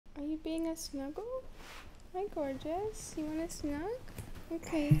being a snuggle? Hi, gorgeous. You want a snug?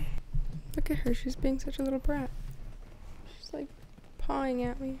 Okay. Look at her. She's being such a little brat. She's like pawing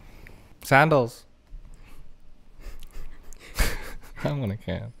at me. Sandals. I want a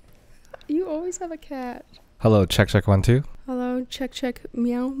cat. You always have a cat. Hello, check, check, 1, 2. Hello, check, check,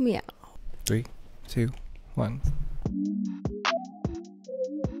 meow, meow. 3, 2, 1.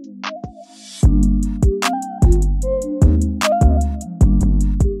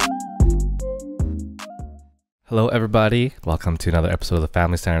 Hello, everybody. Welcome to another episode of the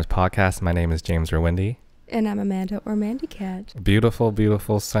Family Standards Podcast. My name is James Rwindi. And I'm Amanda or Mandy Cat. Beautiful,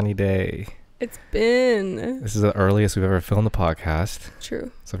 beautiful sunny day. It's been. This is the earliest we've ever filmed the podcast. True.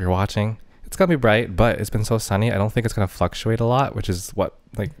 So if you're watching, it's going to be bright, but it's been so sunny. I don't think it's going to fluctuate a lot, which is what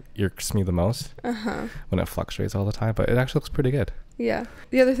irks me the most. When it fluctuates all the time, but it actually looks pretty good. Yeah.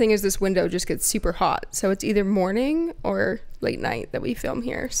 The other thing is this window just gets super hot. So it's either morning or late night that we film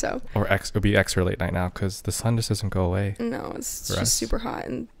here. So it'll be extra late night now because the sun just doesn't go away. No, it's just super hot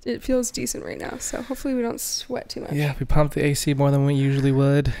and it feels decent right now. So hopefully we don't sweat too much. Yeah, we pumped the AC more than we usually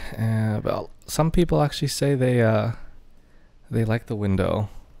would. But some people actually say they like the window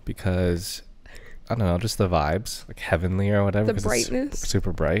because, I don't know, just the vibes, like heavenly or whatever. The brightness. It's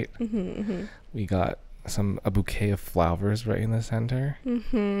super bright. Mm-hmm. We got a bouquet of flowers right in the center.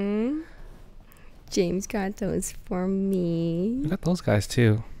 James got those for me. We got those guys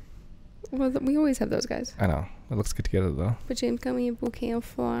too. Well, we always have those guys. I know. It looks good together though. But James got me a bouquet of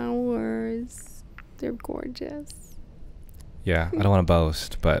flowers. They're gorgeous. Yeah, I don't want to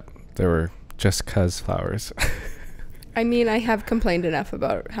boast, but they were just 'cause flowers. I mean, I have complained enough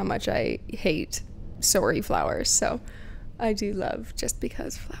about how much I hate sorry flowers, so I do love just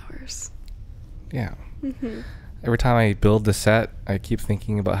because flowers. Yeah. Every time I build the set, I keep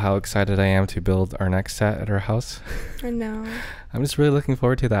thinking about how excited I am to build our next set at our house. I know. I'm just really looking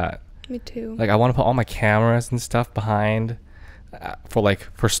forward to that. Me too. Like, I want to put all my cameras and stuff behind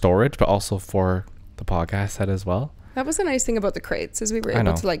for storage, but also for the podcast set as well. That was the nice thing about the crates, is we were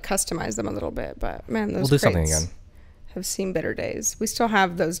able to customize them a little bit. But man, those crates something again. Have seen better days. We still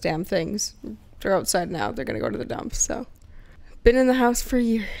have those damn things. They're outside now. They're gonna go to the dump. So, been in the house for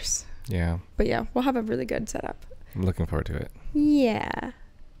years. Yeah. But yeah, we'll have a really good setup. I'm looking forward to it. Yeah.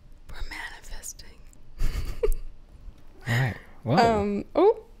 We're manifesting. All right. Whoa.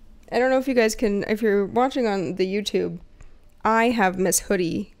 I don't know if you guys can, if you're watching on the YouTube, I have Miss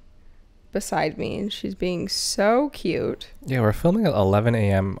Hoodie beside me and she's being so cute. Yeah, we're filming at 11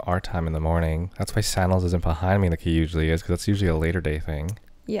 a.m. our time in the morning. That's why Sandals isn't behind me like he usually is, because that's usually a later day thing.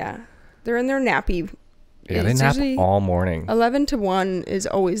 Yeah. They're in their nappy. Yeah, they nap all morning. 11 to 1 is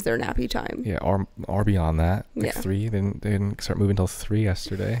always their nappy time. Yeah, or beyond that. Like 3. They didn't start moving until 3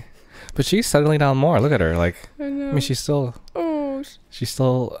 yesterday. But she's settling down more. Look at her. Like, I know. I mean, she's still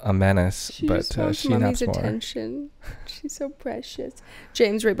a menace, but she naps more. Attention. She's so precious.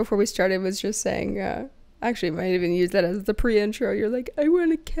 James, right before we started, was just saying, actually, might even use that as the pre-intro. You're like, I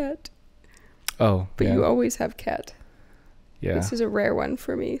want a cat. Oh, but you always have cat. Yeah. This is a rare one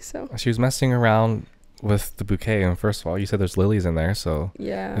for me. So she was messing around with the bouquet, and first of all, you said there's lilies in there, so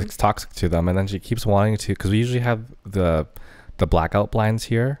yeah, it's toxic to them. And then she keeps wanting to, because we usually have the blackout blinds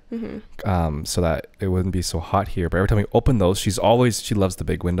here, so that it wouldn't be so hot here. But every time we open those, she loves the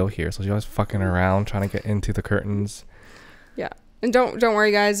big window here, so she's always fucking around trying to get into the curtains. Yeah, and don't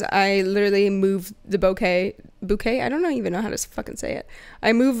worry, guys. I literally move the bouquet. I don't even know how to fucking say it.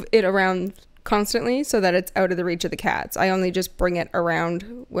 I move it around constantly so that it's out of the reach of the cats. I only just bring it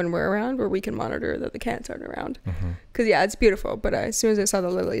around when we're around, where we can monitor that the cats aren't around. Because yeah, it's beautiful. But as soon as I saw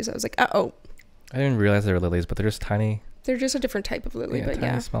the lilies, I was like, uh-oh. I didn't realize they were lilies, but they're just tiny. They're just a different type of lily, but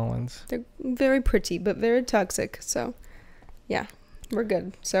tiny, small ones. They're very pretty, but very toxic. So yeah, we're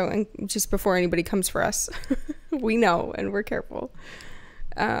good. So, and just before anybody comes for us, we know and we're careful.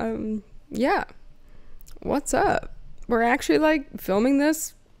 Yeah. What's up? We're actually filming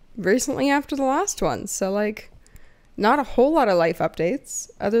this recently after the last one, so not a whole lot of life updates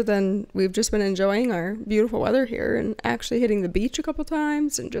other than we've just been enjoying our beautiful weather here and actually hitting the beach a couple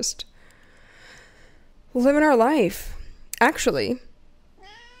times and just living our life. Actually,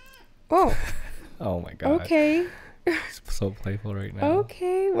 oh my god, okay. She's so playful right now.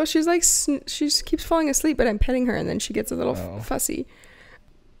 Okay, well, she's she keeps falling asleep, but I'm petting her and then she gets a little fussy.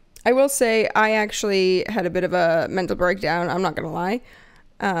 I will say I actually had a bit of a mental breakdown, I'm not gonna lie.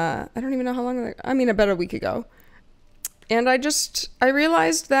 I don't even know how long, about a week ago. And I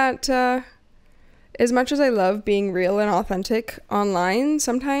realized that as much as I love being real and authentic online,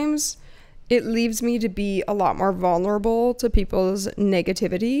 sometimes it leaves me to be a lot more vulnerable to people's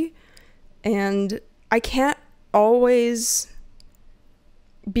negativity. And I can't always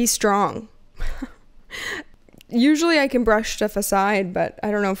be strong. Usually I can brush stuff aside, but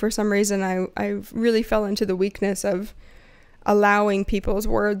I don't know, for some reason I really fell into the weakness of allowing people's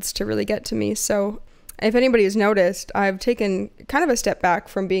words to really get to me. So if anybody has noticed, I've taken kind of a step back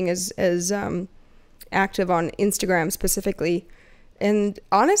from being as active on Instagram specifically. And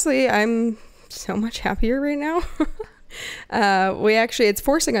honestly, I'm so much happier right now. It's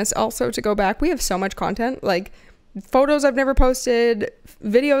forcing us also to go back. We have so much content, like photos I've never posted,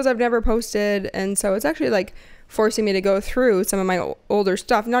 videos I've never posted. And so it's actually like forcing me to go through some of my older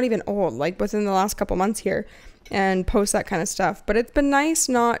stuff, not even old, like within the last couple months here, and post that kind of stuff. But it's been nice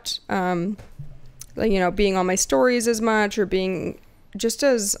not, being on my stories as much, or being just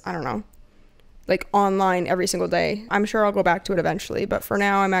as, I don't know, like online every single day. I'm sure I'll go back to it eventually, but for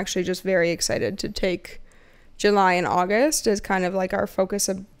now I'm actually just very excited to take July and August as kind of like our focus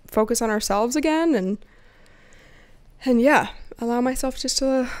on ourselves again, and yeah, allow myself just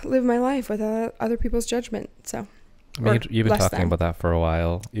to live my life without other people's judgment. So I mean, you've been talking about that for a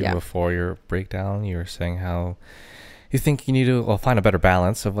while. Even before your breakdown, you were saying how you think you need to find a better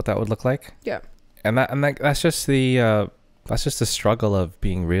balance of what that would look like. Yeah. And that's just the struggle of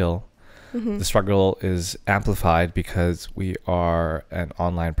being real. Mm-hmm. The struggle is amplified because we are an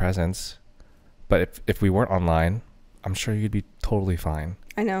online presence. But if we weren't online, I'm sure you'd be totally fine.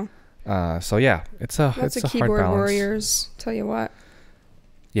 I know. So yeah, it's a keyboard hard balance. Warriors, tell you what.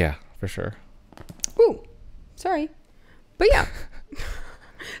 Yeah, for sure. Ooh, sorry. But yeah,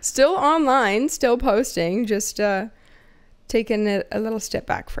 still online, still posting, just taking it a little step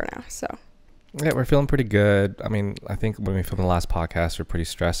back for now. So yeah, we're feeling pretty good. I mean, I think when we filmed the last podcast, we were pretty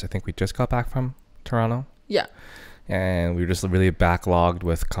stressed. I think we just got back from Toronto. Yeah. And we were just really backlogged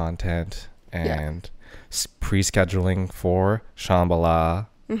with content and pre-scheduling for Shambhala.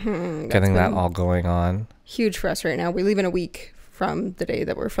 Mm-hmm. Getting that all going on. Huge for us right now. We leave in a week from the day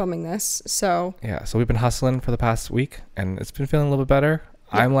that we're filming this. So yeah, so we've been hustling for the past week, and it's been feeling a little bit better.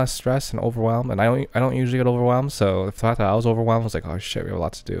 Yeah. I'm less stressed and overwhelmed, and I don't usually get overwhelmed. So the fact that I was overwhelmed, I was like, oh shit, we have a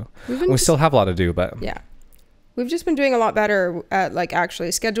lot to do. We still have a lot to do, but yeah, we've just been doing a lot better at like actually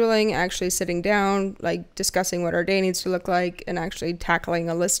scheduling, actually sitting down, like discussing what our day needs to look like, and actually tackling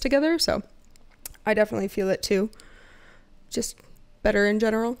a list together. So I definitely feel it too. Just better in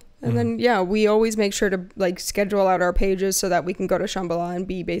general. And then we always make sure to like schedule out our pages so that we can go to Shambhala and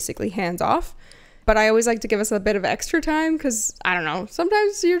be basically hands off. But I always like to give us a bit of extra time because I don't know,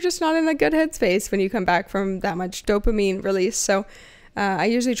 sometimes you're just not in a good headspace when you come back from that much dopamine release. So I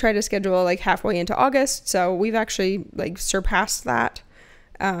usually try to schedule like halfway into August. So we've actually like surpassed that.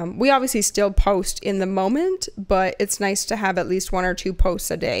 We obviously still post in the moment, but it's nice to have at least 1 or 2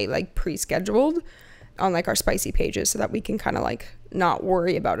 posts a day like pre-scheduled on like our spicy pages so that we can kind of like not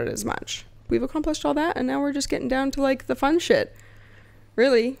worry about it as much. We've accomplished all that, and now we're just getting down to like the fun shit.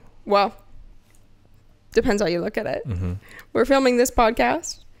 Really? Well, depends how you look at it. Mm-hmm. We're filming this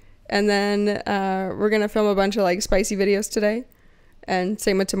podcast, and then we're gonna film a bunch of like spicy videos today, and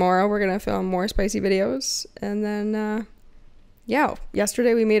same with tomorrow. We're gonna film more spicy videos, and then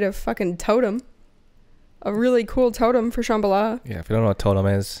yesterday we made a fucking totem. A really cool totem for Shambhala. Yeah, if you don't know what totem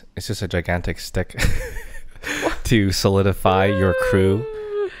is, it's just a gigantic stick to solidify your crew,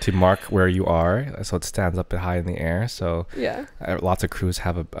 to mark where you are, so it stands up high in the air. So yeah, lots of crews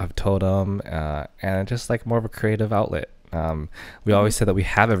have a totem, and just like more of a creative outlet. We always say that we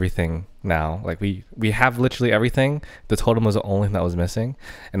have everything now. Like we have literally everything. The totem was the only thing that was missing,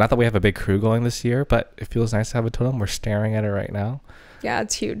 and not that we have a big crew going this year, but it feels nice to have a totem. We're staring at it right now. Yeah,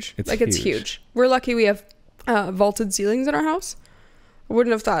 it's huge. It's huge. We're lucky we have vaulted ceilings in our house. I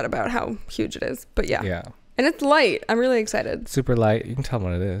wouldn't have thought about how huge it is, but yeah. Yeah. And it's light. I'm really excited. Super light. You can tell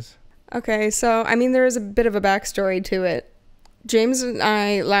what it is. Okay, so I mean, there is a bit of a backstory to it. James and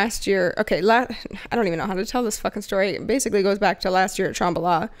I last year, I don't even know how to tell this fucking story. It basically goes back to last year at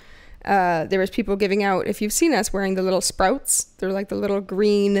Shambhala. There was people giving out, if you've seen us wearing the little sprouts, they're like the little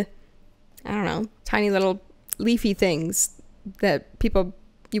green, I don't know, tiny little leafy things that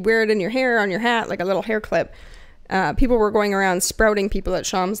you wear it in your hair, on your hat, like a little hair clip. People were going around sprouting people at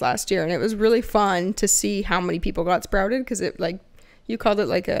Shams last year, and it was really fun to see how many people got sprouted, because it, like, you called it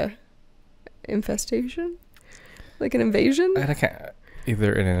like a infestation, like an invasion. I can't,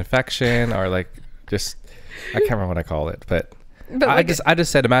 either an infection or like just, I can't remember what I called it, but I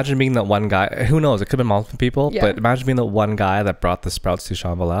just said, imagine being that one guy, who knows, it could have been multiple people, but imagine being the one guy that brought the sprouts to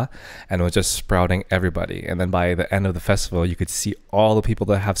Shambhala and was just sprouting everybody. And then by the end of the festival, you could see all the people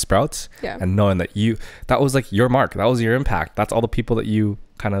that have sprouts and knowing that that was like your mark, that was your impact. That's all the people that you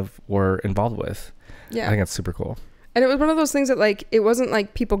kind of were involved with. Yeah. I think that's super cool. And it was one of those things that like, it wasn't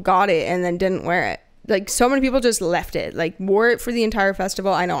like people got it and then didn't wear it. like so many people just left it, like wore it for the entire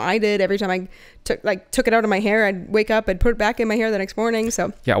festival. I know I did. Every time I took it out of my hair, I'd wake up, I'd put it back in my hair the next morning.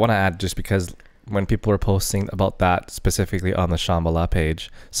 So yeah, I want to add, just because when people were posting about that specifically on the Shambhala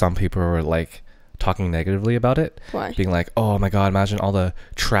page, some people were like talking negatively about it. Why? Being like, oh my god, imagine all the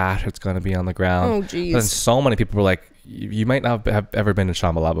trash that's going to be on the ground. Oh geez. But then so many people were like, you might not have ever been to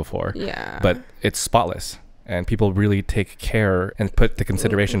Shambhala before. Yeah. But it's spotless, and people really take care and put the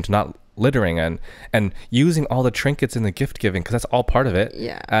consideration to not littering and using all the trinkets in the gift giving, because that's all part of it.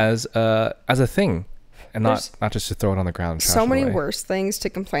 Yeah. As a thing, and not just to throw it on the ground. And so many worse things to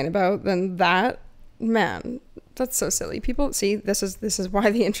complain about than that. Man, that's so silly. People, see, this is why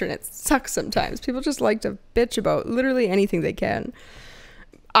the internet sucks sometimes. People just like to bitch about literally anything they can.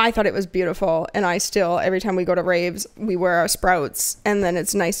 I thought it was beautiful, and I still, every time we go to raves, we wear our sprouts, and then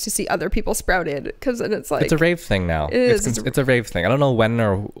it's nice to see other people sprouted, because then it's like... It's a rave thing now. It's a rave thing. I don't know when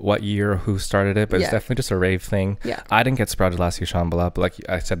or what year or who started it, but it's definitely just a rave thing. Yeah. I didn't get sprouted last year, Shambhala, but like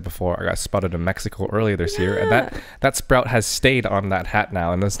I said before, I got sprouted in Mexico earlier this year, and that sprout has stayed on that hat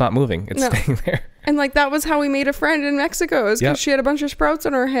now, and it's not moving. It's staying there. And like that was how we made a friend in Mexico, is because she had a bunch of sprouts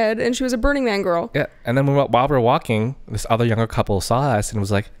on her head, and she was a Burning Man girl. Yeah, and then while we were walking, this other younger couple saw us and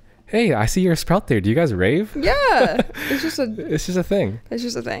was like, "Hey, I see your sprout there. Do you guys rave?" Yeah, it's just a thing. It's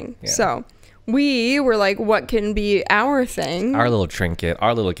just a thing. Yeah. So we were like, "What can be our thing? Our little trinket,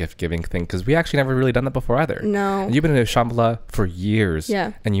 our little gift giving thing?" Because we actually never really done that before either. No. And you've been in Shambhala for years.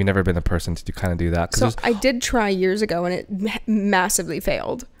 Yeah. And you've never been the person to kind of do that. So I did try years ago, and it massively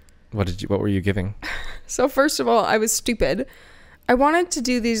failed. What were you giving? So first of all, I was stupid. I wanted to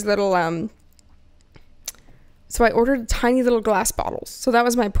do these little so I ordered tiny little glass bottles. So that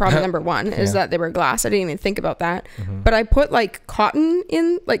was my problem number one, is that they were glass. I didn't even think about that. Mm-hmm. But I put like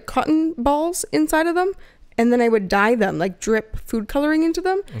cotton balls inside of them, and then I would dye them, like drip food coloring into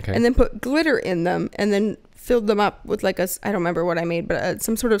them, and then put glitter in them, and then filled them up with like I don't remember what I made, but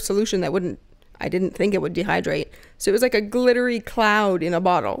some sort of solution that I didn't think it would dehydrate. So it was like a glittery cloud in a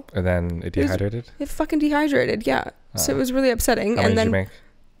bottle. And then it dehydrated? It fucking dehydrated, yeah. So it was really upsetting. How many did you make?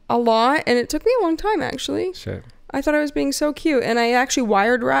 A lot, and it took me a long time, actually. Shit. I thought I was being so cute, and I actually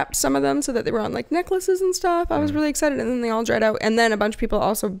wired wrapped some of them so that they were on like necklaces and stuff. I was really excited, and then they all dried out. And then a bunch of people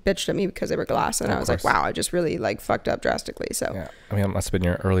also bitched at me because they were glass, and I was like, wow, I just really like fucked up drastically. So yeah, I mean, it must have been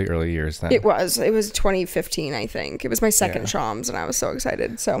your early years then. It was 2015, I think. It was my second Shams, and I was so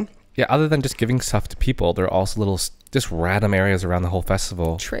excited. So yeah, other than just giving stuff to people, there are also little just random areas around the whole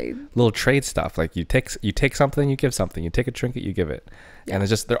festival. Little trade stuff. Like you take something, you give something. You take a trinket, you give it. Yeah. And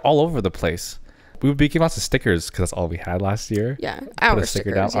it's just, they're all over the place. We would be giving lots of stickers because that's all we had last year. Yeah, our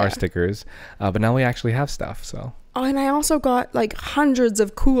stickers. But now we actually have stuff, so. Oh, and I also got like hundreds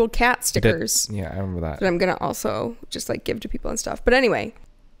of cool cat stickers. Yeah, I remember that. That I'm going to also just like give to people and stuff. But anyway,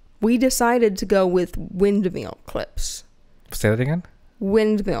 we decided to go with windmill clips. Say that again?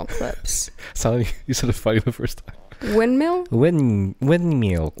 Windmill clips. Sorry, you said it funny the first time. Windmill?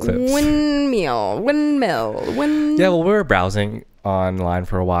 Windmill clips. Windmill. Yeah, well, we were browsing online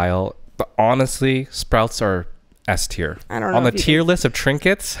for a while, but honestly, sprouts are S tier. I don't know. On the tier list of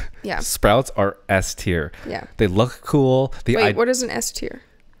trinkets, sprouts are S tier. Yeah. They look cool. Wait, what is an S tier?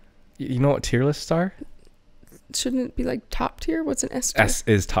 You know what tier lists are? Shouldn't it be like top tier? What's an S tier? S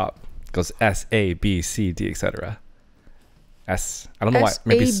is top. It goes S, A, B, C, D, etc. S. I don't know why.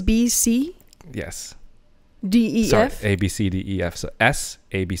 Maybe A, B, C? Yes. D, E, F? A, B, C, D, E, F. So S,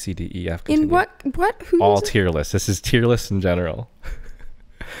 A, B, C, D, E, F. Continue. In what? Who? All tier lists. This is tier lists in general.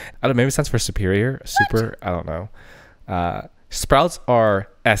 I don't know. Maybe it stands for superior, super. I don't know. Sprouts are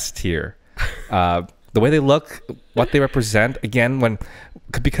S tier. The way they look, what they represent. Again,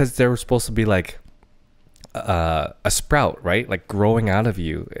 because they were supposed to be like a sprout, right? Like growing out of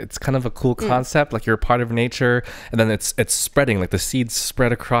you. It's kind of a cool concept. Like you're a part of nature, and then it's spreading. Like the seeds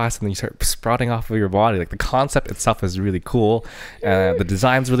spread across, and then you start sprouting off of your body. Like the concept itself is really cool. The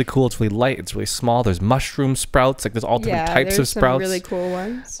design's really cool. It's really light. It's really small. There's mushroom sprouts. Like there's all different types of sprouts. Some really cool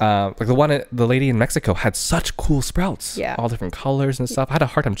ones. Like the lady in Mexico had such cool sprouts. Yeah. All different colors and stuff. I had a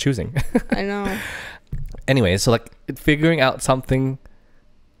hard time choosing. I know. Anyway, so like figuring out something.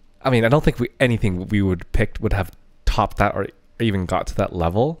 I mean, I don't think anything we would pick would have topped that or even got to that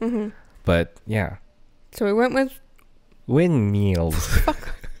level. Mm-hmm. But yeah. So we went with windmills.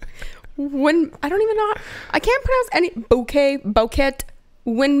 Fuck. I don't even know. I can't pronounce any bouquet,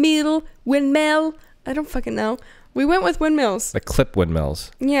 windmill. I don't fucking know. We went with windmills. Like clip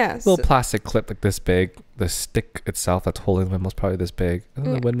windmills. Yes. Little plastic clip like this big. The stick itself that's holding the windmill is probably this big. And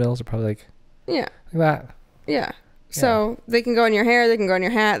then the windmills are probably like that. Yeah. So they can go in your hair, they can go in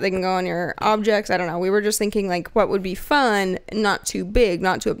your hat, they can go on your objects. I don't know. We were just thinking like what would be fun, not too big,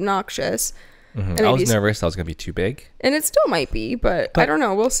 not too obnoxious. I was nervous that was gonna be too big, and it still might be, but I don't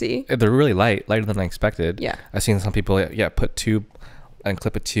know. We'll see. They're really lighter than I expected. Yeah, I've seen some people put two and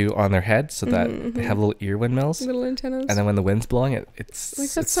clip a two on their head so that they have little ear windmills, little antennas, and then when the wind's blowing, it's like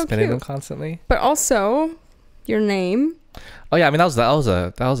that's so spinning cute. them constantly. But also, your name. Oh yeah, I mean that was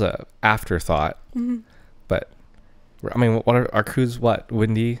a afterthought. But I mean, what are our crews? What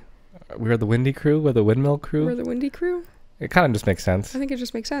windy? We're the windy crew. We're the windmill crew. We're the windy crew. It kind of just makes sense. I think it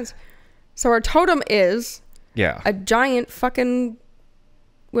just makes sense. So our totem is a giant fucking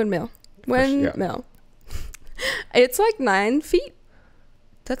windmill. Windmill. It's like 9 feet.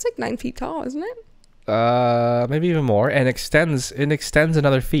 That's like 9 feet tall, isn't it? Maybe even more, and it extends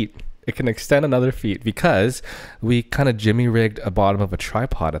another feet. It can extend another feet because we kind of jimmy rigged a bottom of a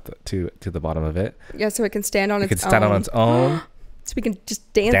tripod to the bottom of it. Yeah, so it can stand on its own. It can stand on its own. So we can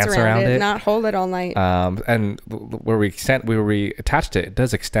just dance around it, not hold it all night. And where we attached it, it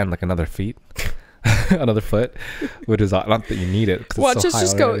does extend like another feet. Another foot, which is not that you need it. Watch us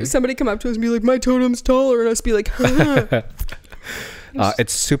just go. Somebody come up to us and be like, "My totem's taller," and us be like, "Huh."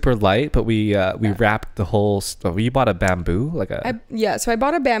 It's super light, but we wrapped the whole. We bought a bamboo, So I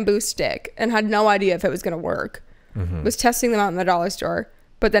bought a bamboo stick and had no idea if it was gonna work. Was testing them out in the dollar store,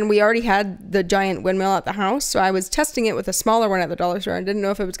 but then we already had the giant windmill at the house, so I was testing it with a smaller one at the dollar store and didn't know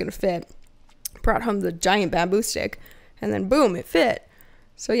if it was gonna fit. Brought home the giant bamboo stick, and then boom, it fit.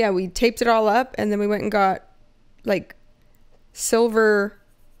 So yeah, we taped it all up, and then we went and got like silver.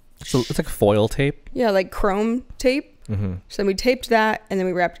 So it's like foil tape. Yeah, like chrome tape. So then we taped that, and then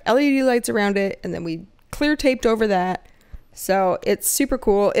we wrapped LED lights around it, and then we clear taped over that. So it's super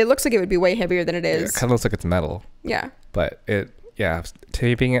cool. It looks like it would be way heavier than it is. Yeah, it kind of looks like it's metal. Yeah. But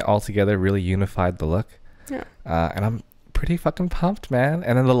taping it all together really unified the look. Yeah. And I'm pretty fucking pumped, man.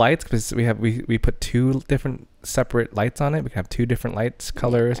 And then the lights, because we put 2 different separate lights on it. We can have 2 different lights,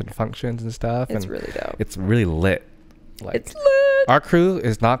 colors, and functions and stuff. It's and really dope. It's really lit. Like, it's lit. Our crew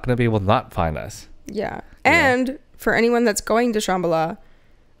is not going to be able to not find us. Yeah. And for anyone that's going to Shambhala,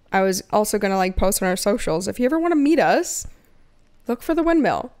 I was also going to like post on our socials. If you ever want to meet us, look for the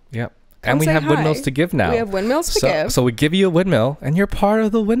windmill. Yep. And we have windmills to give now. We have windmills to give. So we give you a windmill, and you're part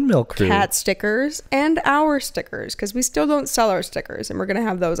of the windmill crew. Cat stickers and our stickers, because we still don't sell our stickers, and we're going to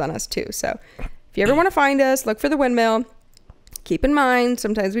have those on us too. So if you ever want to find us, look for the windmill. Keep in mind,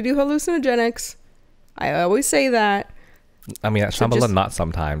 sometimes we do hallucinogenics. I always say that. I mean, at Shambhala, not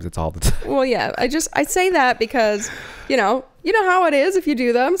sometimes. It's all the time. Well, yeah. I say that because, you know how it is if you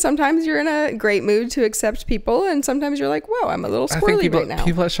do them. Sometimes you're in a great mood to accept people, and sometimes you're like, whoa, I'm a little squirrely right now.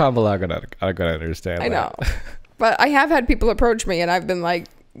 People at Shambhala are gonna understand. I know. But I have had people approach me, and I've been like,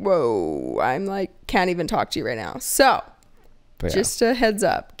 whoa, I'm like, can't even talk to you right now. So, just a heads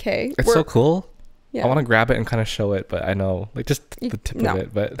up, okay? It's so cool. Yeah. I want to grab it and kind of show it, but I know, like, just the tip of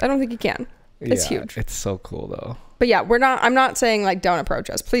it. But I don't think you can. It's huge. It's so cool, though. But yeah, I'm not saying like don't approach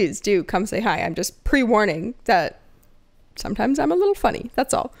us. Please do come say hi. I'm just pre-warning that sometimes I'm a little funny.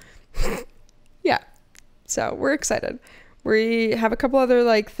 That's all. Yeah. So we're excited. We have a couple other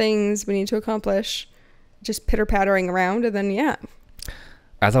like things we need to accomplish. Just pitter-pattering around, and then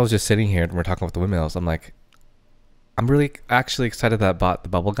As I was just sitting here and we're talking about the windmills, I'm like, I'm really actually excited that I bought the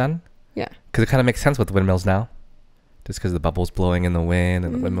bubble gun. Yeah. Because it kind of makes sense with the windmills now. Just because the bubbles blowing in the wind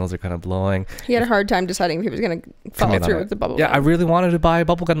and the windmills are kind of blowing. He had a hard time deciding if he was going to follow through with the bubble gun. Yeah, I really wanted to buy a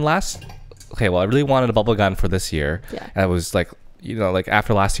bubble gun I really wanted a bubble gun for this year. Yeah. And I was like, like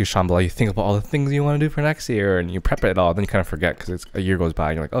after last year's Shambhala, you think about all the things you want to do for next year and you prep it all. Then you kind of forget because a year goes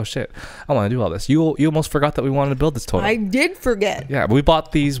by and you're like, oh shit, I want to do all this. You almost forgot that we wanted to build this totem. I did forget. Yeah, we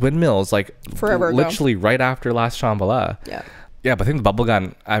bought these windmills like forever ago. Literally right after last Shambhala. Yeah. Yeah, but I think the bubble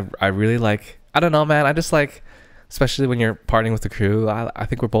gun, I really like. I don't know, man. I just like, especially when you're partying with the crew, I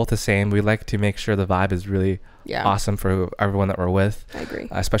think we're both the same. We like to make sure the vibe is really awesome for everyone that we're with. I agree.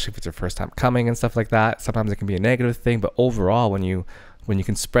 Especially if it's your first time coming and stuff like that. Sometimes it can be a negative thing, but overall, when you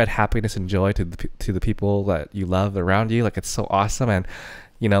can spread happiness and joy to the people that you love around you, like it's so awesome. And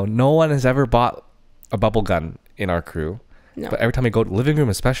no one has ever bought a bubble gun in our crew. No. But every time we go to the living room,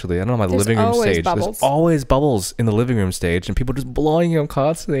 especially, I don't know, living room stage, there's always bubbles in the living room stage, and people just blowing them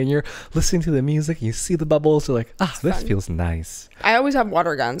constantly, and you're listening to the music, and you see the bubbles, you're like, this feels nice. I always have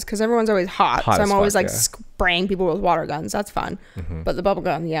water guns, because everyone's always hot so I'm always spraying people with water guns. That's fun. But the bubble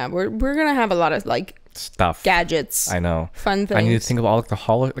gun, we're going to have a lot of stuff, gadgets. I know. Fun things. I need to think of all the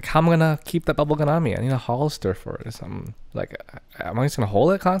how am I going to keep that bubble gun on me? I need a holster for it or something. Am I just going to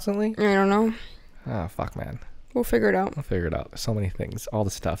hold it constantly? I don't know. Oh, fuck, man. We'll figure it out. There's so many things, all the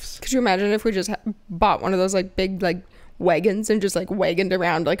stuffs. Could you imagine if we just bought one of those big wagons and just like wagoned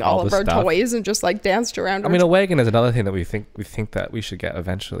around like all of our toys and just like danced around. I mean, a wagon is another thing that we think that we should get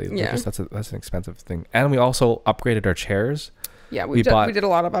eventually. Yeah, that's an expensive thing. And we also upgraded our chairs. Yeah, we did a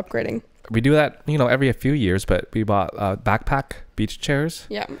lot of upgrading. We do that, every few years, but we bought backpack beach chairs.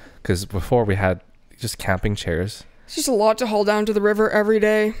 Yeah, because before we had just camping chairs. It's just a lot to haul down to the river every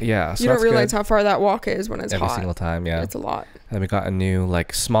day. Yeah. So you don't realize how far that walk is when it's every hot. Single time, yeah. It's a lot. And then we got a new,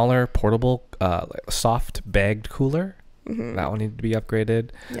 like, smaller, portable, soft bagged cooler. Mm-hmm. That one needed to be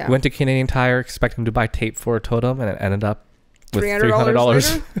upgraded. Yeah. We went to Canadian Tire expecting to buy tape for a totem, and it ended up with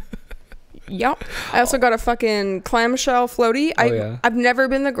 $300. Yep. I also got a fucking clamshell floaty. I've never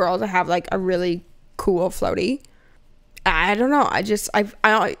been the girl to have, like, a really cool floaty. I don't know.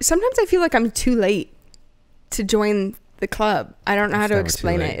 Sometimes I feel like I'm too late to join the club. I don't know how to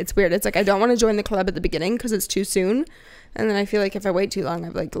explain it. It's weird. It's like I don't want to join the club at the beginning because it's too soon, and then I feel like if I wait too long,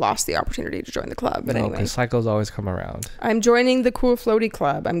 I've like lost the opportunity to join the club. But anyway, because cycles always come around. I'm joining the cool floaty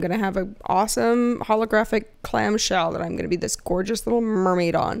club. I'm gonna have an awesome holographic clamshell that I'm gonna be this gorgeous little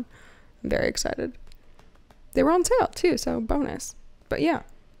mermaid on. I'm very excited. They were on sale too, so bonus. But yeah,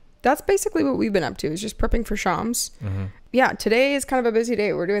 that's basically what we've been up to, is just prepping for Shams. Mm-hmm. Yeah, today is kind of a busy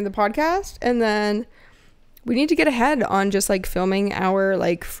day. We're doing the podcast, and then we need to get ahead on just like filming our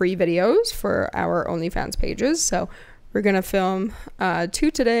like free videos for our OnlyFans pages. So we're going to film 2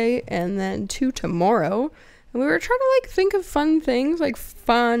 today and then 2 tomorrow. And we were trying to like think of fun things, like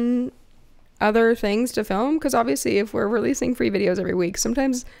fun other things to film. Because obviously if we're releasing free videos every week,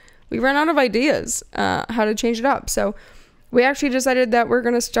 sometimes we run out of ideas how to change it up. So we actually decided that we're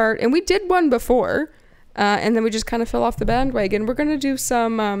going to start, and we did one before, and then we just kind of fell off the bandwagon. We're going to do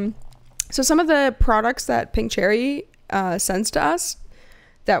some... So some of the products that Pink Cherry sends to us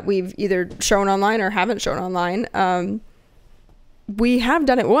that we've either shown online or haven't shown online, we have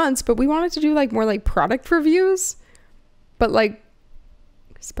done it once, but we wanted to do like more like product reviews, but like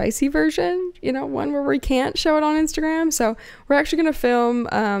spicy version, one where we can't show it on Instagram. So we're actually going to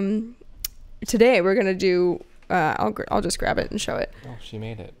film today. We're going to do, I'll just grab it and show it. Oh, she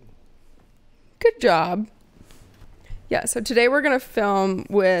made it. Good job. Yeah, so today we're going to film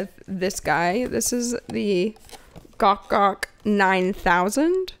with this guy. This is the Gok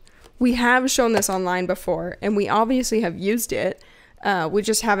 9000. We have shown this online before, and we obviously have used it. We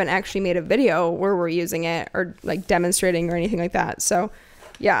just haven't actually made a video where we're using it or like demonstrating or anything like that. So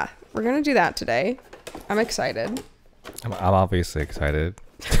yeah, we're going to do that today. I'm excited. I'm obviously excited.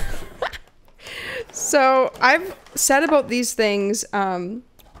 So I've said about these things,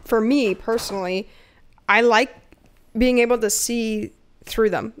 for me personally, I like being able to see through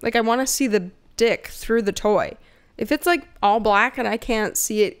them. Like I want to see the dick through the toy. If it's like all black and I can't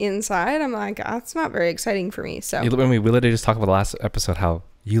see it inside, I'm like, that's not very exciting for me. So when we literally just talked about the last episode how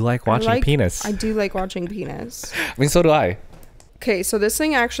you like watching penis. I do like watching penis. I mean, so do I. Okay, so this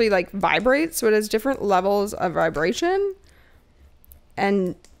thing actually like vibrates, so it has different levels of vibration,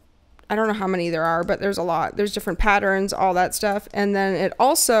 and I don't know how many there are, but there's a lot. There's different patterns, all that stuff, and then it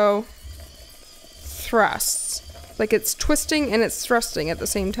also thrusts. Like it's twisting and it's thrusting at the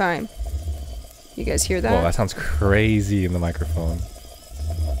same time. You guys hear that? Whoa, that sounds crazy in the microphone.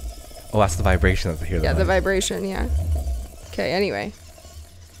 Oh, that's the vibration that they hear. Yeah, the vibration, yeah. Okay, anyway.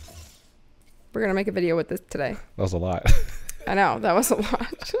 We're going to make a video with this today. That was a lot. I know, that was a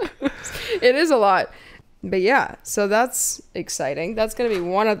lot. It is a lot. But yeah, so that's exciting. That's going to be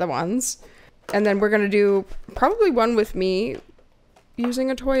one of the ones. And then we're going to do probably one with me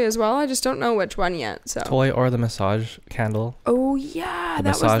using a toy as well. I just don't know which one yet. So toy or the massage candle. Oh yeah,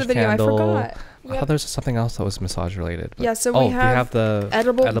 that was the video candle. I forgot. I thought there was something else that was massage related. Yeah, so we have the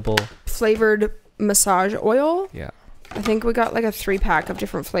edible flavored massage oil. Yeah. I think we got like a 3-pack of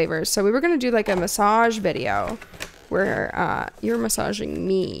different flavors. So we were going to do like a massage video where you're massaging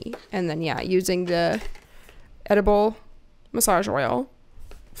me, and then using the edible massage oil,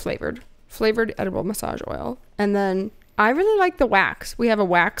 flavored edible massage oil. And then I really like the wax. We have a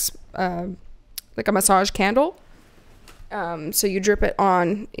wax, like a massage candle. So you drip it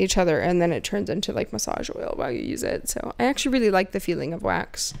on each other and then it turns into like massage oil while you use it. So I actually really like the feeling of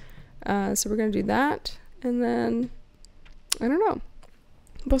wax. So we're going to do that. And then, I don't know.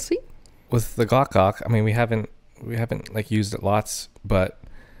 We'll see. With the Gok, I mean, we haven't like used it lots, but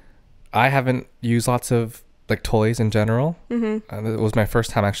I haven't used lots of like toys in general. Mm-hmm. It was my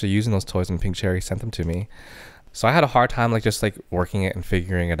first time actually using those toys, and Pink Cherry sent them to me. So I had a hard time like just like working it and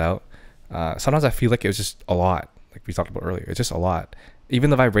figuring it out. Sometimes I feel like it was just a lot, like we talked about earlier. It's just a lot. Even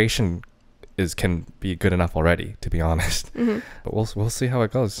the vibration can be good enough already, to be honest. Mm-hmm. But we'll see how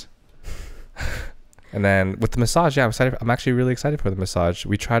it goes. And then with the massage, I'm actually really excited for the massage.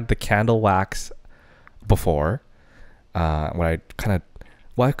 We tried the candle wax before, What I kind of,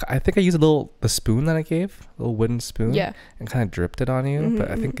 well, I think I used the spoon that I gave, a little wooden spoon, Yeah. and kind of dripped it on you. But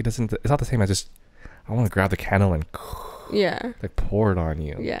I think it's not the same. I want to grab the candle and like pour it on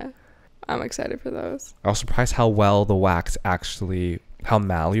you. Yeah. I'm excited for those. I was surprised how well the wax actually, how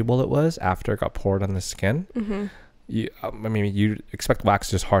malleable it was after it got poured on the skin. You'd expect wax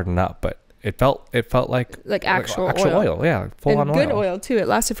to just harden up, but it felt like actual oil. Yeah, full on oil. Good oil too. It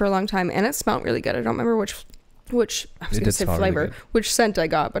lasted for a long time, and it smelled really good. I don't remember which I was going to say flavor, really which scent I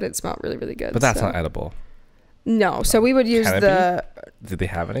got, but it smelled really, really good. But that's not edible. No, so we would use Did they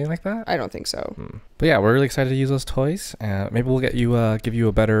have any like that? I don't think so. But yeah, we're really excited to use those toys. Maybe we'll give you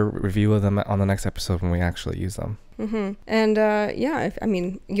a better review of them on the next episode when we actually use them.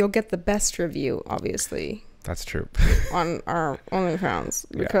 And you'll get the best review, obviously. That's true. On our OnlyFans,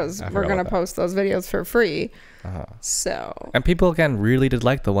 because we're gonna post those videos for free. So. And people again really did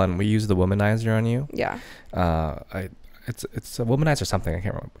like the one we used, the womanizer on you. Yeah. It's a womanizer something, I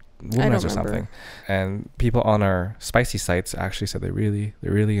can't remember. Womanizer something. And people on our spicy sites actually said they really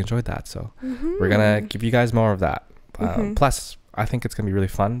enjoyed that. So we're gonna give you guys more of that. Plus, I think it's gonna be really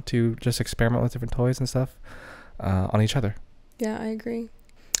fun to just experiment with different toys and stuff on each other. Yeah, I agree.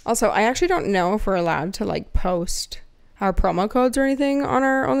 Also, I actually don't know if we're allowed to like post our promo codes or anything on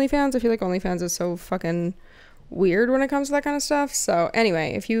our OnlyFans. I feel like OnlyFans is so fucking weird when it comes to that kind of stuff. So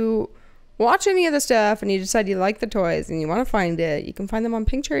anyway, if you watch any of the stuff and you decide you like the toys and you want to find it, you can find them on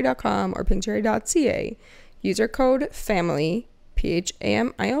pinkcherry.com or pinkcherry.ca. Use our code FAMILY,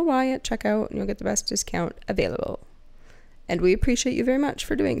 PHAMILY at checkout, and you'll get the best discount available. And we appreciate you very much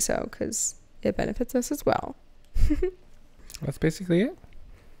for doing so, because it benefits us as well. That's basically it.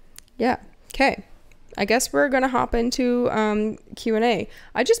 Yeah. Okay. I guess we're going to hop into Q&A.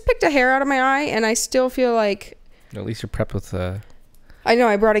 I just picked a hair out of my eye, and I still feel like... At least you're prepped with... I know,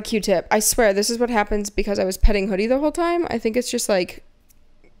 I brought a Q-tip. I swear, this is what happens because I was petting Hoodie the whole time. I think it's just like...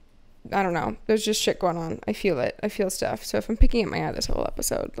 I don't know. There's just shit going on. I feel it. I feel stuff. So if I'm picking at my eye this whole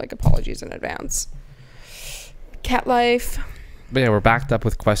episode, like, apologies in advance. Cat life... But yeah, we're backed up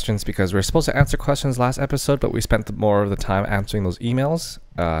with questions because we were supposed to answer questions last episode, but we spent more of the time answering those emails.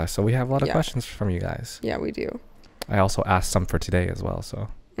 So we have a lot of questions from you guys. Yeah, we do. I also asked some for today as well, so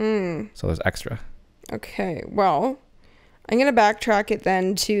there's extra. Okay, well, I'm going to backtrack it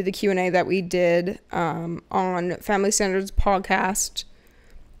then to the Q&A that we did on Family Standards podcast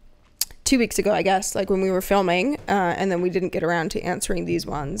 2 weeks ago, I guess, like when we were filming, and then we didn't get around to answering these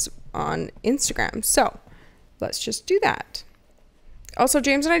ones on Instagram. So let's just do that. Also,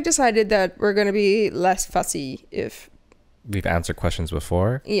 James and I decided that we're going to be less fussy if... We've answered questions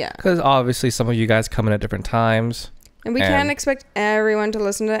before. Yeah. Because obviously some of you guys come in at different times. And we can't expect everyone to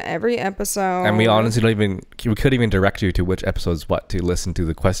listen to every episode. And we honestly don't even... We could even direct you to which episodes to listen to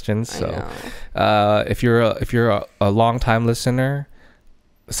the questions. So if you're a long-time listener,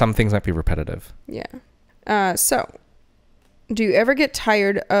 some things might be repetitive. Yeah. So, do you ever get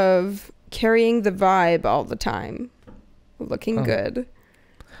tired of carrying the vibe all the time? Looking good.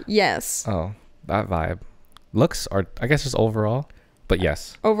 Yes. Oh, that vibe. Looks are, I guess, just overall, but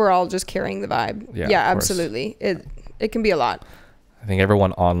yes. Overall, just carrying the vibe. Yeah, absolutely. It can be a lot. I think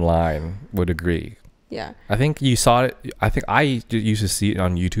everyone online would agree. Yeah. I think you saw it. I think I used to see it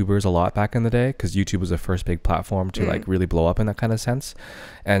on YouTubers a lot back in the day because YouTube was the first big platform to like really blow up in that kind of sense.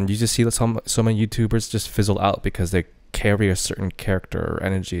 And you just see that so many YouTubers just fizzle out because they carry a certain character or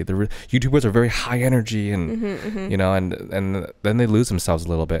energy. The YouTubers are very high energy and you know, and then they lose themselves a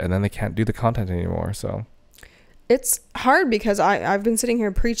little bit and then they can't do the content anymore. So it's hard because I've been sitting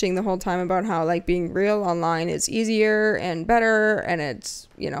here preaching the whole time about how like being real online is easier and better and it's,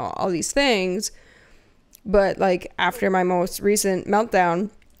 you know, all these things. But like after my most recent meltdown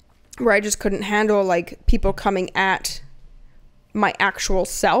where I just couldn't handle like people coming at my actual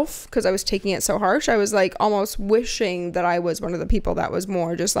self because I was taking it so harsh, I was like almost wishing that I was one of the people that was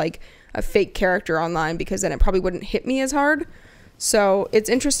more just like a fake character online, because then it probably wouldn't hit me as hard. So it's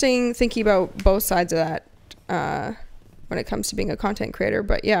interesting thinking about both sides of that when it comes to being a content creator.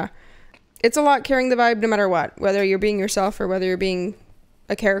 But yeah, it's a lot carrying the vibe no matter what, whether you're being yourself or whether you're being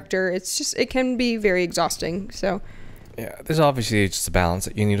a character. It's just, it can be very exhausting. So yeah, there's obviously just a balance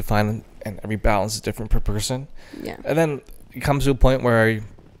that you need to find, and every balance is different per person. Yeah. And then it comes to a point where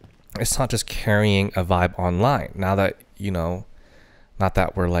it's not just carrying a vibe online. Now that, you know, not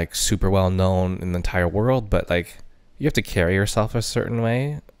that we're like super well known in the entire world, but like you have to carry yourself a certain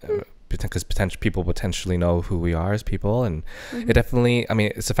way because people potentially know who we are as people. And it definitely, I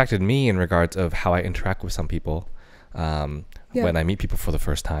mean, it's affected me in regards of how I interact with some people when I meet people for the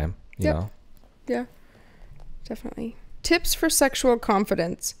first time, you know? Yeah, definitely. Tips for sexual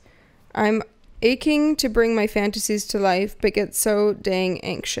confidence. I'm Aching to bring my fantasies to life, but get so dang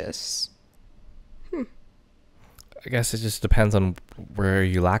anxious. I guess it just depends on where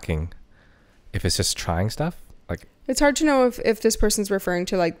you're lacking. If it's just trying stuff, like it's hard to know if this person's referring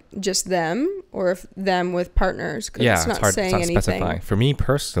to like just them or if them with partners. Yeah, it's not hard. saying it's not anything. specifying. For me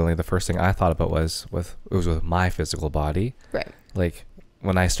personally, the first thing I thought about was with my physical body. Right. Like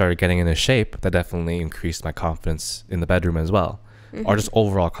when I started getting into shape, that definitely increased my confidence in the bedroom as well, or just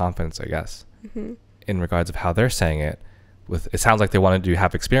overall confidence, I guess. In regards of how they're saying it, it sounds like they wanted to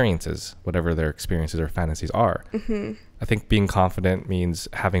have experiences, whatever their experiences or fantasies are. I think being confident means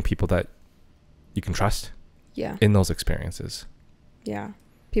having people that you can trust in those experiences. Yeah.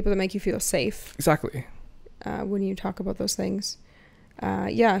 People that make you feel safe. Exactly. When you talk about those things.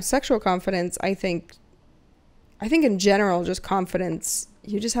 Sexual confidence, I think in general, just confidence,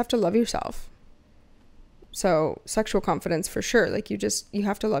 you just have to love yourself. So sexual confidence for sure. Like you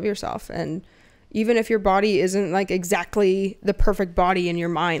have to love yourself. And even if your body isn't like exactly the perfect body in your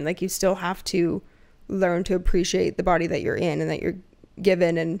mind, like you still have to learn to appreciate the body that you're in and that you're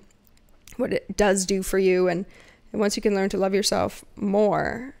given and what it does do for you. And once you can learn to love yourself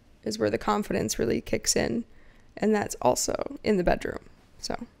more is where the confidence really kicks in. And that's also in the bedroom.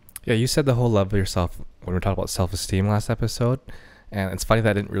 So yeah, you said the whole love yourself when we were talking about self-esteem last episode. And it's funny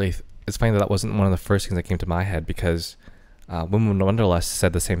that that wasn't one of the first things that came to my head, because Women Wonderlust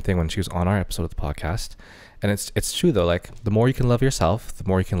said the same thing when she was on our episode of the podcast. And it's true though, like the more you can love yourself, the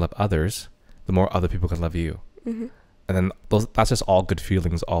more you can love others, the more other people can love you. And then that's just all good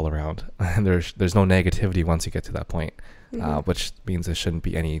feelings all around. And there's no negativity once you get to that point, which means there shouldn't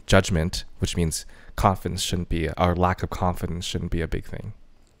be any judgment, which means confidence shouldn't be, our lack of confidence shouldn't be a big thing.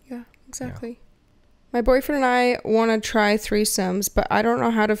 Yeah, exactly. Yeah. My boyfriend and I want to try threesomes, but I don't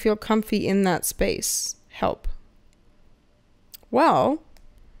know how to feel comfy in that space. Help. Well,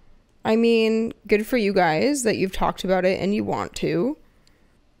 I mean, good for you guys that you've talked about it and you want to.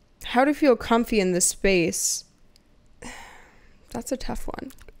 How to feel comfy in this space, that's a tough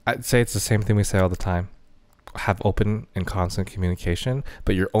one. I'd say it's the same thing we say all the time. Have open and constant communication,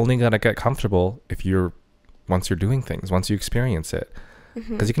 but you're only going to get comfortable once you're doing things, once you experience it.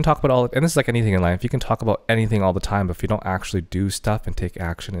 Because you can talk about and this is like anything in life, you can talk about anything all the time, but if you don't actually do stuff and take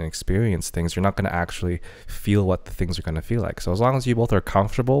action and experience things, you're not going to actually feel what the things are going to feel like. So as long as you both are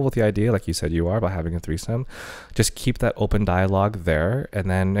comfortable with the idea, like you said you are, about having a threesome, just keep that open dialogue there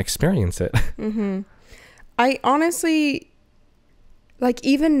and then experience it. I honestly, like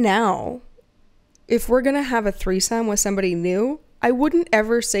even now, if we're going to have a threesome with somebody new, I wouldn't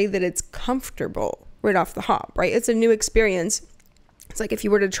ever say that it's comfortable right off the hop, right? It's a new experience. It's like if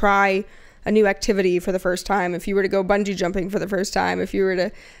you were to try a new activity for the first time, if you were to go bungee jumping for the first time, if you were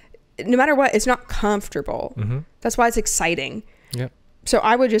to, no matter what, it's not comfortable. That's why it's exciting. Yep. So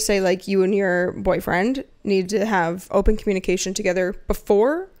I would just say like you and your boyfriend need to have open communication together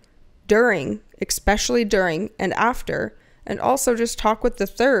before, during, especially during and after, and also just talk with the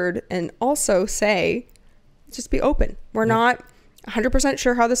third and also say, just be open. We're not 100%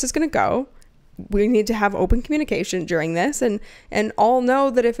 sure how this is going to go. We need to have open communication during this and all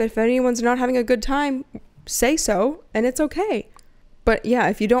know that if anyone's not having a good time, say so and it's okay. But yeah,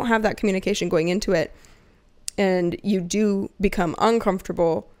 if you don't have that communication going into it and you do become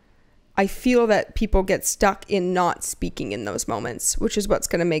uncomfortable, I feel that people get stuck in not speaking in those moments, which is what's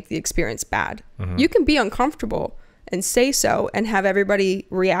going to make the experience bad. You can be uncomfortable and say so and have everybody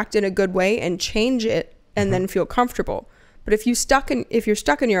react in a good way and change it and then feel comfortable. But if you're stuck and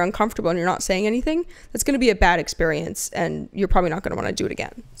you're uncomfortable and you're not saying anything, that's going to be a bad experience and you're probably not going to want to do it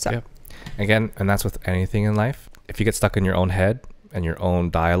again. So again, and that's with anything in life. If you get stuck in your own head and your own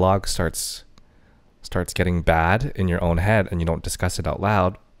dialogue starts getting bad in your own head and you don't discuss it out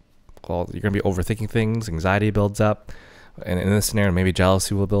loud, well, you're going to be overthinking things, anxiety builds up, and in this scenario, maybe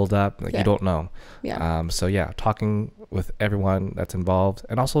jealousy will build up. Like you don't know. Talking with everyone that's involved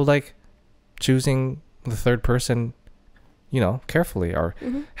and also like choosing the third person, carefully, or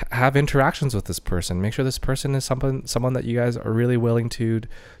have interactions with this person. Make sure this person is someone that you guys are really willing to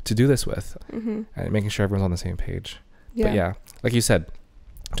do this with, and making sure everyone's on the same page. But yeah, like you said,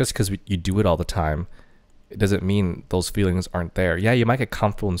 just because you do it all the time, it doesn't mean those feelings aren't there. Yeah, you might get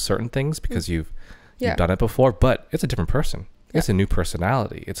comfortable in certain things because you've done it before, but it's a different person. It's a new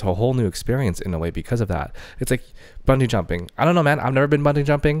personality. It's a whole new experience in a way because of that. It's like bungee jumping. I don't know, man. I've never been bungee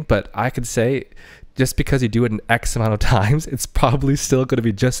jumping, but I could say just because you do it an X amount of times, it's probably still going to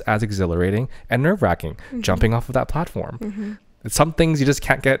be just as exhilarating and nerve-wracking jumping off of that platform. It's some things you just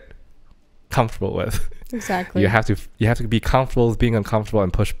can't get comfortable with. Exactly. You have to be comfortable with being uncomfortable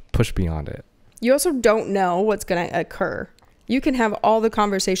and push beyond it. You also don't know what's going to occur. You can have all the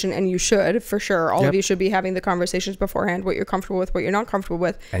conversation, and you should, for sure. All of you should be having the conversations beforehand, what you're comfortable with, what you're not comfortable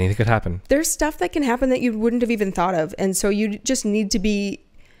with. Anything could happen. There's stuff that can happen that you wouldn't have even thought of. And so you just need to be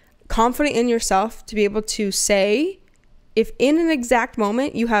confident in yourself to be able to say, if in an exact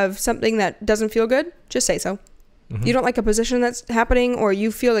moment you have something that doesn't feel good, just say so. You don't like a position that's happening, or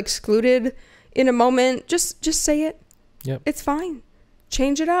you feel excluded in a moment, just say it. Yep. It's fine.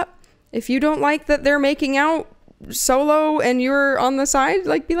 Change it up. If you don't like that they're making out solo and you're on the side,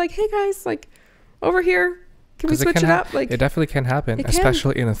 like, be like, hey guys, like, over here, can we switch it up? Like, it definitely can happen,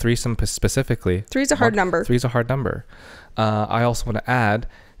 especially in a threesome specifically. Three's a hard number. Three's a hard number. I also want to add,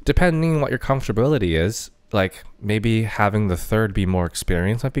 depending on what your comfortability is, like, maybe having the third be more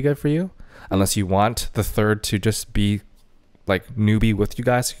experienced might be good for you. Unless you want the third to just be like newbie with you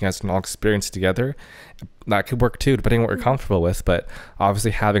guys, so you guys can all experience together. That could work too, depending on what you're comfortable with. But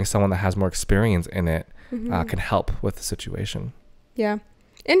obviously having someone that has more experience in it can help with the situation. Yeah.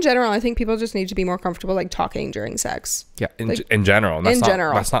 In general, I think people just need to be more comfortable like talking during sex. Yeah, in general.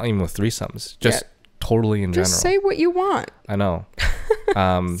 That's not even with threesomes. Just totally in general. Just say what you want. I know.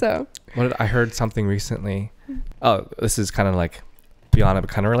 So I heard something recently. Oh, this is kind of like beyond it, but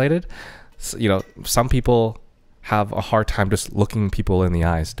kind of related. So, you know, some people have a hard time just looking people in the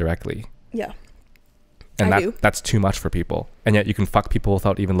eyes directly. Yeah. And that's too much for people. And yet you can fuck people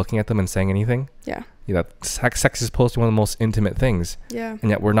without even looking at them and saying anything. Yeah. You know, sex is supposed to be one of the most intimate things. Yeah.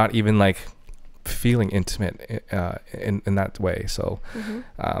 And yet we're not even like feeling intimate in that way. So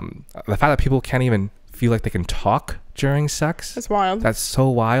the fact that people can't even feel like they can talk during sex. That's wild. That's so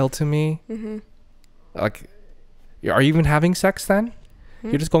wild to me. Like, are you even having sex then?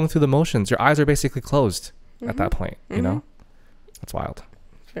 You're just going through the motions. Your eyes are basically closed at that point, you know? That's wild.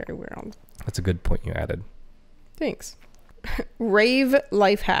 Very wild. That's a good point you added. Thanks. Rave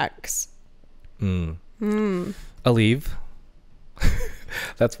life hacks. Aleve.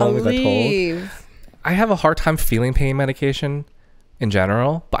 That's one of the things I told. I have a hard time feeling pain medication in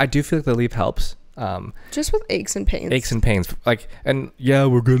general, but I do feel like the Aleve helps. Just with aches and pains. Like, and yeah,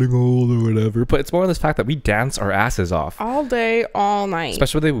 we're getting old or whatever, but it's more of this fact that we dance our asses off all day, all night,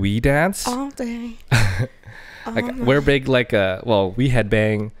 especially the we dance all day. Like, we're big, like, we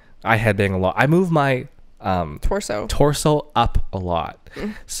headbang. I headbang a lot. I move my torso up a lot.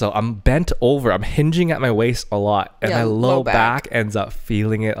 So I'm bent over. I'm hinging at my waist a lot, and my low back ends up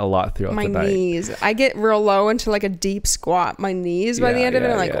feeling it a lot throughout the night. My knees. I get real low into like a deep squat. My knees by the end of it,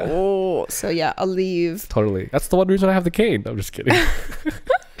 I'm like, oh. So yeah, Aleve. Totally. That's the one reason I have the cane. I'm just kidding.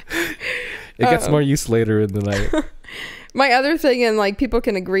 It gets more use later in the night. My other thing, and like people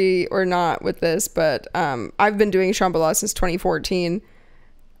can agree or not with this, but I've been doing Shambhala since 2014.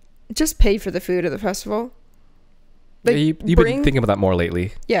 Just pay for the food at the festival. Like, yeah, you've been thinking about that more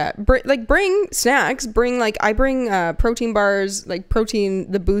lately. Yeah, bring snacks. I bring protein bars, like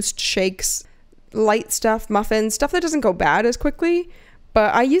the boost shakes, light stuff, muffins, stuff that doesn't go bad as quickly.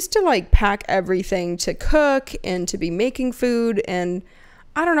 But I used to like pack everything to cook and to be making food, and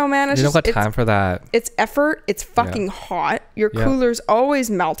I don't know, man. You don't got time for that. It's effort. It's fucking hot. Your cooler's always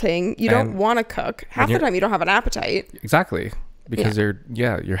melting. You don't want to cook. Half the time you don't have an appetite. Exactly. Because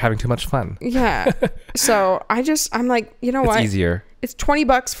you're having too much fun. Yeah. So I'm like, you know what? It's easier. It's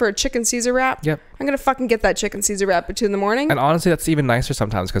 $20 for a chicken Caesar wrap. Yep. I'm going to fucking get that chicken Caesar wrap at 2 a.m. And honestly, that's even nicer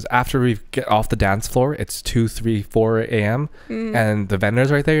sometimes, because after we get off the dance floor, it's 2, 3, 4 a.m. And the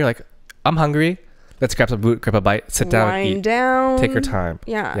vendor's right there. You're like, I'm hungry. Let's grab a bite, sit down, and eat. Down. Take your time.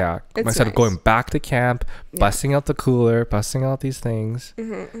 Yeah. Instead of going back to camp, busting out the cooler, busting out these things.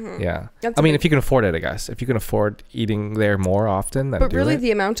 Yeah. I mean, if you can afford it, I guess. If you can afford eating there more often, then But really,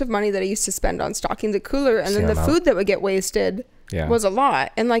 the amount of money that I used to spend on stocking the cooler and then the food that would get wasted was a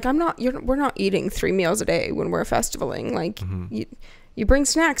lot. And like, we're not eating 3 meals a day when we're festivaling. Like, you bring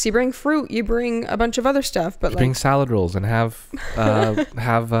snacks, you bring fruit, you bring a bunch of other stuff, but bring salad rolls and have what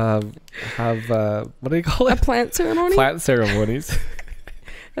do you call it? A plant ceremony. Plant ceremonies.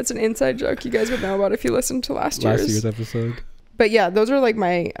 That's an inside joke you guys would know about if you listened to last year's episode. But yeah, those are like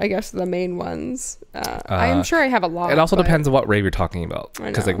I guess the main ones. I'm sure I have a lot. It also depends on what rave you're talking about,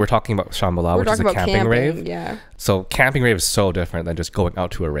 because like we're talking about Shambhala, which is a camping rave. Yeah. So camping rave is so different than just going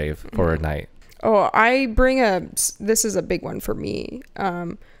out to a rave for a night. Oh, I bring this is a big one for me.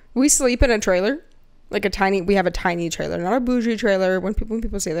 We sleep in a trailer, like we have a tiny trailer, not a bougie trailer. When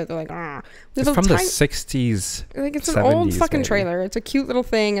people say that, they're like, it's from the 60s. Like, it's an old fucking trailer. It's a cute little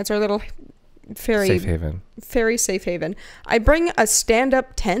thing. It's our little safe haven. I bring a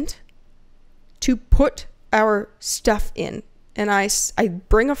stand-up tent to put our stuff in, and I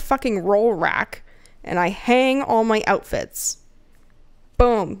bring a fucking roll rack, and I hang all my outfits.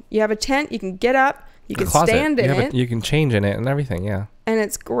 Boom. You have a tent. You can get up. You can stand in it. You can change in it and everything. Yeah. And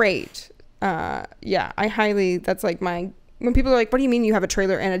it's great. Yeah, that's like when people are like, what do you mean you have a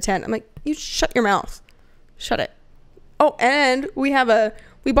trailer and a tent? I'm like, you shut your mouth. Shut it. Oh, and we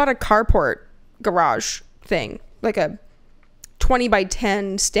bought a carport garage thing, like a 20 by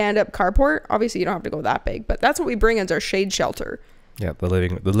 10 stand-up carport. Obviously you don't have to go that big, but that's what we bring as our shade shelter. Yeah, the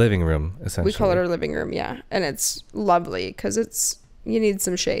living room, essentially. We call it our living room, yeah. And it's lovely because you need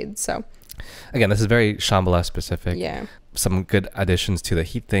some shade. So again, this is very Shambhala specific. Yeah. Some good additions to the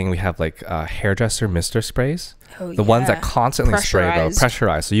heat thing. We have like hairdresser mister sprays. Oh, the ones that constantly spray though,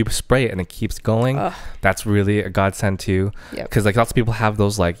 pressurized. So you spray it and it keeps going. Ugh. That's really a godsend too. Because like lots of people have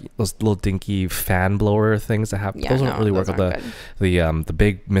those little dinky fan blower things that have those don't really work. The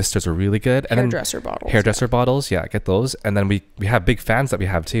big misters are really good. And hairdresser bottles, yeah, get those. And then we have big fans that we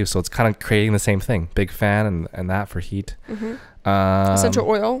have too. So it's kind of creating the same thing. Big fan and that for heat. Essential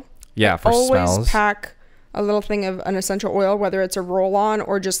oil. Yeah, for smells. Always pack a little thing of an essential oil, whether it's a roll-on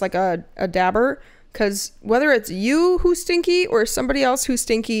or just like a dabber. Because whether it's you who's stinky or somebody else who's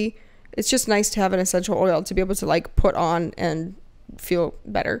stinky, it's just nice to have an essential oil to be able to like put on and feel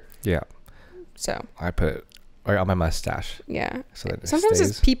better. Yeah. So I put it right on my mustache. Yeah. So that sometimes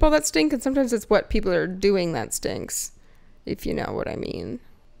it's people that stink, and sometimes it's what people are doing that stinks, if you know what I mean.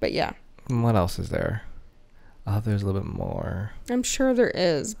 But yeah. What else is there? There's a little bit more. I'm sure there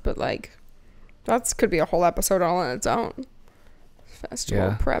is, but like could be a whole episode all on its own.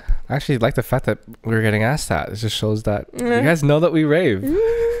 Festival prep. I actually like the fact that we were getting asked that. It just shows that you guys know that we rave.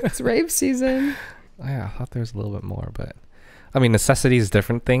 It's rave season. Yeah, I thought there was a little bit more, but I mean, necessity is a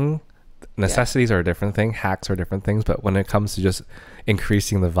different thing. Necessities are a different thing. Hacks are different things. But when it comes to just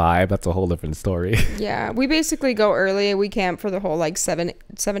increasing the vibe, that's a whole different story. Yeah, we basically go early. We camp for the whole like 7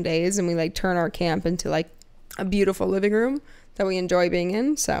 days, and we like turn our camp into like a beautiful living room that we enjoy being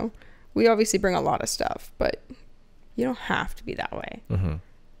in. So we obviously bring a lot of stuff, but you don't have to be that way.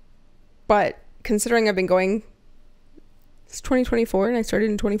 But considering I've been going, it's 2024 and I started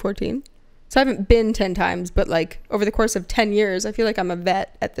in 2014. So I haven't been 10 times, but like over the course of 10 years, I feel like I'm a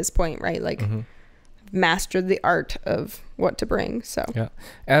vet at this point, right? Like I've mastered the art of what to bring. So yeah.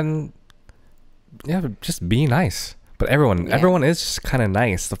 And yeah, just be nice. But everyone is just kind of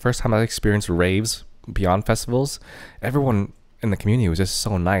nice. The first time I experienced raves beyond festivals, everyone in the community was just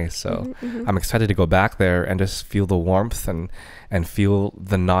so nice. So I'm excited to go back there and just feel the warmth and feel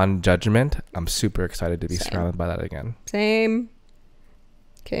the non-judgment. I'm super excited to be surrounded by that again. Same.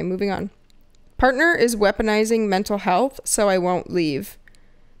 Okay, moving on. Partner is weaponizing mental health, so I won't leave.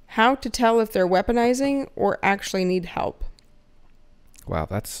 How to tell if they're weaponizing or actually need help? Wow,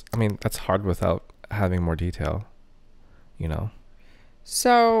 that's hard without having more detail, you know?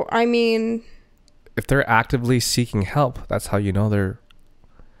 So, I mean, if they're actively seeking help, that's how you know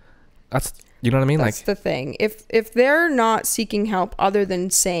you know what I mean? That's the thing. If they're not seeking help other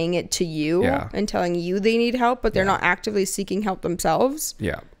than saying it to you and telling you they need help, but they're not actively seeking help themselves.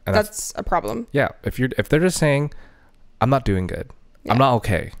 Yeah. And that's a problem. Yeah. If they're just saying, I'm not doing good. I'm not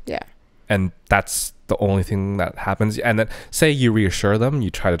okay. Yeah. And that's the only thing that happens. And then say you reassure them, you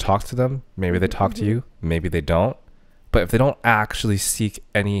try to talk to them. Maybe they talk to you. Maybe they don't. But if they don't actually seek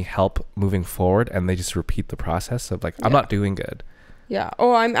any help moving forward and they just repeat the process of like, I'm not doing good. Yeah.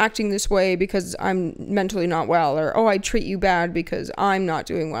 Oh, I'm acting this way because I'm mentally not well. Or, oh, I treat you bad because I'm not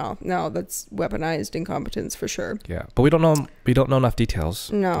doing well. No, that's weaponized incompetence for sure. Yeah. But we don't know enough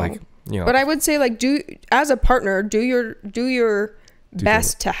details. No. Like, you know. But I would say like as a partner, do your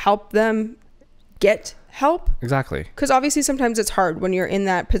best to help them get help. Exactly. Because obviously sometimes it's hard when you're in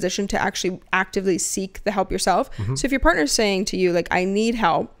that position to actually actively seek the help yourself. So if your partner's saying to you like, I need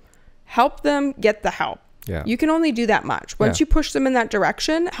help them get the help. Yeah. You can only do that much. Once you push them in that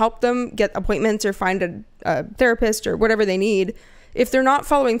direction, help them get appointments or find a therapist or whatever they need. If they're not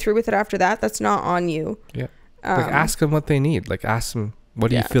following through with it after that, that's not on you. Yeah. Like ask them what they need. Like ask them,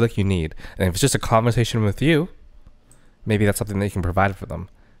 what do you feel like you need? And if it's just a conversation with you, maybe that's something that you can provide for them,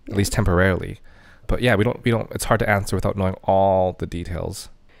 at least temporarily. But yeah, we don't, it's hard to answer without knowing all the details.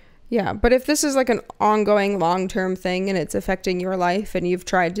 Yeah, but if this is like an ongoing long-term thing and it's affecting your life and you've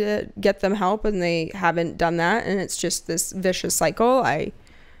tried to get them help and they haven't done that and it's just this vicious cycle,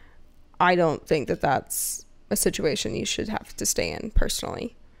 I don't think that that's a situation you should have to stay in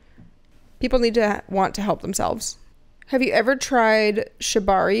personally. People need to want to help themselves. Have you ever tried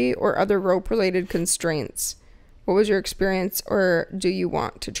shibari or other rope-related constraints? What was your experience, or do you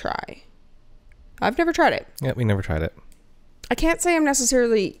want to try? I've never tried it. Yeah, we never tried it. I can't say I'm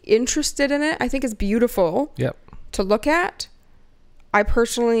necessarily interested in it. I think it's beautiful to look at. I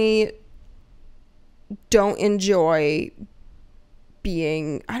personally don't enjoy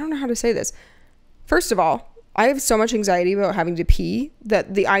being, I don't know how to say this, First of all, I have so much anxiety about having to pee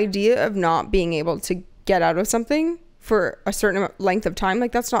that the idea of not being able to get out of something for a certain length of time,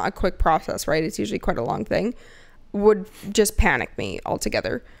 like that's not a quick process, right? It's usually quite a long thing, would just panic me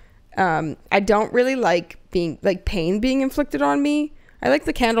altogether. I don't really like pain being inflicted on me. I like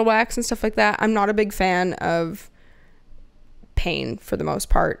the candle wax and stuff like that. I'm not a big fan of pain for the most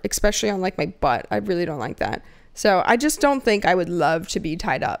part, especially on like my butt. I really don't like that. So I just don't think I would love to be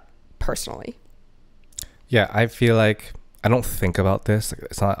tied up personally. Yeah, I feel like I don't think about this. Like,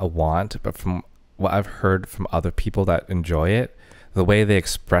 it's not a want, but from what I've heard from other people that enjoy it, the way they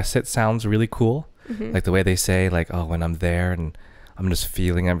express it sounds really cool. Mm-hmm. Like the way they say like, oh, when I'm there and I'm just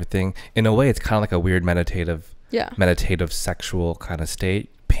feeling everything. In a way, it's kind of like a weird meditative sexual kind of state.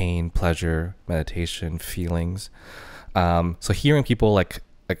 Pain, pleasure, meditation, feelings. So hearing people like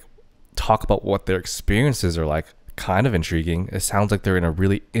talk about what their experiences are like, kind of intriguing. It sounds like they're in a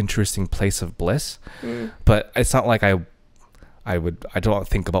really interesting place of bliss. But it's not like I don't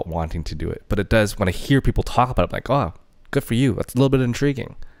think about wanting to do it. But it does when I hear people talk about it, I'm like, oh, good for you. That's a little bit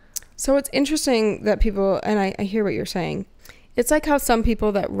intriguing. So it's interesting that people, and I hear what you're saying. It's like how some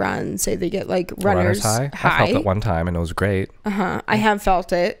people that run say they get like runner's high. I felt it one time and it was great. I have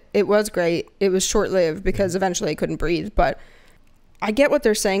felt it. It was great. It was short-lived because eventually I couldn't breathe. But I get what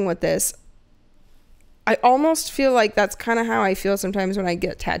they're saying with this. I almost feel like that's kind of how I feel sometimes when I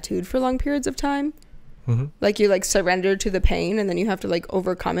get tattooed for long periods of time. Mm-hmm. Like you like surrender to the pain and then you have to like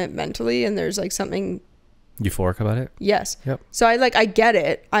overcome it mentally, and there's like something euphoric about it. Yes. Yep. So I get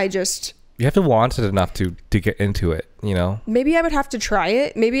it. You have to want it enough to get into it, you know? Maybe I would have to try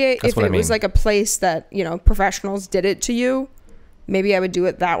it. Maybe if it was like a place that, you know, professionals did it to you, maybe I would do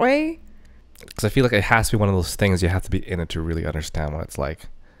it that way. Because I feel like it has to be one of those things you have to be in it to really understand what it's like.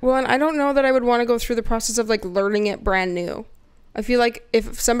 Well, and I don't know that I would want to go through the process of like learning it brand new. I feel like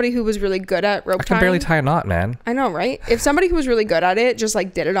if somebody who was really good at rope tying... I can barely tie a knot, man. I know, right? If somebody who was really good at it just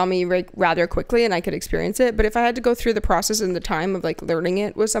like did it on me rather quickly and I could experience it. But if I had to go through the process and the time of like learning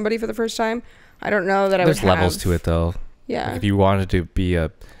it with somebody for the first time, I don't know that I would have... There's levels to it though. Yeah. Like if you wanted to be an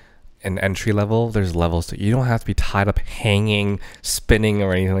entry level, there's levels to it. You don't have to be tied up hanging, spinning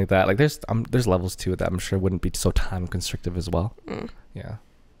or anything like that. Like there's levels to it that I'm sure wouldn't be so time constrictive as well. Yeah.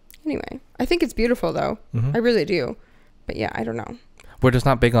 Anyway, I think it's beautiful though. I really do. But yeah, I don't know. We're just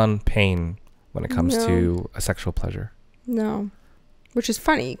not big on pain when it comes to a sexual pleasure. No. Which is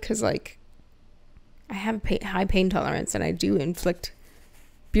funny because, like, I have high pain tolerance and I do inflict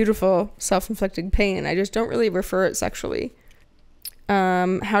beautiful self-inflicted pain. I just don't really refer it sexually.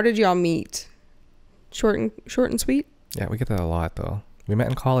 How did y'all meet? Short and sweet? Yeah, we get that a lot, though. We met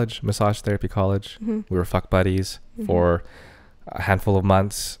in college, massage therapy college. We were fuck buddies for a handful of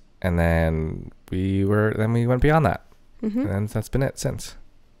months. And then we went beyond that. And then that's been it since.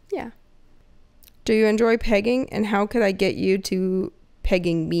 Yeah. Do you enjoy pegging? And how could I get you to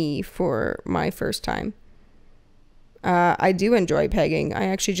pegging me for my first time? I do enjoy pegging. I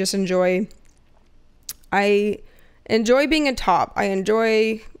actually just enjoy being a top. I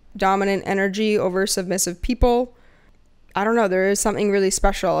enjoy dominant energy over submissive people. I don't know. There is something really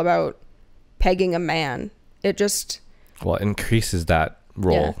special about pegging a man. It just... Well, it increases that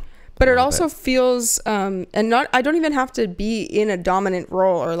role. Yeah. But it also feels, I don't even have to be in a dominant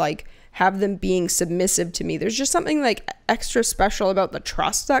role or like have them being submissive to me. There's just something like extra special about the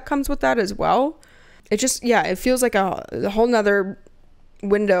trust that comes with that as well. It just, yeah, it feels like a whole nother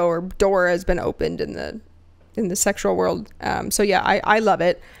window or door has been opened in the sexual world. So yeah, I love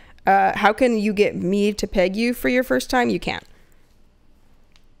it. How can you get me to peg you for your first time? You can't.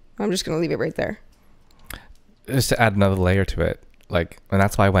 I'm just going to leave it right there. Just to add another layer to it. Like, and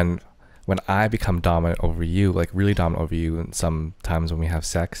that's why when I become dominant over you, like really dominant over you, and sometimes when we have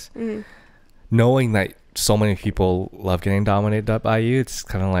sex, knowing that so many people love getting dominated by you, it's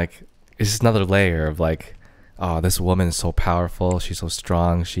kind of like, it's just another layer of like, oh, this woman is so powerful, she's so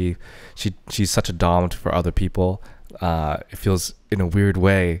strong, she's such a dominant for other people. It feels in a weird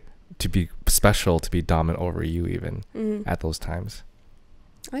way to be special to be dominant over you even at those times.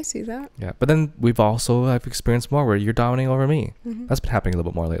 I see that. Yeah, but then I've experienced more where you're dominating over me. That's been happening a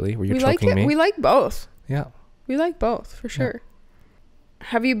little bit more lately, where you're choking me. We like both. Yeah. We like both, for sure. Yeah.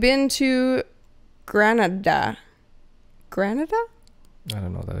 Have you been to Granada? Granada? I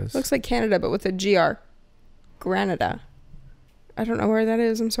don't know what that is. Looks like Canada, but with a GR. Granada. I don't know where that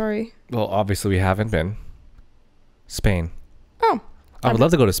is, I'm sorry. Well, obviously we haven't been. Spain. Oh. I would love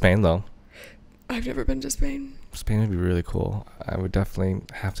to go to Spain, though. I've never been to Spain. Spain would be really cool. I would definitely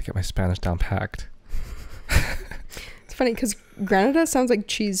have to get my Spanish down packed. It's funny because Granada sounds like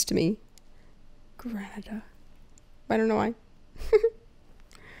cheese to me. Granada. I don't know why.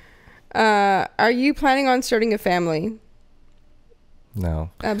 Are you planning on starting a family?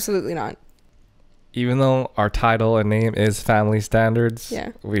 No. Absolutely not. Even though our title and name is Family Standards,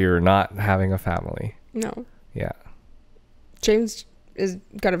 yeah, we are not having a family. No. Yeah. James is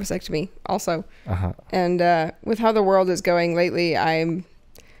got a vasectomy also. Uh-huh. And with how the world is going lately, I'm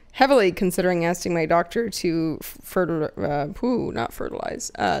heavily considering asking my doctor to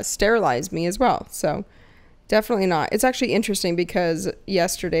sterilize me as well. So definitely not. It's actually interesting because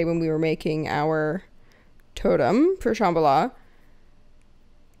yesterday when we were making our totem for Shambhala,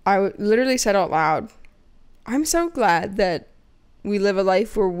 I literally said out loud, I'm so glad that we live a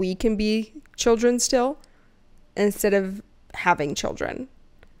life where we can be children still instead of having children.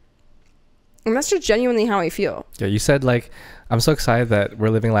 And that's just genuinely how I feel. Yeah, you said like, I'm so excited that we're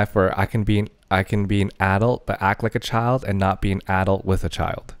living life where I can be an adult but act like a child and not be an adult with a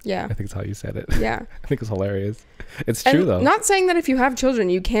child. Yeah. I think that's how you said it. Yeah. I think it's hilarious. It's true though. Not saying that if you have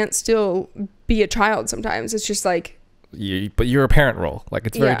children, you can't still be a child sometimes. It's just like, but you're a parent role. Like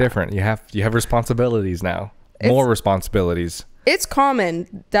it's very different. You have responsibilities now. More responsibilities. It's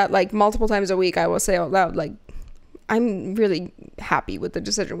common that like multiple times a week I will say out loud like, I'm really happy with the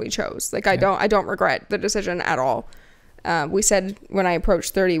decision we chose. Like I don't regret the decision at all. We said when I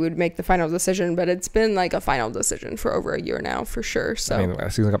approached 30 we'd make the final decision, but it's been like a final decision for over a year now for sure. So I mean,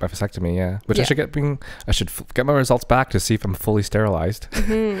 as soon as I got my vasectomy, which I should get my results back to see if I'm fully sterilized.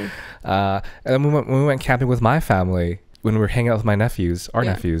 Mm-hmm. And then when we went camping with my family, when we were hanging out with my nephews,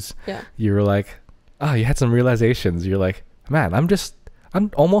 nephews, you were like, oh, you had some realizations. You're like, man,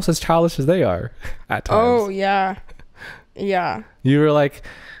 I'm almost as childish as they are at times. Oh yeah. Yeah. You were like,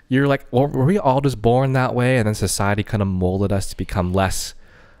 well, were we all just born that way? And then society kind of molded us to become less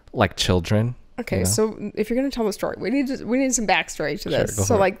like children. Okay. You know? So if you're going to tell the story, we need some backstory to this. Sure,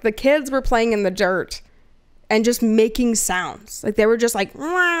 so like the kids were playing in the dirt and just making sounds. Like they were just like,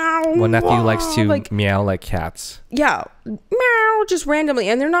 meow. One nephew likes to like, meow like cats. Yeah. Meow, just randomly.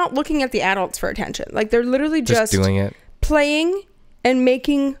 And they're not looking at the adults for attention. Like they're literally just doing it, playing and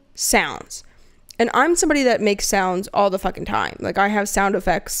making sounds. And I'm somebody that makes sounds all the fucking time. Like I have sound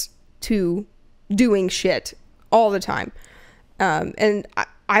effects to doing shit all the time. And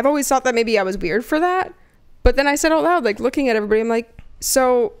I've always thought that maybe I was weird for that. But then I said out loud, like looking at everybody, I'm like,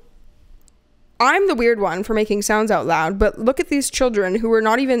 so I'm the weird one for making sounds out loud. But look at these children who are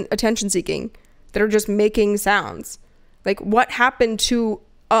not even attention seeking, that are just making sounds. Like what happened to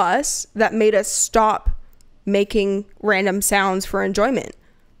us that made us stop making random sounds for enjoyment?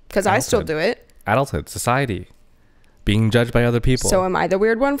 Because I still do it. Adulthood, society, being judged by other people. So am I the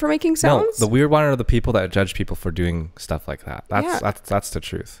weird one for making sounds? No, the weird one are the people that judge people for doing stuff like that. That's the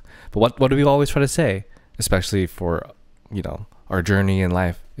truth. But what do we always try to say, especially for, you know, our journey in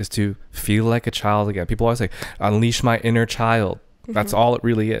life, is to feel like a child again. People always say, unleash my inner child. Mm-hmm. That's all it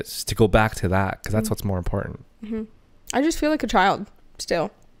really is, to go back to that, because that's what's more important. Mm-hmm. I just feel like a child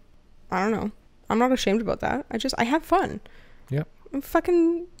still. I don't know. I'm not ashamed about that. I have fun. Yep.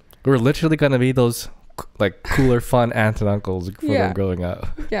 We're literally going to be those like cooler, fun aunts and uncles for them growing up.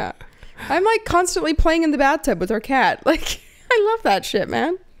 Yeah. I'm like constantly playing in the bathtub with our cat. Like, I love that shit,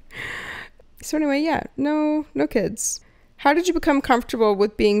 man. So anyway, no kids. How did you become comfortable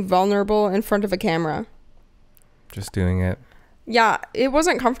with being vulnerable in front of a camera? Just doing it. Yeah, it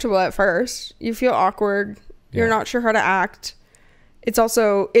wasn't comfortable at first. You feel awkward. You're not sure how to act. It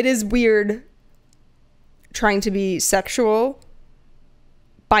is weird trying to be sexual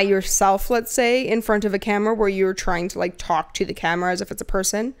by yourself, let's say, in front of a camera where you're trying to like talk to the camera as if it's a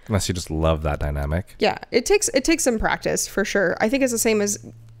person. Unless you just love that dynamic. Yeah, it takes some practice for sure. I think it's the same as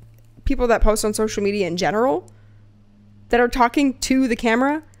people that post on social media in general that are talking to the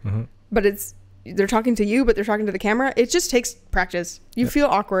camera, but they're talking to you, but they're talking to the camera. It just takes practice. You feel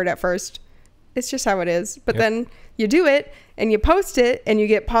awkward at first. It's just how it is. But then you do it and you post it and you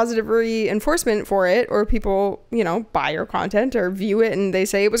get positive reinforcement for it, or people, you know, buy your content or view it and they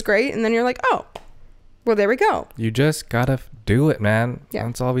say it was great. And then you're like, oh, well, there we go. You just gotta do it, man. Yeah.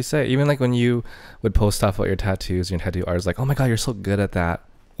 That's all we say. Even like when you would post stuff about your tattoos and your tattoo artist, like, oh my God, you're so good at that.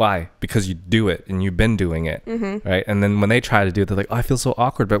 Why? Because you do it and you've been doing it. Right. And then when they try to do it, they're like, oh, I feel so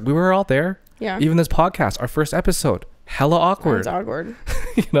awkward. But we were all there. Yeah. Even this podcast, our first episode, hella awkward. It's awkward.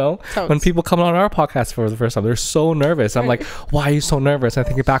 You know, when people come on our podcast for the first time, they're so nervous. I'm like, why are you so nervous? And I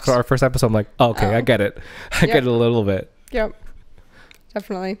think back to our first episode, I'm like, oh, okay, I get it. I get it a little bit. Yep.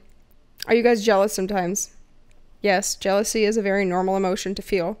 Definitely. Are you guys jealous sometimes? Yes. Jealousy is a very normal emotion to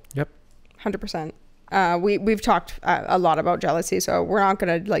feel. Yep. 100%. We've talked a lot about jealousy, so we're not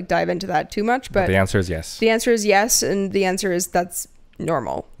going to like dive into that too much, but the answer is yes. The answer is yes. And the answer is that's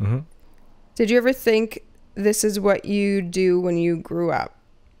normal. Did you ever think this is what you do when you grew up?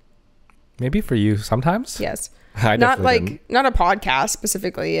 Maybe for you sometimes. Yes. I Not like didn't. not a podcast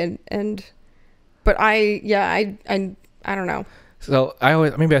specifically, but I don't know. So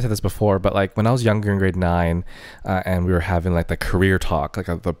maybe I said this before, but like when I was younger in grade 9, and we were having like the career talk, like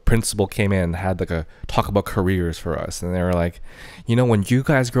the principal came in and had like a talk about careers for us, and they were like, when you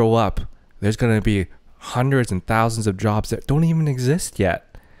guys grow up, there's gonna be hundreds and thousands of jobs that don't even exist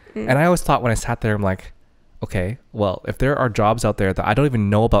yet. And I always thought when I sat there, I'm like, okay, well, if there are jobs out there that I don't even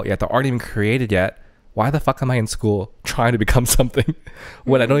know about yet, that aren't even created yet, why the fuck am I in school trying to become something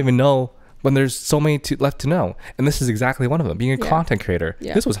when I don't even know? When there's so many left to know. And this is exactly one of them, being a content creator.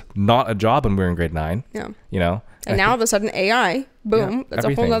 Yeah. This was not a job when we were in grade 9. Yeah. And now all of a sudden AI, boom, that's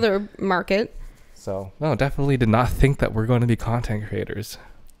everything. A whole other market. So, no, definitely did not think that we're going to be content creators.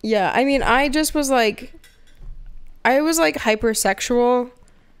 Yeah, I mean, I was like hypersexual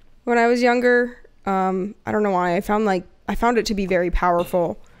when I was younger. I don't know why. I found it to be very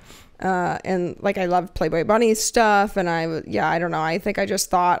powerful. And like I loved Playboy Bunny stuff, and I don't know. I think I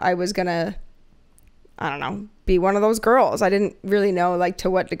just thought I was gonna, I don't know, be one of those girls. I didn't really know like to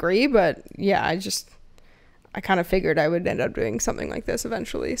what degree, but yeah, I kind of figured I would end up doing something like this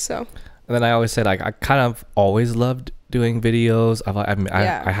eventually. So. And then I always said like I kind of always loved doing videos.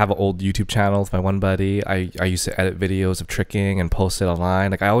 I have an old YouTube channel with my one buddy. I used to edit videos of tricking and post it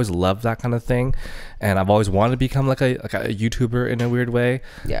online. Like I always loved that kind of thing, and I've always wanted to become like a YouTuber in a weird way.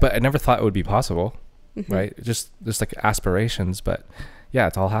 Yeah. But I never thought it would be possible, right? Just like aspirations, but yeah,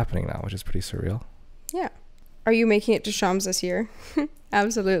 it's all happening now, which is pretty surreal. Yeah. Are you making it to Shams this year?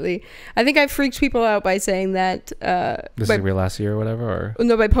 Absolutely. I think I freaked people out by saying that. This is your last year or whatever? Or?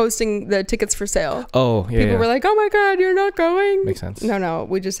 No, by posting the tickets for sale. Oh, yeah. People were like, oh my God, you're not going. Makes sense. No.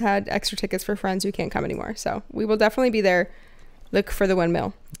 We just had extra tickets for friends who can't come anymore. So we will definitely be there. Look for the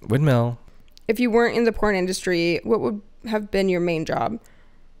windmill. Windmill. If you weren't in the porn industry, what would have been your main job?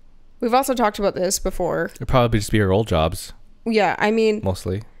 We've also talked about this before. It'd probably just be your old jobs. Yeah, I mean.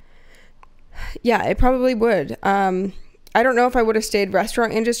 Mostly. Yeah, it probably would. I don't know if I would have stayed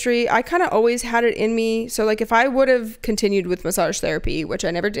restaurant industry. I kind of always had it in me. So like if I would have continued with massage therapy, which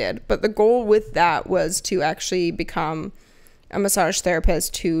I never did, but the goal with that was to actually become a massage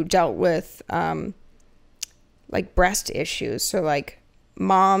therapist who dealt with like breast issues. So like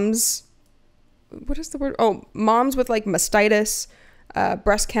moms, what is the word? Oh, moms with like mastitis,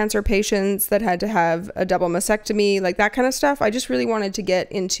 breast cancer patients that had to have a double mastectomy, like that kind of stuff. I just really wanted to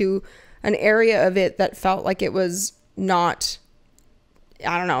get into an area of it that felt like it was not,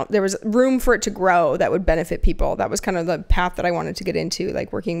 I don't know, there was room for it to grow that would benefit people. That was kind of the path that I wanted to get into,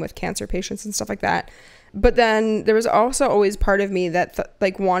 like working with cancer patients and stuff like that. But then there was also always part of me that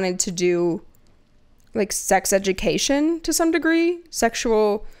like wanted to do like sex education to some degree,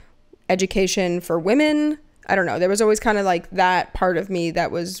 sexual education for women. I don't know. There was always kind of like that part of me that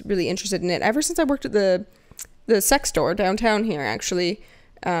was really interested in it ever since I worked at the sex store downtown here, actually.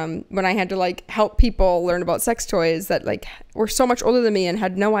 When I had to like help people learn about sex toys that like were so much older than me and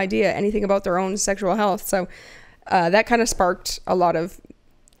had no idea anything about their own sexual health. So that kind of sparked a lot of,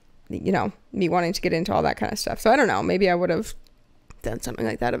 me wanting to get into all that kind of stuff. So I don't know, maybe I would have done something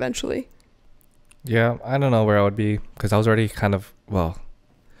like that eventually. Yeah, I don't know where I would be because I was already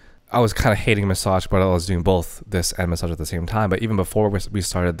I was kind of hating massage, but I was doing both this and massage at the same time. But even before we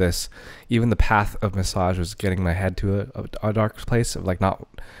started this, even the path of massage was getting my head to a dark place of like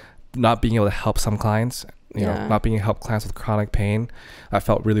not being able to help some clients, not being able to help clients with chronic pain. That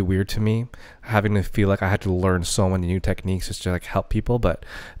felt really weird to me, having to feel like I had to learn so many new techniques just to like help people. But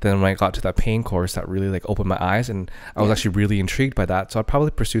then when I got to that pain course, that really like opened my eyes, and I was actually really intrigued by that. So I'd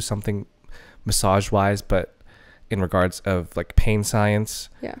probably pursue something massage wise, but in regards of like pain science.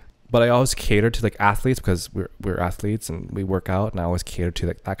 Yeah. But I always cater to like athletes because we're athletes and we work out, and I always cater to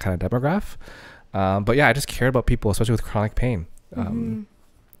like that kind of demographic. But yeah, I just cared about people, especially with chronic pain.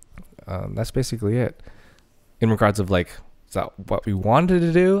 That's basically it. In regards of like, is that what we wanted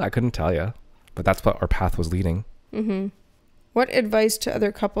to do? I couldn't tell you, but that's what our path was leading. Mm-hmm. What advice to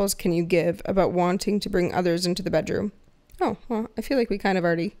other couples can you give about wanting to bring others into the bedroom? Oh, well, I feel like we kind of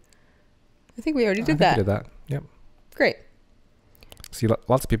already, I think we already did that. We did that. Yep. Great. See,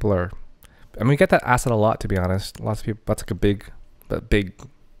 lots of people we get that asked a lot, to be honest. Lots of people, that's like a big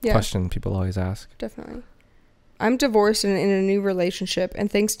question people always ask. Definitely. I'm divorced and in a new relationship,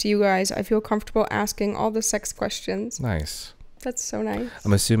 and thanks to you guys, I feel comfortable asking all the sex questions. Nice. That's so nice.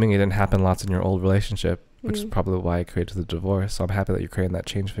 I'm assuming it didn't happen lots in your old relationship, which is probably why I created the divorce. So I'm happy that you're creating that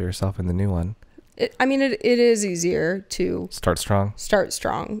change for yourself in the new one. It is easier to start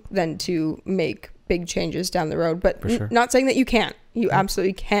strong than to make big changes down the road, but sure. Not saying that you can't. You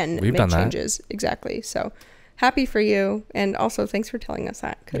absolutely can make changes. Exactly. So happy for you. And also thanks for telling us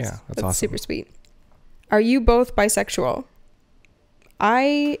that. Yeah, that's awesome. Super sweet. Are you both bisexual?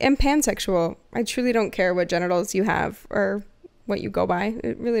 I am pansexual. I truly don't care what genitals you have or what you go by.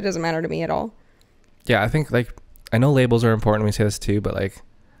 It really doesn't matter to me at all. Yeah, I think like, I know labels are important. We say this too, but like,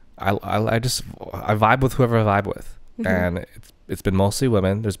 I vibe with whoever I vibe with. And it's been mostly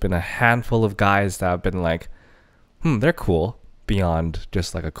women. There's been a handful of guys that have been like, they're cool beyond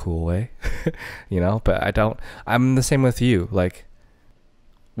just like a cool way, you know, but I'm the same with you. Like,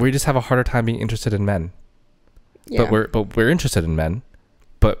 we just have a harder time being interested in men. Yeah. But we're interested in men,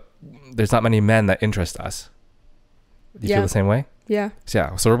 but there's not many men that interest us. You feel the same way? Yeah.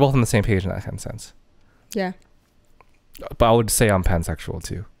 So we're both on the same page in that kind of sense. Yeah. But I would say I'm pansexual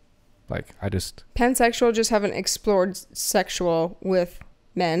too. Like, pansexual, just haven't explored sexual with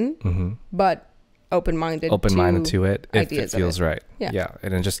men, but open-minded to it if it feels right. Yeah.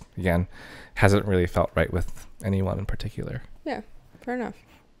 And it just, again, hasn't really felt right with anyone in particular. Yeah, fair enough.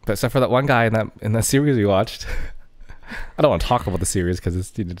 But except for that one guy in that series we watched. I don't want to talk about the series because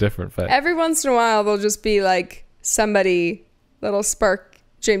it's different, but every once in a while there'll just be like somebody that'll spark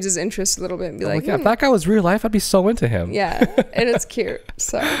James's interest a little bit and be like, yeah, if that guy was real life, I'd be so into him. Yeah, and it's cute.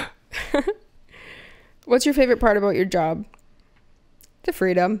 So what's your favorite part about your job? The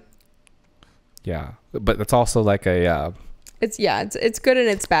freedom. Yeah, but it's also like it's good and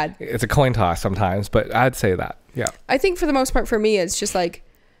it's bad. It's a coin toss sometimes, but I'd say that. Yeah, I think for the most part for me, it's just like,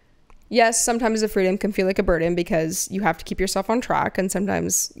 yes, sometimes the freedom can feel like a burden because you have to keep yourself on track, and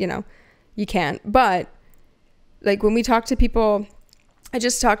sometimes, you know, you can't. But like when we talk to people, I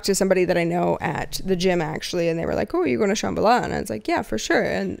just talked to somebody that I know at the gym actually, and they were like, oh, are you going to Shambhala? And I was like, yeah, for sure.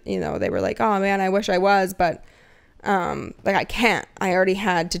 And, you know, they were like, oh man, I wish I was, but like I can't. I already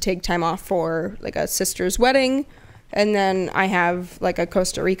had to take time off for like a sister's wedding. And then I have like a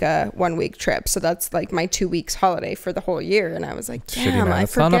Costa Rica 1 week trip. So that's like my 2 weeks holiday for the whole year. And I was like, damn,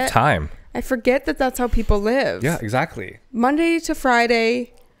 that's not enough time. I forget that that's how people live. Yeah, exactly. Monday to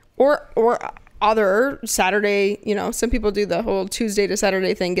Friday or other Saturday, you know, some people do the whole Tuesday to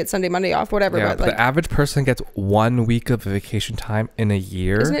Saturday thing, get Sunday, Monday off, whatever. Yeah, but like, the average person gets 1 week of vacation time in a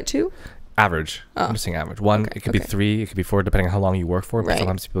year. Isn't it 2? Average. Oh. I'm just saying average. 1, it could be 3, it could be 4, depending on how long you work for. But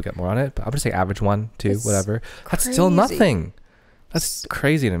sometimes people get more on it. But I'm just saying average 1, 2, whatever. That's still nothing. That's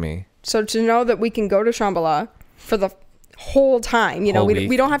crazy to me. So to know that we can go to Shambhala for the whole time, you know,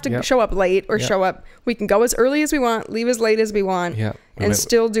 we don't have to show up late or show up. We can go as early as we want, leave as late as we want, and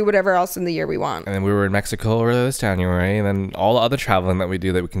still do whatever else in the year we want. And then we were in Mexico earlier this January, and then all the other traveling that we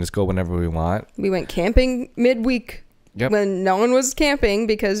do that we can just go whenever we want. We went camping midweek. When no one was camping,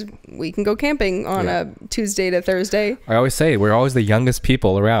 because we can go camping on a Tuesday to Thursday. I always say we're always the youngest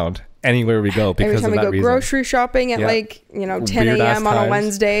people around anywhere we go because every time of that we go grocery shopping at like, you know, 10 a.m. on a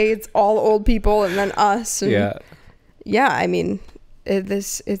Wednesday, it's all old people and then us. And I mean,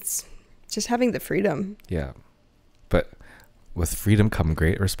 it's just having the freedom. Yeah. But with freedom come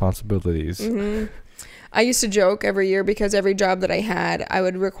great responsibilities. I used to joke every year because every job that I had, I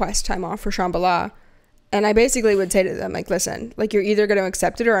would request time off for Shambhala. And I basically would say to them, like, listen, like, you're either going to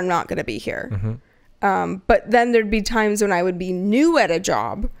accept it or I'm not going to be here. But then there'd be times when I would be new at a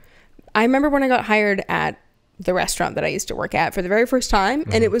job. I remember when I got hired at the restaurant that I used to work at for the very first time.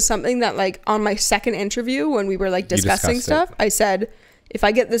 And it was something that, like, on my second interview when we were, like, discussing stuff, I said, if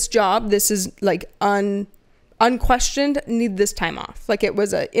I get this job, this is, like, unquestioned, need this time off. Like, it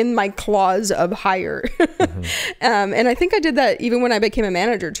was in my clause of hire. And I think I did that even when I became a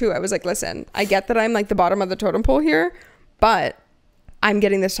manager too. I was like, listen, I get that I'm like the bottom of the totem pole here, but I'm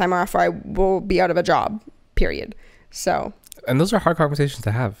getting this time off or I will be out of a job, period. So, and those are hard conversations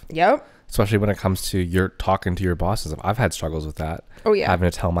to have. Yep. Especially when it comes to you're talking to your bosses. I've had struggles with that. Oh yeah.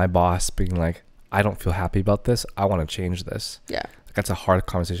 Having to tell my boss, being like, I don't feel happy about this. I want to change this. Yeah. That's a hard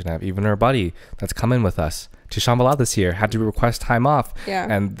conversation to have. Even our buddy that's coming with us to Shambhala this year had to request time off. Yeah.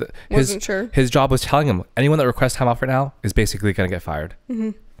 And his job was telling him, anyone that requests time off right now is basically going to get fired.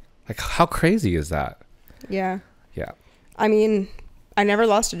 Like, how crazy is that? Yeah. Yeah. I mean, I never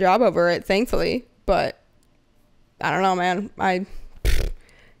lost a job over it, thankfully. But I don't know, man. I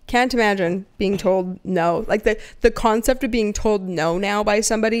can't imagine being told no. Like, the concept of being told no now by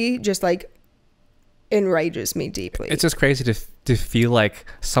somebody just, like, enrages me deeply. It's just crazy to feel like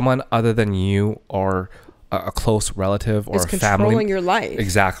someone other than you or a close relative or a family controlling your life.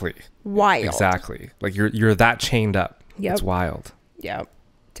 Exactly. Wild. Exactly. Like you're that chained up. Yep. It's wild. Yep.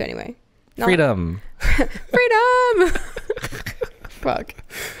 So anyway, freedom. Freedom. Fuck.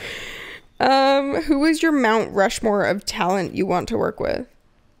 Who is your Mount Rushmore of talent you want to work with?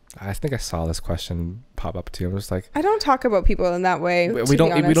 I think I saw this question pop up too. I was like, I don't talk about people in that way. We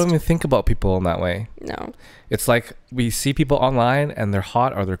don't even think about people in that way. No. It's like we see people online and they're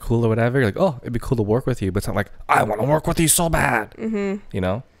hot or they're cool or whatever. You're like, oh, it'd be cool to work with you, but it's not like I want to work with you so bad. You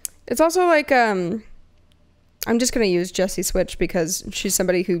know. It's also like I'm just gonna use Jessie Switch because she's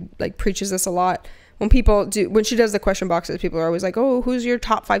somebody who like preaches this a lot. When she does the question boxes, people are always like, oh, who's your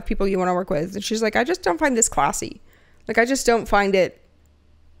top 5 people you want to work with? And she's like, I just don't find this classy. Like, I just don't find it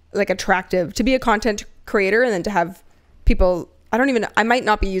like attractive to be a content creator and then to have people, I might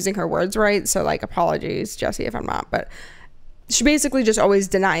not be using her words right. So like, apologies, Jessie, if I'm not, but she basically just always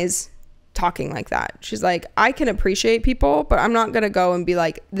denies talking like that. She's like, I can appreciate people, but I'm not going to go and be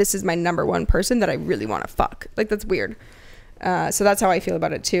like, this is my number 1 person that I really want to fuck. Like, that's weird. So that's how I feel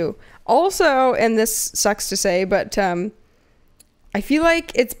about it too. Also, and this sucks to say, but I feel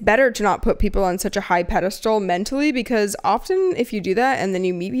like it's better to not put people on such a high pedestal mentally, because often if you do that and then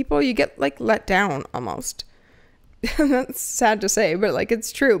you meet people, you get like let down almost. That's sad to say, but like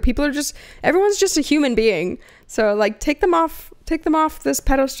it's true. Everyone's just a human being. So like take them off this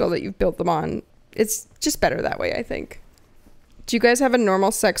pedestal that you've built them on. It's just better that way, I think. Do you guys have a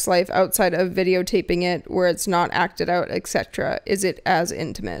normal sex life outside of videotaping it where it's not acted out, etc.? Is it as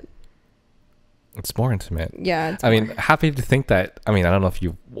intimate? It's more intimate. Yeah. I mean, happy to think that, I don't know if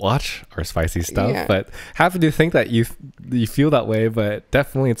you watch our spicy stuff, but happy to think that you feel that way, but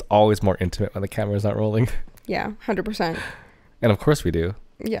definitely it's always more intimate when the camera's not rolling. Yeah, 100%. And of course we do.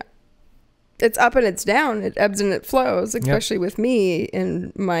 Yeah. It's up and it's down. It ebbs and it flows, especially with me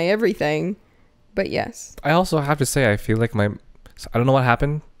and my everything. But yes. I also have to say, I feel like I don't know what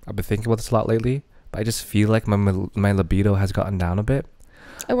happened. I've been thinking about this a lot lately, but I just feel like my libido has gotten down a bit.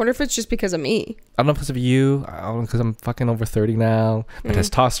 I wonder if it's just because of me. I don't know if it's because of you. I don't know, because I'm fucking over 30 now. My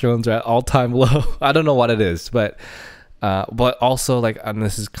testosterone's are at all-time low. I don't know what it is, but also like, and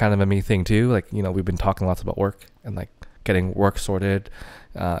this is kind of a me thing too. Like, you know, we've been talking lots about work and like getting work sorted.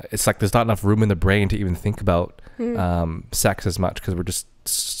 It's like there's not enough room in the brain to even think about sex as much, because we're just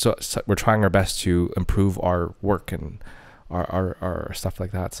we're trying our best to improve our work and our stuff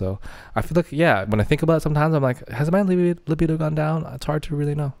like that. So I feel like, yeah, when I think about it sometimes I'm like, has my libido gone down? It's hard to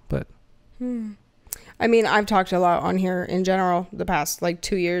really know, but I mean, I've talked a lot on here in general the past like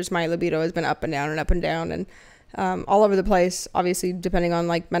 2 years. My libido has been up and down and up and down and all over the place, obviously depending on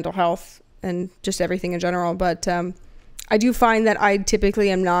like mental health and just everything in general. But I do find that I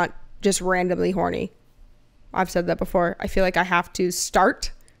typically am not just randomly horny. I've said that before. I feel like I have to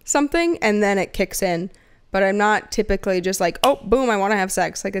start something and then it kicks in. But I'm not typically just like, oh, boom, I want to have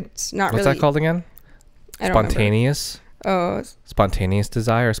sex. Like, it's not really. What's that called again? Spontaneous? Oh. Spontaneous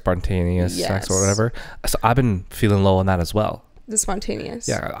desire, spontaneous sex or whatever. So I've been feeling low on that as well. The spontaneous.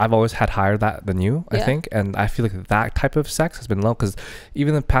 Yeah, I've always had higher that than you, I think. And I feel like that type of sex has been low, because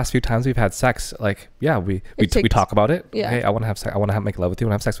even the past few times we've had sex, like, yeah, we talk about it. Yeah. Hey, I want to have sex. I want to make love with you. I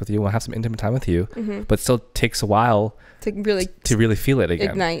want to have sex with you. I want to have some intimate time with you. But it still takes a while to really feel it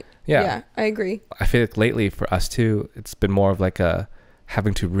again. Ignite. Yeah, I agree. I feel like lately for us too, it's been more of like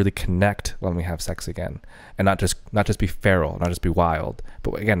having to really connect when we have sex again, and not just be feral, not just be wild.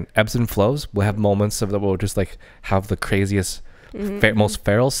 But again, ebbs and flows. We'll have moments of that we'll just like have the craziest, most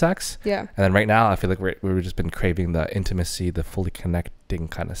feral sex. Yeah. And then right now, I feel like we've just been craving the intimacy, the fully connecting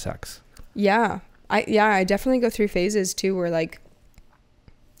kind of sex. Yeah. I definitely go through phases too where like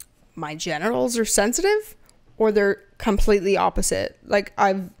my genitals are sensitive or they're completely opposite. Like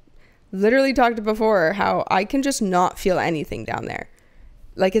I've literally talked before how I can just not feel anything down there.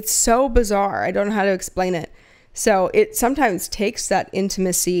 Like it's so bizarre. I don't know how to explain it. So it sometimes takes that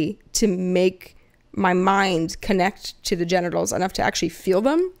intimacy to make my mind connect to the genitals enough to actually feel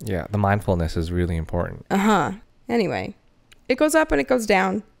them. Yeah, the mindfulness is really important. Anyway, it goes up and it goes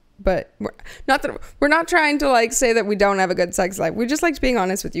down. But we're not trying to like say that we don't have a good sex life. We just like being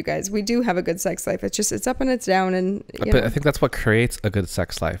honest with you guys. We do have a good sex life. It's up and it's down, and but I think that's what creates a good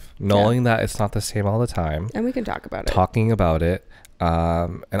sex life. Knowing that it's not the same all the time, and we can talk about it. Talking about it,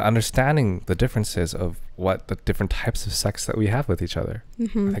 and understanding the differences of what the different types of sex that we have with each other. I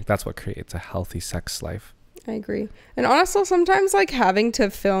think that's what creates a healthy sex life. I agree. And honestly, sometimes like having to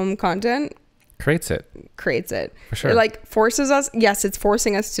film content creates it for sure. It like forces us. Yes, it's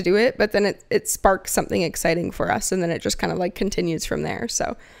forcing us to do it, but then it sparks something exciting for us, and then it just kind of like continues from there.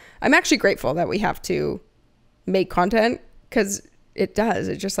 So I'm actually grateful that we have to make content, because it does.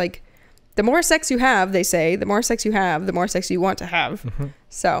 It just like the more sex you have, they say, the more sex you have, the more sex you want to have.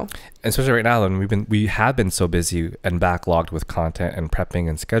 So and especially right now, when we have been so busy and backlogged with content and prepping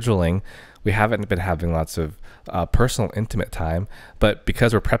and scheduling, we haven't been having lots of personal intimate time. But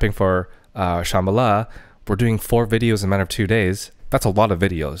because we're prepping for Shambhala, we're doing 4 videos in a matter of 2 days, that's a lot of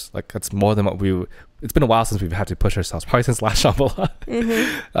videos. Like that's more than it's been a while since we've had to push ourselves, probably since last Shambhala.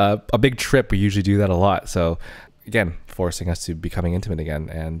 A big trip, we usually do that a lot. So again, forcing us to becoming intimate again.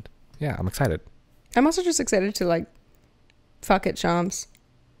 And yeah, I'm excited. I'm also just excited to like fuck it, Shams.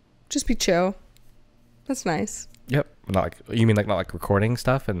 Just be chill. That's nice. Yep. Not like, you mean like not like recording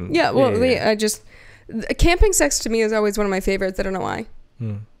stuff? And yeah, well, I just, camping sex to me is always one of my favorites. I don't know why.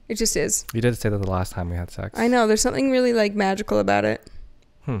 It just is. You did say that the last time we had sex. I know. There's something really like magical about it.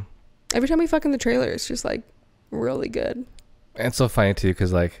 Every time we fuck in the trailer, it's just like really good. And it's so funny too,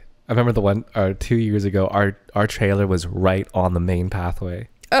 because like I remember the one 2 years ago, our trailer was right on the main pathway.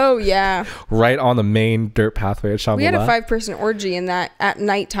 Oh yeah. Right on the main dirt pathway at Shambhala. We had a 5-person orgy in that at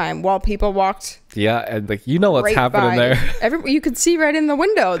nighttime while people walked. Yeah, and like you know what's right happening there. You could see right in the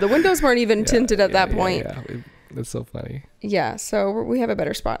window. The windows weren't even tinted at that point. Yeah. That's so funny. Yeah, so we have a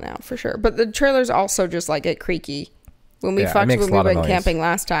better spot now for sure. But the trailers also just like get creaky. When we fucked when we went camping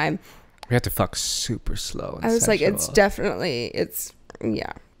last time, we had to fuck super slow. I was like, it's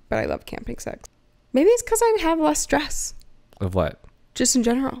yeah. But I love camping sex. Maybe it's because I have less stress. Of what? Just in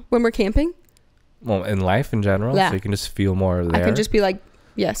general, when we're camping. Well, in life in general, so you can just feel more there. I can just be like,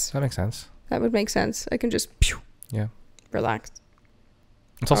 yes. That makes sense. That would make sense. I can just relax.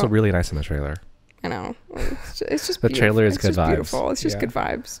 It's also really nice in the trailer. I know. It's just the trailer is good vibes. Beautiful. It's just good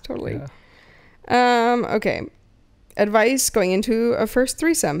vibes. Totally. Yeah. Okay. Advice going into a first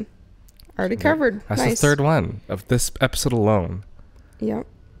threesome. Already covered. That's nice. The third one of this episode alone. Yep.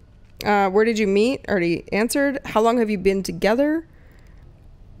 Where did you meet? Already answered. How long have you been together?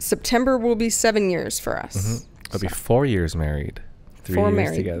 September will be 7 years for us. It'll be 4 years married. 3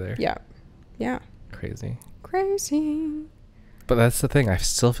 years together. Yeah. Yeah. Crazy. But that's the thing. I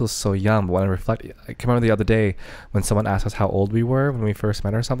still feel so young. But when I reflect, I can remember the other day when someone asked us how old we were when we first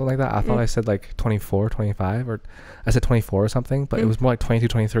met or something like that. I thought I said like 24, 25, or I said 24 or something, but it was more like 22,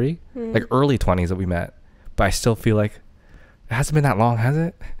 23, like early 20s that we met. But I still feel like it hasn't been that long, has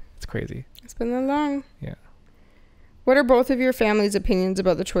it? It's crazy. It's been that long. Yeah. What are both of your family's opinions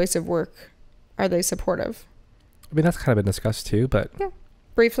about the choice of work? Are they supportive? I mean, that's kind of been discussed too, but yeah,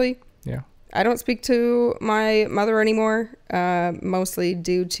 briefly. Yeah. I don't speak to my mother anymore, mostly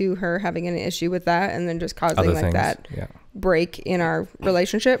due to her having an issue with that and then just causing like that break in our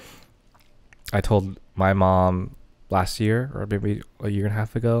relationship. I told my mom last year or maybe a year and a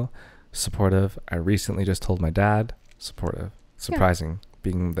half ago, supportive. I recently just told my dad, supportive. Surprising,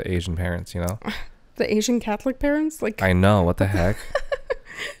 being the Asian parents, you know? The Asian Catholic parents? Like I know, what the heck?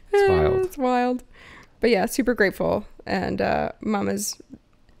 It's wild. It's wild. But yeah, super grateful. And mom is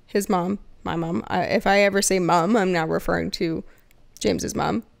his mom. My mom. If I ever say mom, I'm now referring to James's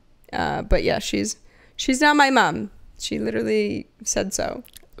mom. But yeah, she's now my mom. She literally said so.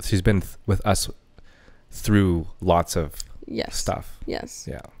 She's been with us through lots of stuff. Yes.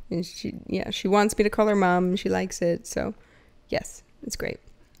 Yeah. And she wants me to call her mom. She likes it. So yes, it's great.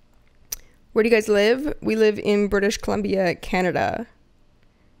 Where do you guys live? We live in British Columbia, Canada.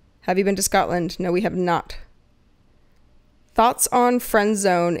 Have you been to Scotland? No, we have not. Thoughts on friend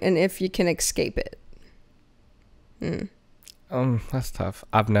zone and if you can escape it? That's tough.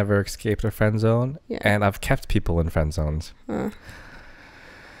 I've never escaped a friend zone, and I've kept people in friend zones. Go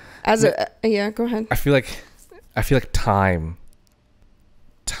ahead. I feel like time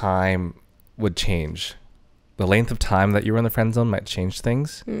would change. The length of time that you were in the friend zone might change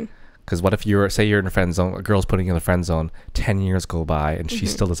things. Because what if you're in a friend zone, a girl's putting you in the friend zone, 10 years go by and she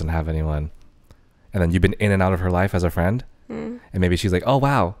still doesn't have anyone, and then you've been in and out of her life as a friend, and maybe she's like, oh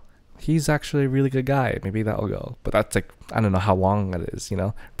wow, he's actually a really good guy, maybe that'll go. But that's like, I don't know how long it is, you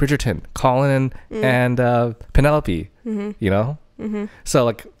know? Bridgerton, Colin and Penelope, you know? So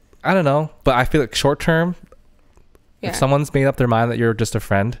like, I don't know, but I feel like short term, if someone's made up their mind that you're just a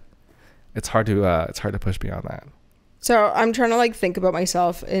friend, it's hard to push beyond that. So I'm trying to like think about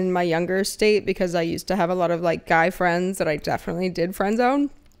myself in my younger state, because I used to have a lot of like guy friends that I definitely did friend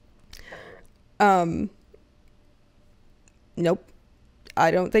zone. Nope. I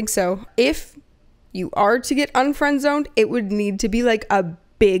don't think so. If you are to get unfriend zoned, it would need to be like a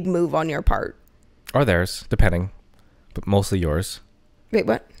big move on your part. Or theirs, depending. But mostly yours. Wait,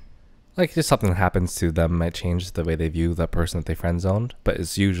 what? Like just something that happens to them might change the way they view that person that they friend zoned. But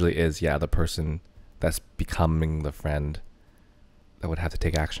it's usually the person that's becoming the friend that would have to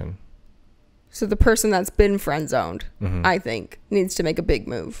take action. So the person that's been friend zoned, I think, needs to make a big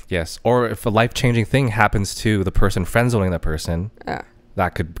move. Yes. Or if a life-changing thing happens to the person friend zoning that person,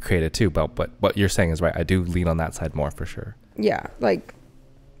 that could create it too. But what you're saying is right. I do lean on that side more for sure. Yeah. Like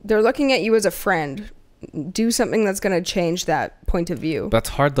they're looking at you as a friend. Do something that's going to change that point of view. That's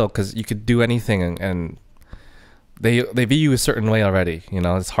hard though, because you could do anything and they view you a certain way already. You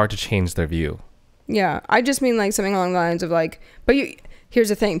know, it's hard to change their view. Yeah, I just mean like something along the lines of like, but here's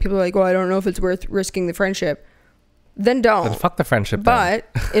the thing. People are like, well, I don't know if it's worth risking the friendship. Then don't. Then fuck the friendship. But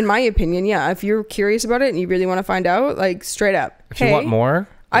in my opinion, yeah, if you're curious about it and you really want to find out, like straight up, if you want more,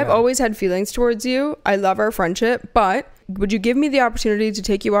 I've always had feelings towards you. I love our friendship, but would you give me the opportunity to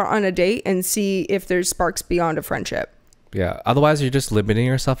take you out on a date and see if there's sparks beyond a friendship? Yeah. Otherwise, you're just limiting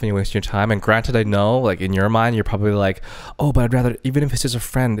yourself and you're wasting your time. And granted, I know, like in your mind, you're probably like, oh, but I'd rather, even if it's just a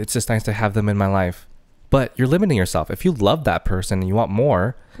friend, it's just nice to have them in my life. But you're limiting yourself. If you love that person and you want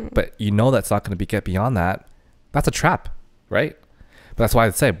more, but you know that's not going to get beyond that, that's a trap, right? But that's why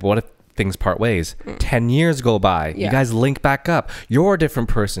I'd say, what if things part ways? 10 years go by. Yeah. You guys link back up. You're a different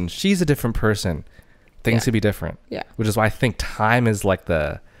person. She's a different person. Things could be different. Yeah. Which is why I think time is like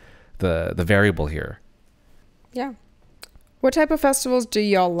the variable here. Yeah. What type of festivals do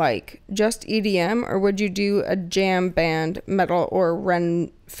y'all like? Just EDM, or would you do a jam band, metal, or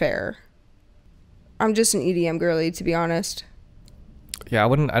Ren fair? I'm just an EDM girly, to be honest. Yeah,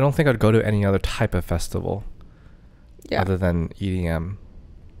 I don't think I'd go to any other type of festival other than EDM.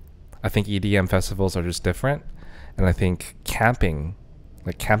 I think EDM festivals are just different. And I think camping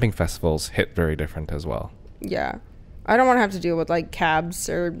festivals hit very different as well. Yeah. I don't want to have to deal with like cabs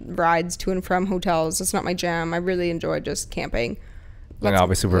or rides to and from hotels. That's not my jam. I really enjoy just camping. And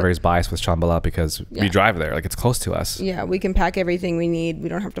obviously we're very biased with Shambhala because we drive there. Like it's close to us. Yeah, we can pack everything we need. We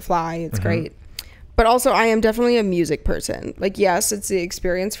don't have to fly. It's great. But also I am definitely a music person. Like, yes, it's the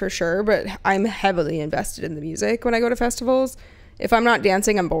experience for sure, but I'm heavily invested in the music when I go to festivals. If I'm not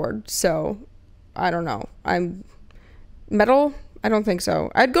dancing, I'm bored. So I don't know. I'm metal. I don't think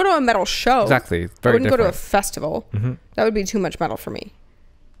so. I'd go to a metal show. Exactly. I wouldn't go to a festival. That would be too much metal for me.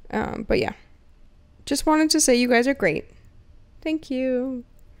 But yeah. Just wanted to say you guys are great. Thank you.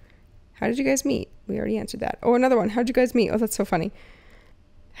 How did you guys meet? We already answered that. Oh, another one. How'd you guys meet? Oh, that's so funny.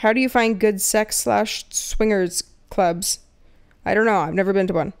 How do you find good sex/swingers clubs? I don't know. I've never been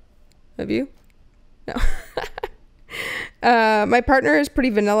to one. Have you? No. My partner is pretty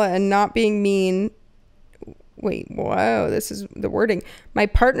vanilla and not being mean. Wait, whoa, this is the wording. My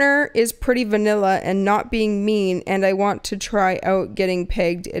partner is pretty vanilla and not being mean, and I want to try out getting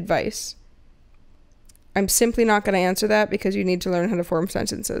pegged advice. I'm simply not going to answer that because you need to learn how to form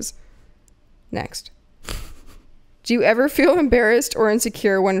sentences. Next. Do you ever feel embarrassed or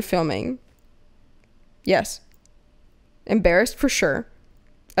insecure when filming? Yes. Embarrassed for sure.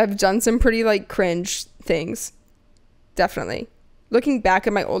 I've done some pretty like cringe things. Definitely. Looking back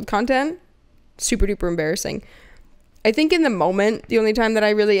at my old content, super duper embarrassing. I think in the moment, the only time that I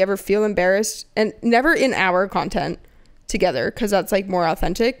really ever feel embarrassed, and never in our content together, because that's like more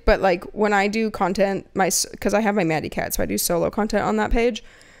authentic, but like when I do content, because I have my Maddie Cat, so I do solo content on that page,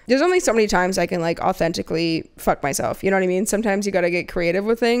 there's only so many times I can like authentically fuck myself. You know what I mean? Sometimes you got to get creative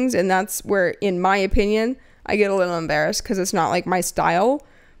with things, and that's where, in my opinion, I get a little embarrassed because it's not like my style,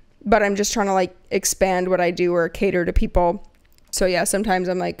 but I'm just trying to like expand what I do or cater to people. So yeah, sometimes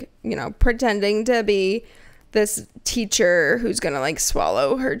I'm like, you know, pretending to be this teacher who's gonna like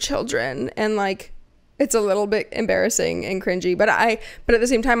swallow her children, and like it's a little bit embarrassing and cringy, but at the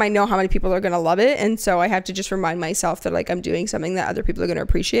same time I know how many people are gonna love it, and so I have to just remind myself that like I'm doing something that other people are gonna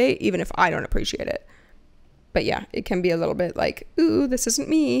appreciate, even if I don't appreciate it. But yeah, it can be a little bit like, ooh, this isn't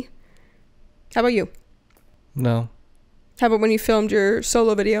me. How about you? No. How about when you filmed your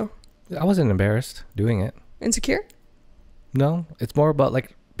solo video? I wasn't embarrassed doing it. Insecure? No, it's more about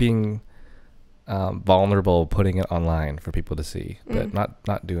like being vulnerable, putting it online for people to see, but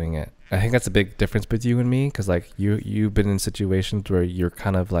not doing it. I think that's a big difference with you and me, because like you've been in situations where you're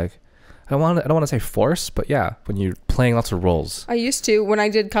kind of like, I don't want to say forced, but yeah, when you're playing lots of roles. I used to when I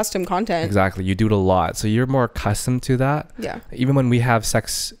did custom content. Exactly, you do it a lot, so you're more accustomed to that. Yeah. Even when we have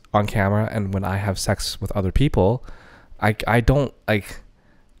sex on camera and when I have sex with other people, I don't like.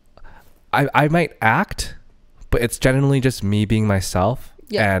 I might act, but it's generally just me being myself.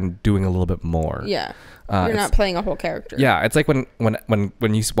 Yeah. And doing a little bit more. Yeah. You're not playing a whole character. Yeah. It's like when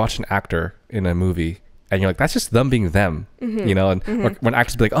you watch an actor in a movie and you're like, that's just them being them, you know? And when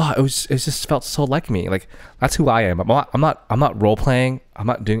actors be like, oh, it just felt so like me. Like, that's who I am. I'm not role playing. I'm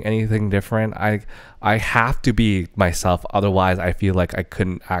not doing anything different. I have to be myself. Otherwise I feel like I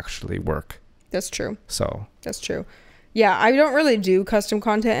couldn't actually work. That's true. So. That's true. Yeah, I don't really do custom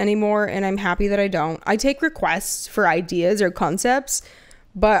content anymore, and I'm happy that I don't. I take requests for ideas or concepts,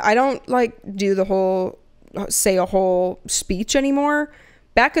 but I don't like do say a whole speech anymore.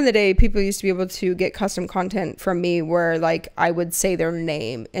 Back in the day, people used to be able to get custom content from me where like I would say their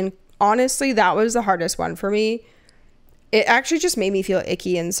name. And honestly, that was the hardest one for me. It actually just made me feel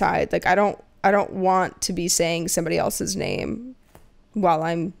icky inside. Like I don't don't want to be saying somebody else's name while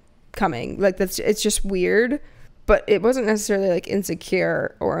I'm coming. Like it's just weird. But it wasn't necessarily like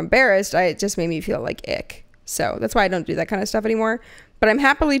insecure or embarrassed. It just made me feel like ick. So that's why I don't do that kind of stuff anymore. But I'm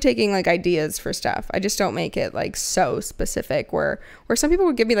happily taking like ideas for stuff. I just don't make it like so specific where some people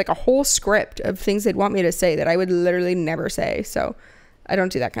would give me like a whole script of things they'd want me to say that I would literally never say. So I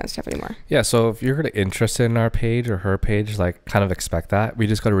don't do that kind of stuff anymore. Yeah. So if you're interested in our page or her page, like kind of expect that. We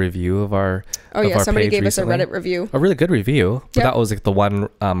just got a review of our somebody page gave recently. us a Reddit review. A really good review. But Yep. that was like the one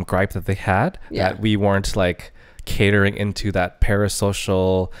gripe that they had, that we weren't like catering into that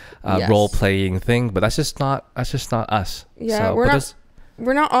parasocial role playing thing. But that's just not us. Yeah. So,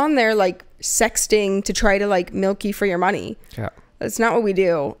 we're not on there like sexting to try to like milk you for your money. Yeah. That's not what we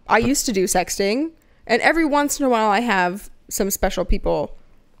do. I used to do sexting, and every once in a while I have some special people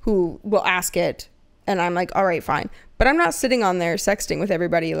who will ask it, and I'm like, all right, fine. But I'm not sitting on there sexting with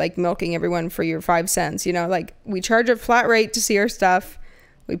everybody, like milking everyone for your 5 cents. You know, like we charge a flat rate to see our stuff.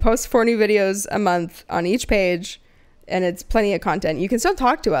 We post 4 new videos a month on each page, and it's plenty of content. You can still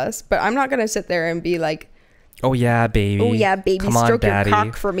talk to us, but I'm not going to sit there and be like, oh yeah, baby. Come stroke on, your daddy.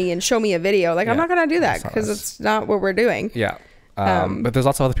 cock for me and show me a video. Like, I'm not going to do that because it's not what we're doing. Yeah. But there's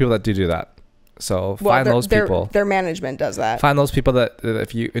lots of other people that do that. So find those people. Their management does that. Find those people that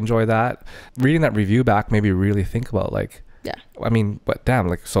if you enjoy that, reading that review back, maybe really think about like, yeah. I mean, but damn,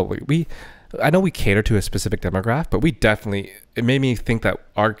 like, so I know we cater to a specific demographic, but it made me think that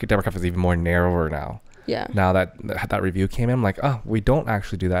our demographic is even more narrower now. Yeah. Now that review came in, I'm like, oh, we don't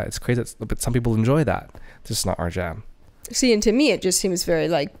actually do that. It's crazy. But some people enjoy that. It's just not our jam. See, and to me, it just seems very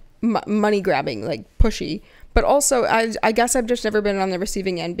like money grabbing, like pushy. But also, I guess I've just never been on the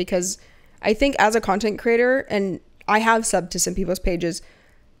receiving end, because I think as a content creator, and I have subbed to some people's pages,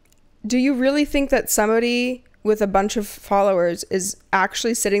 do you really think that somebody with a bunch of followers is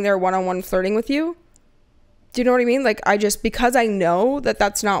actually sitting there one-on-one flirting with you? Do you know what I mean? Like, because I know that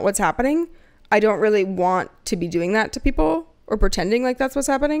that's not what's happening, I don't really want to be doing that to people or pretending like that's what's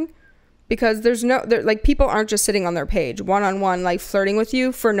happening, because like people aren't just sitting on their page one-on-one like flirting with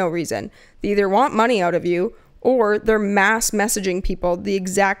you for no reason. They either want money out of you, or they're mass messaging people the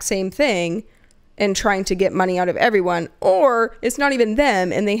exact same thing and trying to get money out of everyone, or it's not even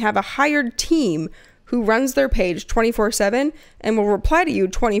them and they have a hired team who runs their page 24/7 and will reply to you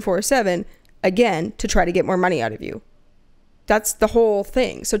 24/7 again to try to get more money out of you. That's the whole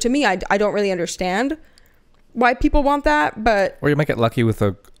thing. So to me, I don't really understand why people want that, but... Or you might get lucky with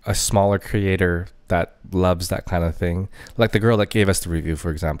a smaller creator that loves that kind of thing. Like the girl that gave us the review,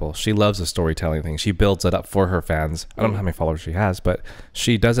 for example. She loves the storytelling thing. She builds it up for her fans. I don't know how many followers she has, but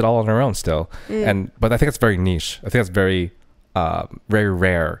she does it all on her own still. But I think it's very niche. I think it's very, very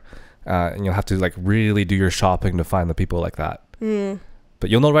rare. And you'll have to like really do your shopping to find the people like that. But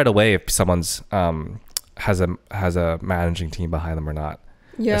you'll know right away if someone's has a managing team behind them or not.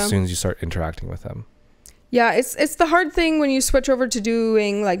 Yeah. As soon as you start interacting with them. Yeah, it's the hard thing when you switch over to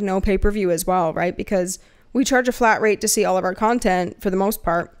doing like no pay-per-view as well, right? Because we charge a flat rate to see all of our content for the most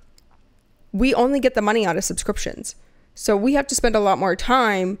part. We only get the money out of subscriptions. So we have to spend a lot more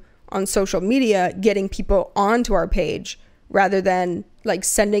time on social media getting people onto our page rather than like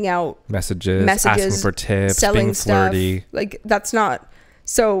sending out messages asking for tips, selling being flirty. Stuff. Like that's not...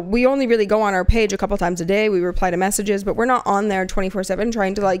 So we only really go on our page a couple times a day. We reply to messages, but we're not on there 24/7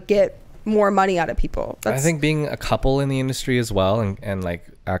 trying to like get more money out of people. I think being a couple in the industry as well, and like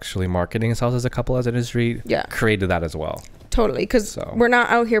actually marketing ourselves as a couple as an industry, created that as well. Totally, because we're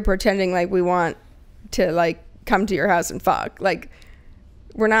not out here pretending like we want to like come to your house and fuck. Like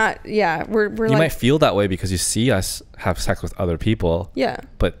we're not. Yeah, we're you like, might feel that way because you see us have sex with other people. Yeah,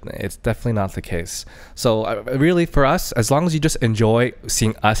 but it's definitely not the case. So really, for us, as long as you just enjoy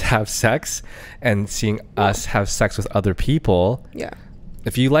seeing us have sex and seeing us have sex with other people,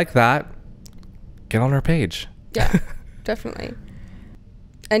 if you like that, get on our page. Yeah, definitely.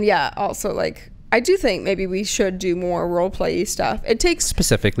 And yeah, also like I do think maybe we should do more role play stuff. It takes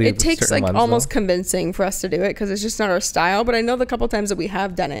like almost convincing for us to do it because it's just not our style. But I know the couple times that we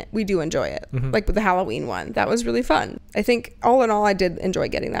have done it, we do enjoy it. Like with the Halloween one, that was really fun. I think all in all, I did enjoy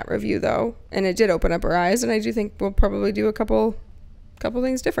getting that review though, and it did open up our eyes. And I do think we'll probably do a couple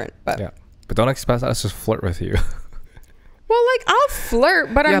things different. But yeah, but don't expect us to flirt with you. Well, like I'll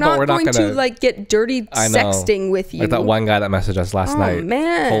flirt, but I'm not going to like get dirty sexting with you. Like that one guy that messaged us last night. Oh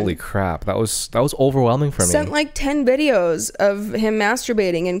man! Holy crap, that was overwhelming for me. Sent like 10 videos of him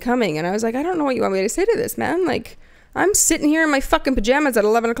masturbating and coming, and I was like, I don't know what you want me to say to this, man. Like I'm sitting here in my fucking pajamas at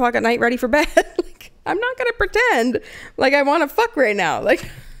 11 o'clock at night, ready for bed. Like I'm not gonna pretend like I want to fuck right now.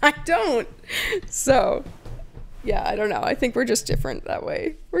 Like I don't. So yeah, I don't know. I think we're just different that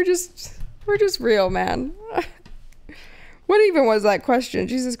way. We're We're just real, man. What even was that question?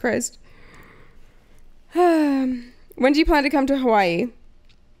 Jesus Christ. When do you plan to come to Hawaii?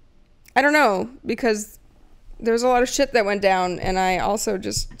 I don't know, because there was a lot of shit that went down, and I also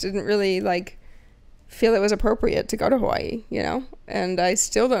just didn't really like feel it was appropriate to go to Hawaii, you know? And I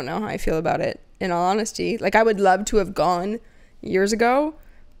still don't know how I feel about it, in all honesty. Like, I would love to have gone years ago,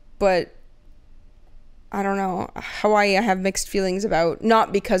 but I don't know. Hawaii, I have mixed feelings about,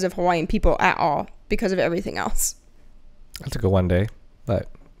 not because of Hawaiian people at all, because of everything else. I'll have to go one day, but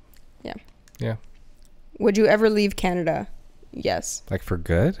yeah. Would you ever leave Canada? Yes. Like for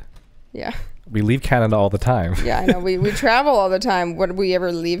good? Yeah. We leave Canada all the time. Yeah, I know. We travel all the time. Would we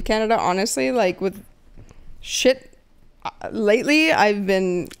ever leave Canada? Honestly, like with shit lately, I've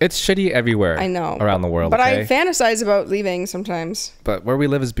been... It's shitty everywhere. I know. Around the world, but okay? I fantasize about leaving sometimes. But where we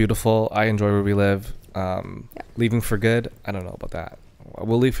live is beautiful. I enjoy where we live. Leaving for good? I don't know about that.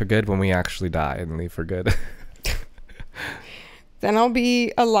 We'll leave for good when we actually die and leave for good. Then I'll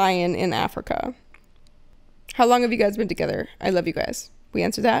be a lion in Africa. How long have you guys been together? I love you guys. We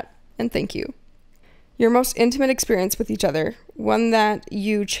answered that, and thank you. Your most intimate experience with each other, one that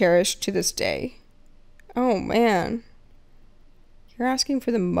you cherish to this day. Oh, man. You're asking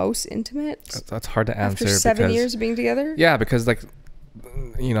for the most intimate? That's hard to answer. After 7 years of being together? Yeah, because like,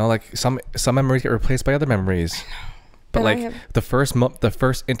 you know, like some memories get replaced by other memories. But like the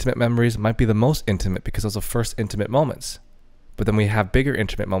first intimate memories might be the most intimate because those are first intimate moments. But then we have bigger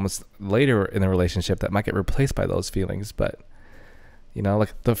intimate moments later in the relationship that might get replaced by those feelings. But, you know,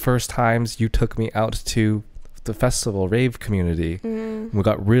 like the first times you took me out to the festival, rave community, we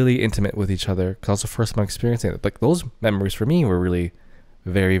got really intimate with each other because I was the first time experiencing it. Like those memories for me were really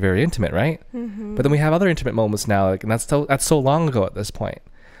very, very intimate, right? But then we have other intimate moments now, like, and that's so long ago at this point.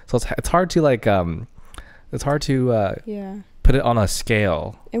 So it's hard to like, it's hard to put it on a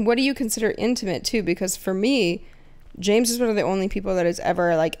scale. And what do you consider intimate too? Because for me, James is one of the only people that has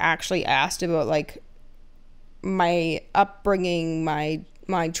ever like actually asked about like my upbringing, my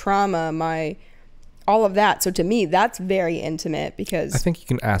trauma, my all of that. So to me, that's very intimate because I think you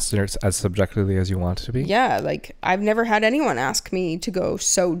can ask it as subjectively as you want it to be. Yeah, like I've never had anyone ask me to go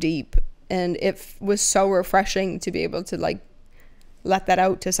so deep, and it was so refreshing to be able to like let that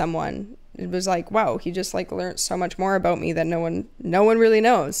out to someone. It was like, wow, he just like learned so much more about me that no one really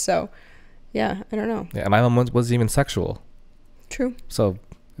knows. So yeah, I don't know. Yeah, my mom wasn't even sexual. True. So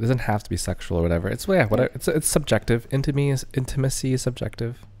it doesn't have to be sexual or whatever. It's whatever. It's subjective. Intimacy is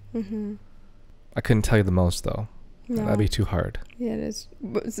subjective. I couldn't tell you the most though. No. That'd be too hard. Yeah, it is.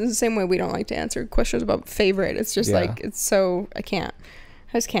 But it's the same way we don't like to answer questions about favorite. It's just like it's so I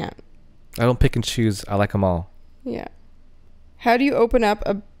just can't. I don't pick and choose. I like them all. Yeah. How do you open up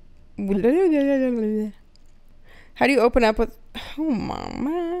with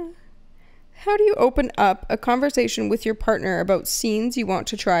How do you open up a conversation with your partner about scenes you want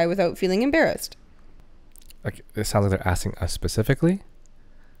to try without feeling embarrassed? Like, it sounds like they're asking us specifically.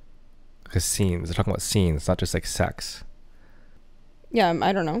 Because scenes, they're talking about scenes, not just like sex. Yeah,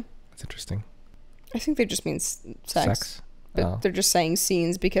 I don't know. That's interesting. I think they just mean sex. But they're just saying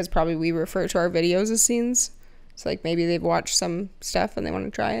scenes because probably we refer to our videos as scenes. So like maybe they've watched some stuff and they want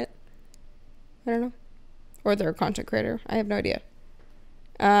to try it. I don't know. Or they're a content creator. I have no idea.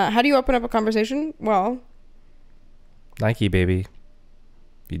 How do you open up a conversation? Well, Nike, baby.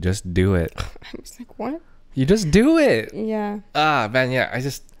 You just do it. I was like, what? You just do it. Yeah. Man, yeah.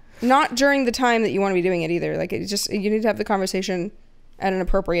 Not during the time that you want to be doing it either. Like, you need to have the conversation at an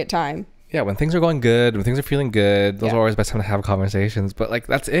appropriate time. Yeah, when things are going good, when things are feeling good, those are always the best time to have conversations. But like,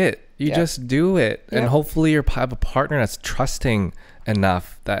 that's it. You just do it. And hopefully you have a partner that's trusting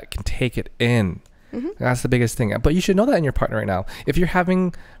enough that can take it in. That's the biggest thing. But you should know that in your partner right now. If you're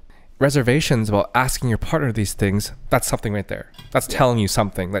having reservations about asking your partner these things, that's something right there. That's telling you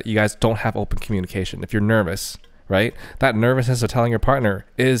something that you guys don't have open communication. If you're nervous, right? That nervousness of telling your partner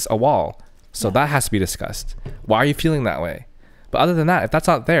is a wall. So that has to be discussed. Why are you feeling that way? But other than that, if that's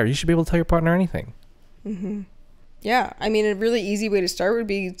not there, you should be able to tell your partner anything. Yeah. I mean, a really easy way to start would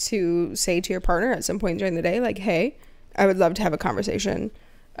be to say to your partner at some point during the day, like, hey, I would love to have a conversation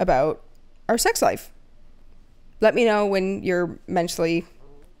about our sex life. Let me know when you're mentally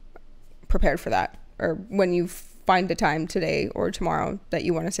prepared for that, or when you find the time today or tomorrow that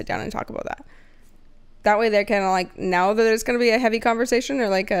you want to sit down and talk about that. That way they're kind of like, now that there's going to be a heavy conversation or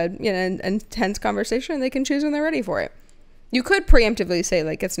like a intense conversation, they can choose when they're ready for it. You could preemptively say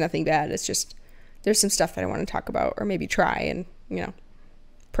like, it's nothing bad. It's just, there's some stuff that I want to talk about or maybe try and,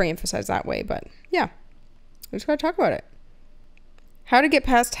 pre-emphasize that way. But yeah, we just got to talk about it. How to get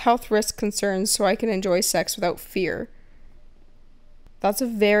past health risk concerns so I can enjoy sex without fear. That's a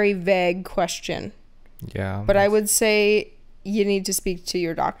very vague question. Yeah. But I would say you need to speak to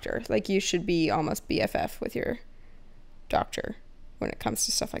your doctor. Like, you should be almost BFF with your doctor when it comes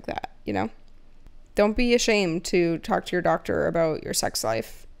to stuff like that, you know? Don't be ashamed to talk to your doctor about your sex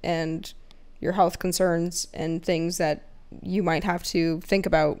life and your health concerns and things that you might have to think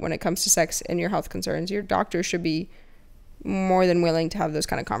about when it comes to sex and your health concerns. Your doctor should be more than willing to have those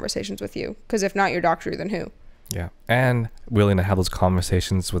kind of conversations with you. Because if not your doctor, then who? Yeah. And willing to have those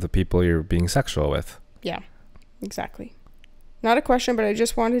conversations with the people you're being sexual with. Yeah, exactly. Not a question, but I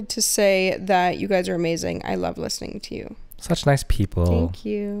just wanted to say that you guys are amazing. I love listening to you. Such nice people. Thank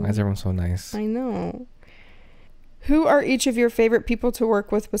you. Why is everyone so nice? I know. Who are each of your favorite people to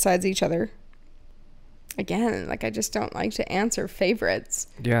work with besides each other? Again, like, I just don't like to answer favorites.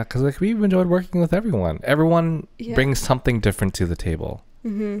 Yeah, because like we've enjoyed working with everyone. Everyone brings something different to the table.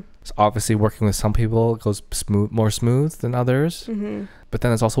 Mm-hmm. So obviously working with some people goes more smooth than others. Mm-hmm. But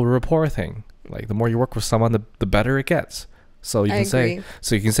then it's also a rapport thing. Like the more you work with someone, the better it gets. So you can say,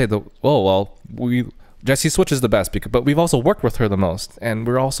 Jessie Switch is the best, but we've also worked with her the most, and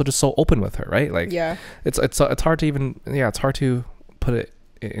we're also just so open with her, right? Like, yeah, it's hard to even, it's hard to put it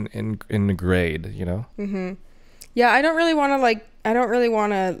in a grade, you know? Mm-hmm. Yeah, I don't really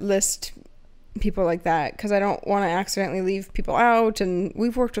want to list people like that, because I don't want to accidentally leave people out. And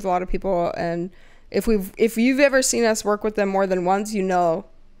we've worked with a lot of people, and if you've ever seen us work with them more than once, you know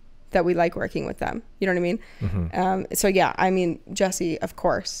that we like working with them. You know what I mean? Mm-hmm. So yeah, I mean, Jessie, of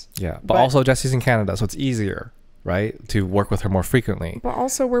course. Yeah, but also Jessie's in Canada, so it's easier, right, to work with her more frequently. But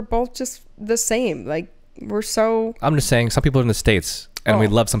also, we're both just the same. Like, we're so... I'm just saying, some people are in the States, and we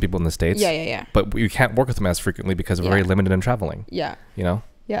love some people in the States. Yeah. But we can't work with them as frequently because we're very limited in traveling. Yeah. You know?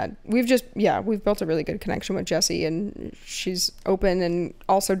 Yeah, we've built a really good connection with Jessie, and she's open and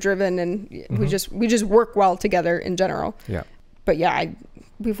also driven, and we just work well together in general. Yeah. But yeah,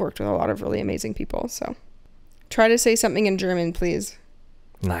 we've worked with a lot of really amazing people. So try to say something in German, please.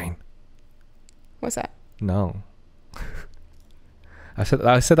 Nein. What's that? No. I said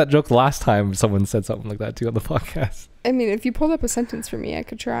that joke last time someone said something like that too on the podcast. I mean, if you pulled up a sentence for me, I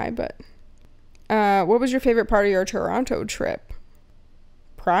could try, but what was your favorite part of your Toronto trip?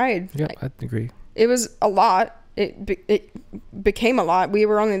 Pride. Yeah, I agree. It was a lot. It became a lot. We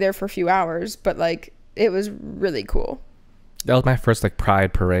were only there for a few hours, but like, it was really cool. That was my first like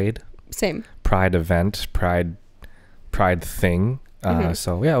Pride parade. Same. Pride event, Pride thing.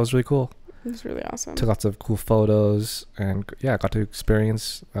 So yeah, it was really cool. It was really awesome. Took lots of cool photos, and yeah, got to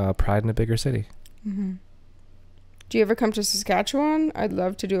experience Pride in a bigger city. Mm-hmm. Do you ever come to Saskatchewan? I'd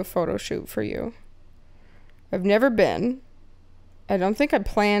love to do a photo shoot for you. I've never been. I don't think I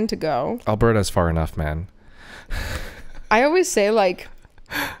plan to go. Alberta's far enough, man. I always say, like,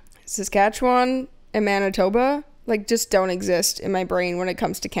 Saskatchewan and Manitoba, like, just don't exist in my brain when it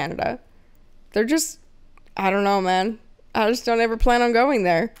comes to Canada. They're just, I don't know, man. I just don't ever plan on going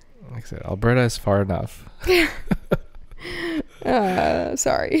there. Like I said, Alberta is far enough.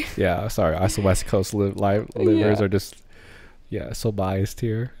 Sorry. Yeah, sorry. Us West Coast livers are just, so biased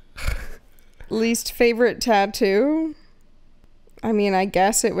here. Least favorite tattoo? I mean, I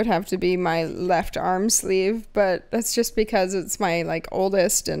guess it would have to be my left arm sleeve, but that's just because it's my, like,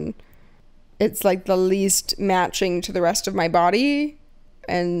 oldest, and it's, like, the least matching to the rest of my body.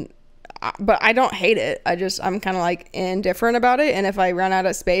 But I don't hate it. I'm kind of, like, indifferent about it. And if I run out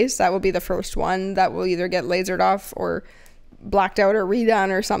of space, that will be the first one that will either get lasered off or blacked out or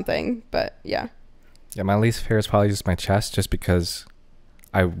redone or something. But yeah. Yeah, my least favorite is probably just my chest, just because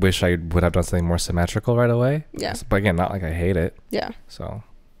I wish I would have done something more symmetrical right away. Yeah. But again, not like I hate it. Yeah. So.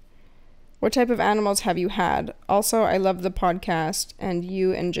 What type of animals have you had? Also, I love the podcast, and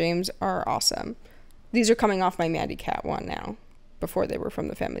you and James are awesome. These are coming off my Mandy Cat one now, before they were from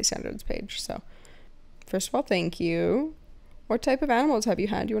the Family Standards page. So, first of all, thank you. What type of animals have you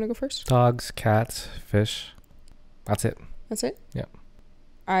had? Do you want to go first? Dogs, cats, fish. That's it. That's it? Yeah.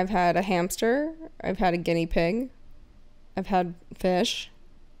 I've had a hamster. I've had a guinea pig. I've had fish.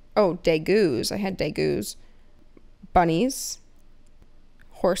 Oh, degus. I had degus. Bunnies.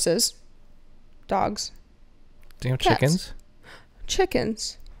 Horses. Dogs. Do you have cats. chickens?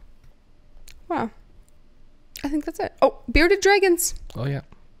 Chickens. Wow. I think that's it. Oh, bearded dragons. Oh, yeah.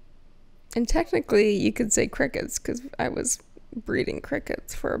 And technically, you could say crickets, because I was breeding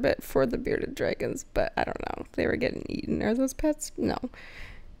crickets for a bit for the bearded dragons, but I don't know. They were getting eaten. Are those pets? No.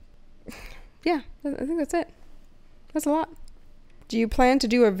 Yeah, I think that's it. That's a lot. Do you plan to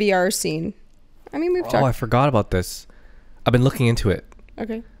do a VR scene? I mean, we've talked. Oh, I forgot about this. I've been looking into it.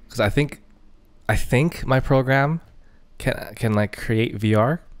 Okay. Because I think my program can like create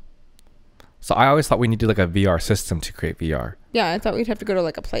VR. So I always thought we needed like a VR system to create VR. Yeah, I thought we'd have to go to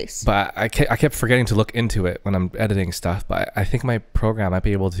like a place. But I kept forgetting to look into it when I'm editing stuff. But I think my program might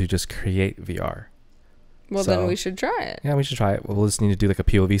be able to just create VR. Well, then we should try it. Yeah, we should try it. We'll just need to do like a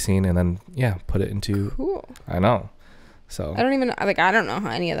POV scene and then, put it into... Cool. I know. So... I don't know how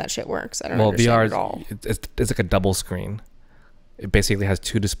any of that shit works. I don't understand it at all. It's like a double screen. It basically has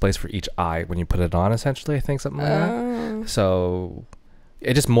 2 displays for each eye when you put it on, essentially, I think, something like that. So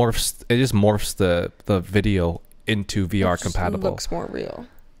it just morphs the video into VR compatible. It looks more real.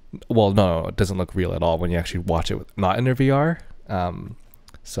 Well, no, it doesn't look real at all when you actually watch it not in a VR.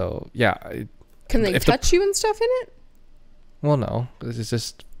 So yeah. Can they touch you and stuff in it? Well, no. It's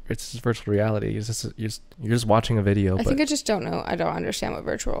just virtual reality. You're just watching a video. I think I just don't know. I don't understand what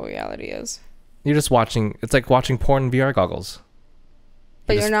virtual reality is. You're just watching. It's like watching porn in VR goggles.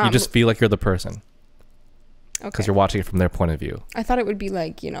 But you're not. You just feel like you're the person. Okay. Because you're watching it from their point of view. I thought it would be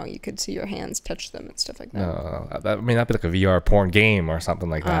like, you could see your hands touch them and stuff like that. No. That'd be like a VR porn game or something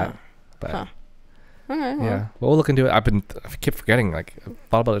like that. But all right, well. Yeah. Well, we'll look into it. I keep forgetting. Like, I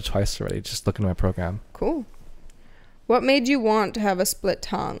thought about it twice already. Just looking at my program. Cool. What made you want to have a split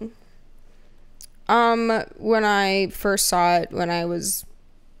tongue? When I first saw it, when I was,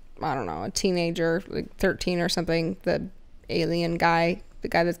 I don't know, a teenager, like 13 or something, the alien guy, the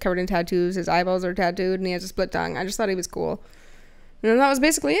guy that's covered in tattoos, his eyeballs are tattooed and he has a split tongue. I just thought he was cool. And that was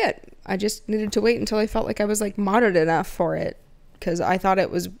basically it. I just needed to wait until I felt like I was like modern enough for it, because I thought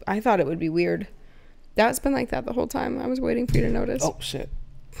it would be weird. That's been like that the whole time. I was waiting for you to notice. Oh shit.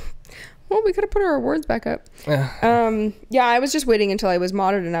 Well, we could have put our words back up. Yeah, I was just waiting until I was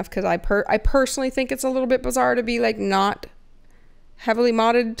modern enough, because I personally think it's a little bit bizarre to be like not heavily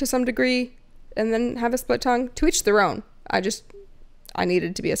modded to some degree and then have a split tongue. To each their own. I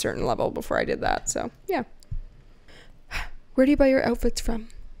needed to be a certain level before I did that. So yeah. Where do you buy your outfits from?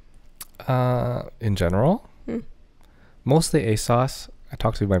 In general, mostly ASOS. I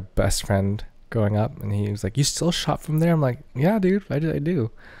talked to my best friend growing up, and he was like, "You still shop from there?" I'm like, "Yeah, dude, I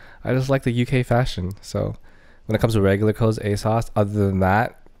do. I just like the UK fashion." So when it comes to regular clothes, ASOS. Other than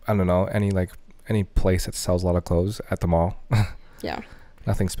that, I don't know, any place that sells a lot of clothes at the mall. Yeah.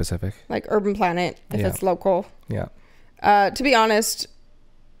 Nothing specific. Like Urban Planet, if it's local. Yeah. To be honest,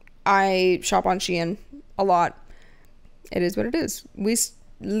 I shop on Shein a lot. It is what it is. We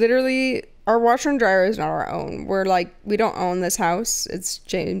literally, our washer and dryer is not our own. We don't own this house. It's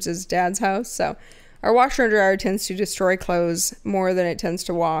James's dad's house. So our washer and dryer tends to destroy clothes more than it tends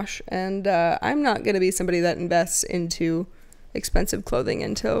to wash. And I'm not going to be somebody that invests into expensive clothing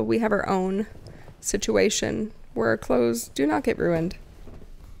until we have our own situation where our clothes do not get ruined.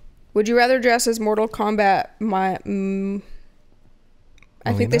 Would you rather dress as Mortal Kombat?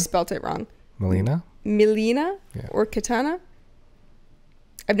 I think they spelt it wrong. Melina? Melina? Yeah. Or Katana?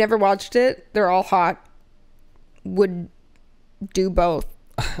 I've never watched it. They're all hot. Would do both.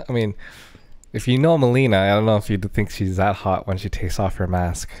 I mean, if you know Melina, I don't know if you'd think she's that hot when she takes off her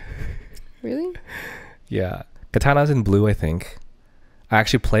mask. Really? Yeah. Katana's in blue, I think. I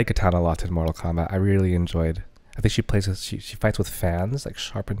actually play Katana a lot in Mortal Kombat. I really enjoyed. I think she fights with fans, like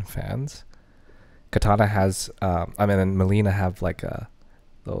sharpened fans. Katana has, and Melina have like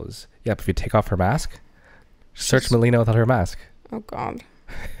those. Yeah, but if you take off her mask, search Melina without her mask. Oh God.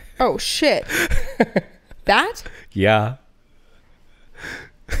 Oh shit. That? Yeah.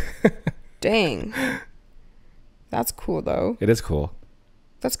 Dang. That's cool though. It is cool.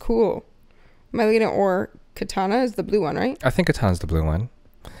 That's cool. Melina or Katana is the blue one, right? I think Katana's the blue one.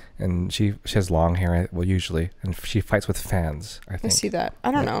 And she has long hair, well, usually. And she fights with fans, I think. I see that. I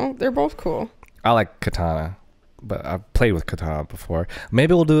don't know. They're both cool. I like Katana, but I've played with Katana before.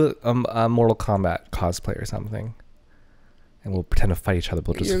 Maybe we'll do a Mortal Kombat cosplay or something. And we'll pretend to fight each other.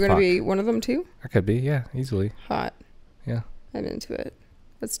 You're going to be one of them too? I could be, yeah, easily. Hot. Yeah. I'm into it.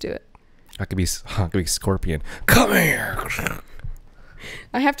 Let's do it. I could be Scorpion. Come here!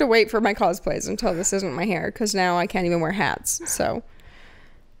 I have to wait for my cosplays until this isn't my hair, because now I can't even wear hats, so...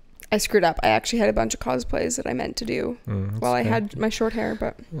 I screwed up. I actually had a bunch of cosplays that I meant to do while I had my short hair,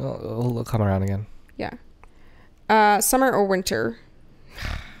 but... It'll come around again. Yeah. Summer or winter?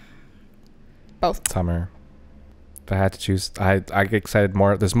 Both. Summer. If I had to choose, I get excited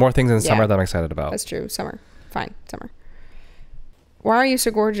more. There's more things in summer that I'm excited about. That's true. Summer. Fine. Summer. Why are you so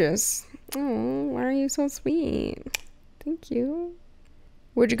gorgeous? Oh, why are you so sweet? Thank you.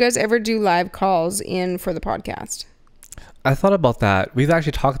 Would you guys ever do live calls in for the podcast? I thought about that. We've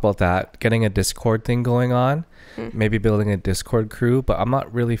actually talked about that, getting a Discord thing going on, maybe building a Discord crew, but I'm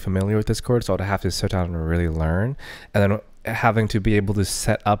not really familiar with Discord, so I'd have to sit down and really learn. And then having to be able to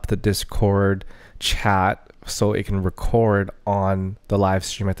set up the Discord chat so it can record on the live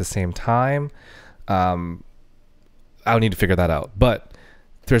stream at the same time. I'll need to figure that out. But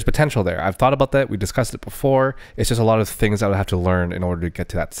there's potential there. I've thought about that. We discussed it before. It's just a lot of things I would have to learn in order to get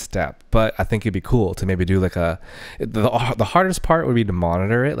to that step. But I think it'd be cool to maybe do like the hardest part would be to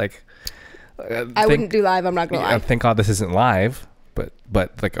monitor it. Like I wouldn't do live. I'm not gonna lie. Thank God this isn't live.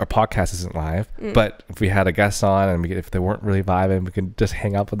 But like our podcast isn't live. But if we had a guest on and if they weren't really vibing, we could just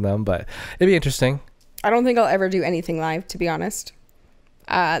hang up with them. But it'd be interesting. I don't think I'll ever do anything live, to be honest.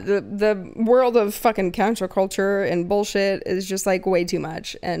 The world of fucking cancel culture and bullshit is just like way too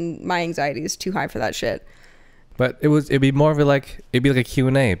much, and my anxiety is too high for that shit. But it'd be more of it'd be like a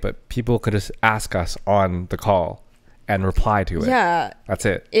Q&A, but people could just ask us on the call and reply to it. Yeah. That's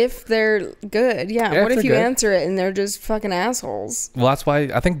it. If they're good. Yeah. What if you answer it and they're just fucking assholes? Well, that's why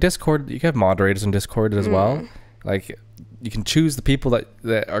I think Discord, you can have moderators in Discord as well. Like you can choose the people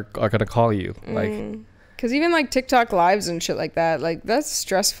that are going to call you. Like, because even like TikTok lives and shit like that, like that's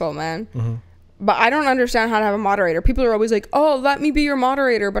stressful, man. But I don't understand how to have a moderator. People are always like, oh, let me be your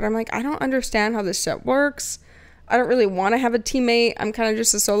moderator. But I'm like, I don't understand how this shit works. I don't really want to have a teammate. I'm kind of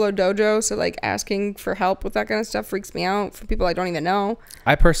just a solo dojo. So like asking for help with that kind of stuff freaks me out for people I don't even know.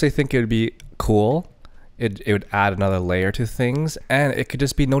 I personally think it would be cool. It would add another layer to things. And it could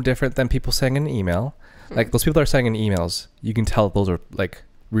just be no different than people sending an email. Like those people that are sending emails, you can tell those are like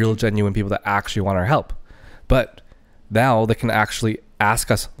real genuine people that actually want our help. But now they can actually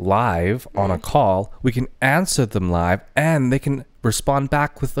ask us live on a call. We can answer them live and they can respond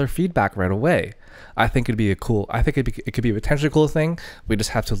back with their feedback right away. I think it'd be it could be a potentially cool thing. We just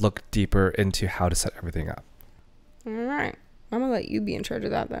have to look deeper into how to set everything up. All right. I'm going to let you be in charge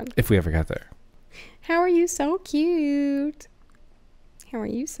of that then. If we ever get there. How are you so cute? How are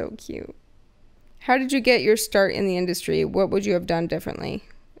you so cute? How did you get your start in the industry? What would you have done differently?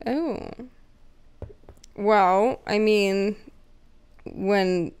 Oh. Well, I mean,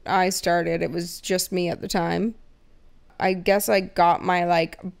 when I started, it was just me at the time. I guess I got my,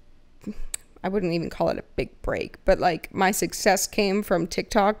 like, I wouldn't even call it a big break, but, like, my success came from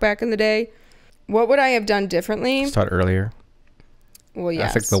TikTok back in the day. What would I have done differently? Start earlier. Well,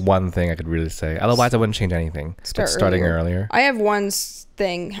 yes. That's, like, the one thing I could really say. Otherwise, I wouldn't change anything. Starting earlier. I have one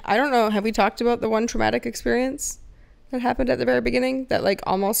thing. I don't know. Have we talked about the one traumatic experience that happened at the very beginning that, like,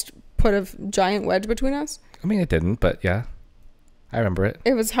 almost put a giant wedge between us? I mean, it didn't, but yeah. I remember it.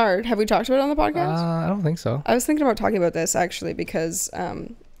 It was hard. Have we talked about it on the podcast? I don't think so. I was thinking about talking about this, actually, because...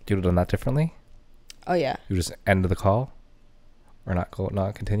 you would have done that differently? Oh, yeah. You just end the call? Or not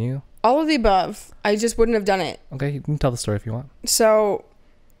continue? All of the above. I just wouldn't have done it. Okay, you can tell the story if you want. So,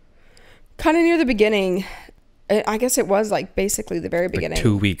 kind of near the beginning, I guess it was like basically the very beginning. Like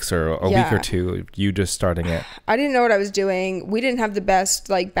 2 weeks or a week or two, you just starting it. I didn't know what I was doing. We didn't have the best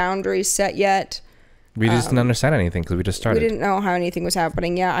like boundaries set yet. We just didn't understand anything because we just started. We didn't know how anything was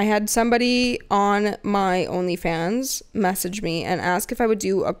happening. Yeah, I had somebody on my OnlyFans message me and ask if I would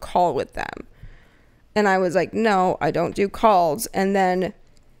do a call with them. And I was like, no, I don't do calls. And then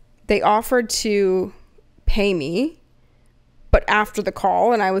they offered to pay me, but after the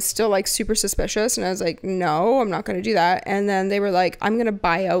call, and I was still like super suspicious. And I was like, no, I'm not going to do that. And then they were like, I'm going to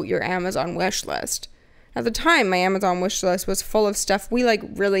buy out your Amazon wish list. At the time, my Amazon wish list was full of stuff we like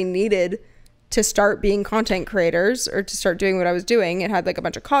really needed to start being content creators or to start doing what I was doing. It had like a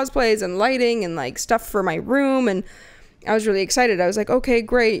bunch of cosplays and lighting and like stuff for my room. And I was really excited. I was like, okay,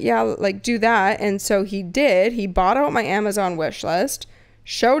 great. Yeah, like do that. And so he did. He bought out my Amazon wish list,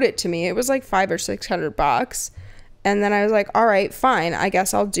 showed it to me. It was like $500 or $600. And then I was like, all right, fine. I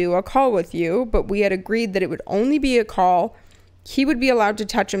guess I'll do a call with you. But we had agreed that it would only be a call. He would be allowed to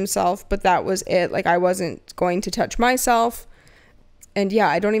touch himself, but that was it. Like I wasn't going to touch myself. And yeah,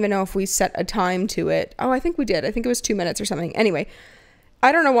 I don't even know if we set a time to it. Oh, I think we did. I think it was 2 minutes or something. Anyway,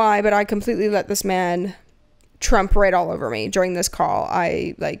 I don't know why, but I completely let this man trump right all over me during this call.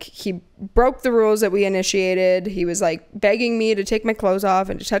 He broke the rules that we initiated. He was like begging me to take my clothes off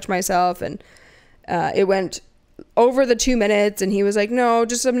and to touch myself. And it went over the 2 minutes. And he was like, no,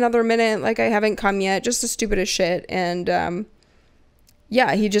 just another minute. Like I haven't come yet. Just the stupidest shit. And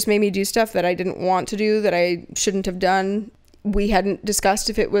yeah, he just made me do stuff that I didn't want to do, that I shouldn't have done. We hadn't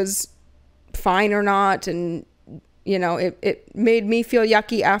discussed if it was fine or not. And, you know, it made me feel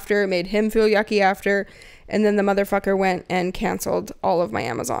yucky after. It made him feel yucky after. And then the motherfucker went and canceled all of my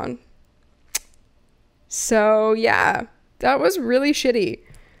Amazon. So, yeah, that was really shitty.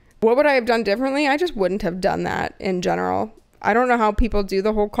 What would I have done differently? I just wouldn't have done that in general. I don't know how people do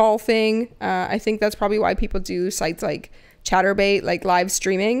the whole call thing. I think that's probably why people do sites like Chatterbait, like live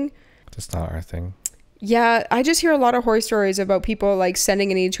streaming. Just not our thing. Yeah, I just hear a lot of horror stories about people like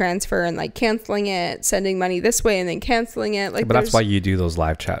sending an e-transfer and like canceling it, sending money this way and then canceling it. Like, but that's why you do those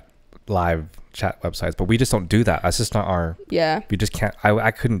live chat websites, but we just don't do that. That's just not our, we just can't.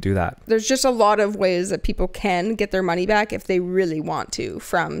 I couldn't do that. There's just a lot of ways that people can get their money back if they really want to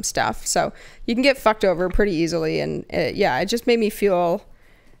from stuff. So you can get fucked over pretty easily. And it just made me feel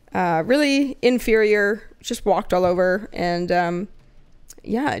really inferior, just walked all over. And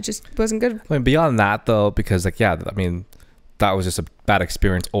it just wasn't good. I mean, beyond that though, because like, I mean, that was just a bad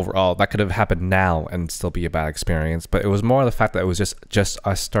experience overall. That could have happened now and still be a bad experience. But it was more the fact that it was just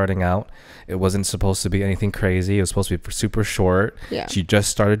us starting out. It wasn't supposed to be anything crazy. It was supposed to be super short. Yeah. She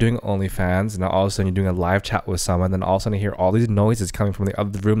just started doing OnlyFans. And now all of a sudden you're doing a live chat with someone. Then all of a sudden you hear all these noises coming from the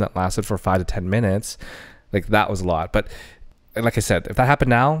other room that lasted for 5 to 10 minutes. Like that was a lot. But like I said, if that happened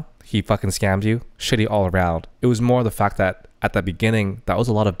now, he fucking scams you. Shitty all around. It was more the fact that at the beginning, that was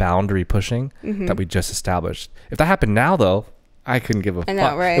a lot of boundary pushing that we just established. If that happened now, though, I couldn't give a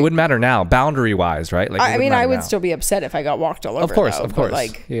fuck. Right? It wouldn't matter now, boundary wise, right? Like, I mean, I would still be upset if I got walked all over. Of course.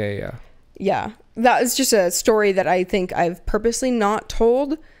 Like, yeah. That is just a story that I think I've purposely not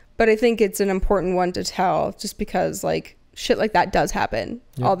told, but I think it's an important one to tell, just because like shit like that does happen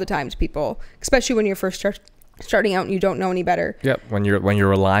all the time to people, especially when you're first starting out and you don't know any better. Yep. When you're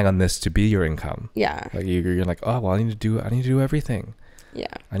relying on this to be your income. Yeah. Like you're like, oh well, I need to do everything. Yeah.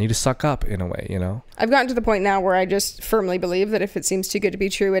 I need to suck up in a way, you know? I've gotten to the point now where I just firmly believe that if it seems too good to be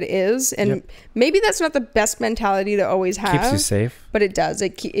true, it is. And maybe that's not the best mentality to always have. Keeps you safe. But it does.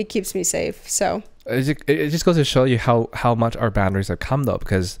 It keeps me safe. So it just goes to show you how much our boundaries have come though,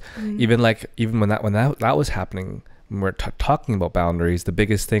 because even when that was happening, when we're talking about boundaries, the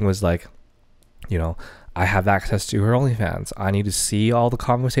biggest thing was like, you know, I have access to her OnlyFans. I need to see all the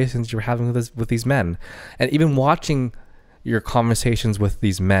conversations you're having with these men. And even watching your conversations with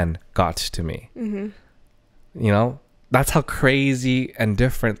these men got to me. You know, that's how crazy and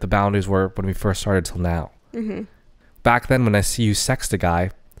different the boundaries were when we first started till now. Back then, when I see you sext a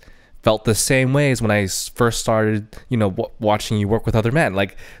guy, felt the same way as when I first started, you know, watching you work with other men.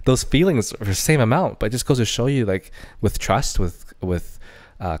 Like those feelings are the same amount, but it just goes to show you, like, with trust, with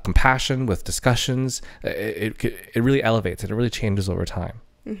compassion, with discussions, it really elevates it. It really changes over time.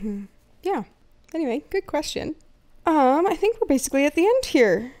 Yeah. Anyway, good question. I think we're basically at the end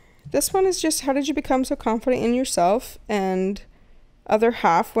here. This one is just, how did you become so confident in yourself? And other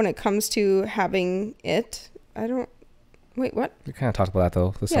half, when it comes to having it, wait, what? We kind of talked about that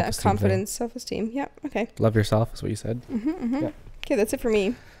though. The self-esteem confidence, thing. Self-esteem. Yeah. Okay. Love yourself is what you said. Yeah. Okay, that's it for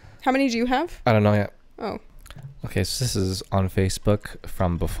me. How many do you have? I don't know yet. Oh. Okay, so this is on Facebook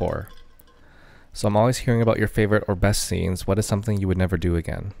from before. So I'm always hearing about your favorite or best scenes. What is something you would never do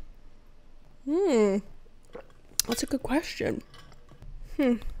again? That's a good question.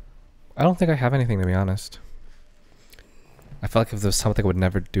 I don't think I have anything, to be honest. I feel like if there's something I would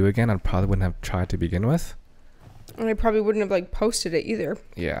never do again, I probably wouldn't have tried to begin with. And I probably wouldn't have like posted it either.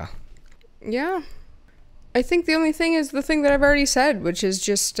 Yeah. Yeah. I think the only thing is the thing that I've already said, which is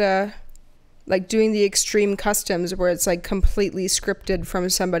just like doing the extreme customs where it's like completely scripted from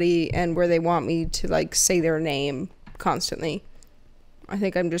somebody and where they want me to like say their name constantly. I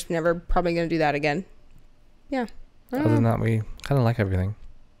think I'm just never probably going to do that again. Yeah. Other than that, we kind of like everything.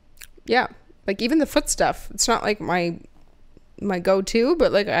 Yeah. Like even the foot stuff. It's not like my go-to,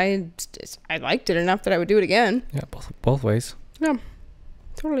 but like I liked it enough that I would do it again. Yeah, both ways. Yeah.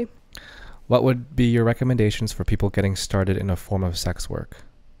 Totally. What would be your recommendations for people getting started in a form of sex work?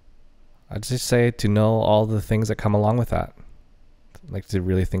 I'd just say to know all the things that come along with that. Like to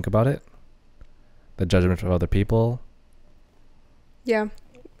really think about it. The judgment of other people. Yeah.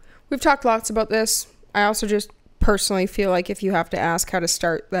 We've talked lots about this. I also just personally feel like if you have to ask how to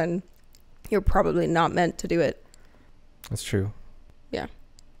start, then you're probably not meant to do it. That's true. Yeah.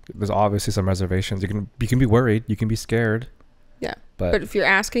 There's obviously some reservations. You can be worried. You can be scared. Yeah. But if you're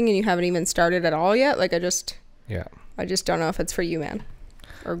asking and you haven't even started at all yet, like I just don't know if it's for you, man.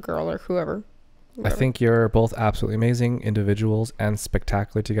 Or girl or whoever. I think you're both absolutely amazing individuals and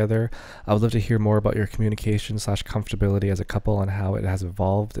spectacular together. I would love to hear more about your communication / comfortability as a couple and how it has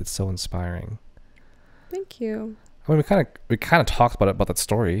evolved. It's so inspiring. Thank you. I mean, we kind of talked about that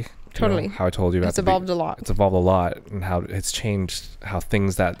story. Totally. You know, how I told you. It's evolved a lot. It's evolved a lot, and how it's changed. How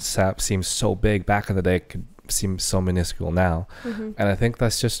things that seemed so big back in the day could seem so minuscule now. And I think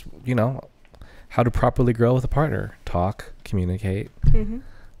that's just, you know, how to properly grow with a partner. Talk, communicate.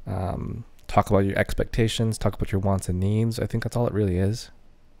 Talk about your expectations. Talk about your wants and needs. I think that's all it really is.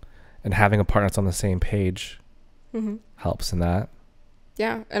 And having a partner that's on the same page helps in that.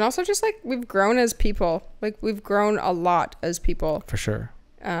 Yeah. And also just like we've grown as people. Like we've grown a lot as people. For sure.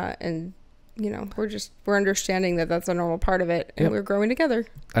 And, you know, we're understanding that that's a normal part of it. And we're growing together.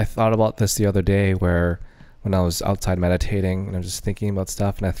 I thought about this the other day where when I was outside meditating and I was just thinking about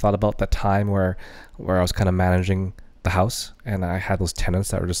stuff, and I thought about that time where I was kind of managing the house and I had those tenants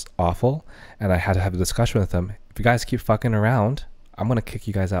that were just awful, and I had to have a discussion with them. If you guys keep fucking around, I'm gonna kick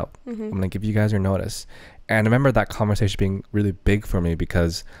you guys out. I'm gonna give you guys your notice. And I remember that conversation being really big for me,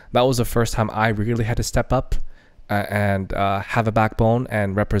 because that was the first time I really had to step up and have a backbone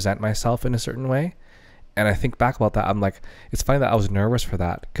and represent myself in a certain way. And I think back about that, I'm like, it's funny that I was nervous for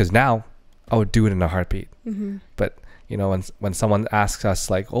that, because now I would do it in a heartbeat. But you know, when someone asks us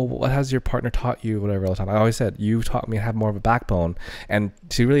like, oh, what has your partner taught you, whatever, all the time, I always said, you taught me to have more of a backbone. And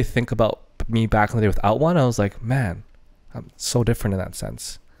to really think about me back in the day without one, I was like, man, I'm so different in that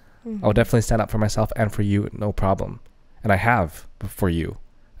sense. I would definitely stand up for myself and for you, no problem. And I have for you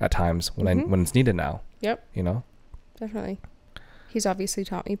at times when it's needed now. Yep. You know? Definitely. He's obviously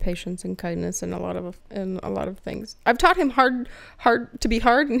taught me patience and kindness and a lot of things. I've taught him hard to be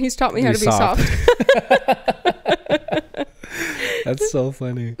hard, and he's taught me how to be soft. That's so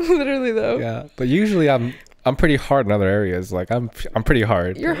funny. Literally though. Yeah. But usually I'm pretty hard in other areas. Like I'm pretty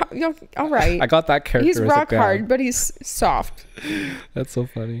hard. You're all right. I got that characteristic. He's rock down. hard, but he's soft. That's so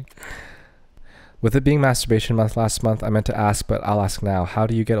funny. With it being masturbation month last month, I meant to ask, but I'll ask now. How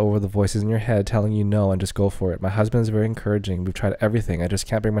do you get over the voices in your head telling you no and just go for it? My husband is very encouraging. We've tried everything. I just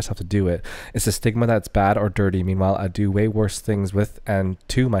can't bring myself to do it. It's a stigma that's bad or dirty. Meanwhile, I do way worse things with and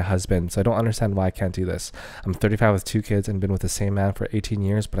to my husband, so I don't understand why I can't do this. I'm 35 with 2 kids and been with the same man for 18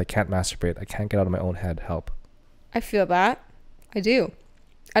 years, but I can't masturbate. I can't get out of my own head. Help. I feel that. I do.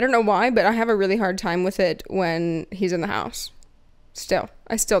 I don't know why, but I have a really hard time with it when he's in the house.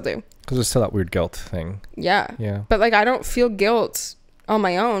 I still do. Because there's still that weird guilt thing. Yeah. Yeah. But like, I don't feel guilt on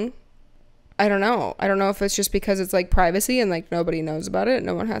my own. I don't know if it's just because it's like privacy and like nobody knows about it.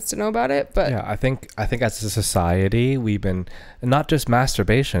 No one has to know about it. But yeah, I think as a society, we've been, not just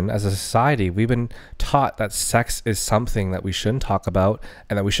masturbation, as a society, we've been taught that sex is something that we shouldn't talk about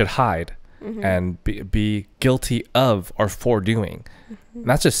and that we should hide and be guilty of or for doing. And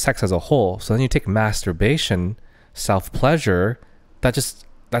that's just sex as a whole. So then you take masturbation, self-pleasure, that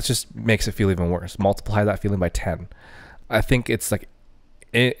just makes it feel even worse. Multiply that feeling by 10. I think it's like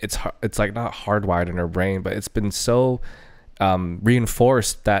it's like not hardwired in our brain, but it's been so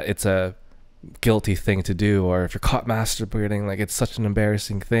reinforced that it's a guilty thing to do, or if you're caught masturbating, like it's such an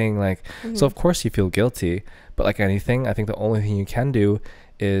embarrassing thing, like so of course you feel guilty. But like anything, I think the only thing you can do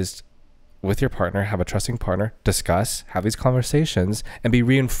is with your partner, have a trusting partner, discuss, have these conversations, and be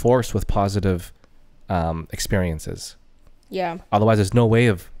reinforced with positive experiences. Yeah. Otherwise, there's no way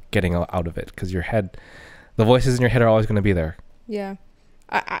of getting out of it, because the voices in your head are always going to be there. Yeah.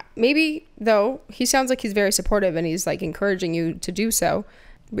 I maybe, though, he sounds like he's very supportive and he's like encouraging you to do so.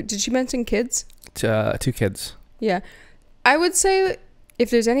 But did you mention kids? 2 kids. Yeah. I would say if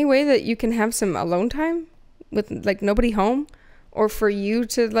there's any way that you can have some alone time with like nobody home, or for you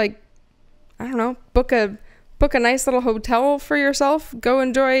to like, I don't know, book a nice little hotel for yourself, go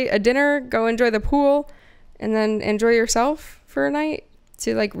enjoy a dinner, go enjoy the pool, and then enjoy yourself for a night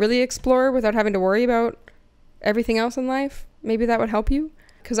to like really explore without having to worry about everything else in life. Maybe that would help you.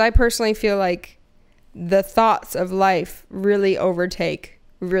 Because I personally feel like the thoughts of life really overtake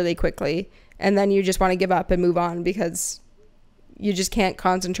really quickly. And then you just want to give up and move on because you just can't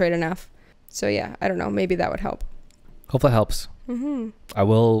concentrate enough. So yeah, I don't know. Maybe that would help. Hope that helps. I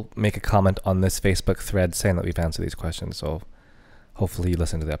will make a comment on this Facebook thread saying that we've answered these questions. So hopefully you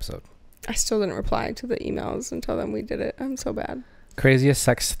listen to the episode. I still didn't reply to the emails and tell them we did it. I'm so bad. Craziest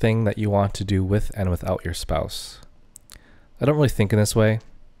sex thing that you want to do with and without your spouse. I don't really think in this way.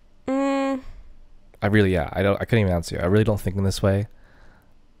 I couldn't even answer you. I really don't think in this way.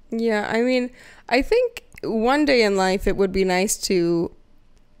 Yeah, I mean, I think one day in life it would be nice to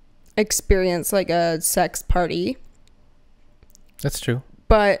experience like a sex party. That's true.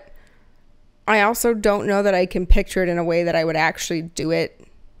 But I also don't know that I can picture it in a way that I would actually do it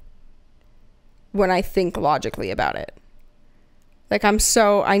when I think logically about it. Like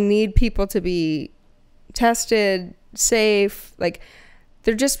I need people to be tested, safe. Like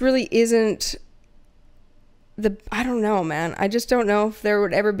there just really isn't I don't know, man. I just don't know if there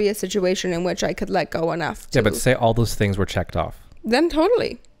would ever be a situation in which I could let go enough to. Yeah, but say all those things were checked off. Then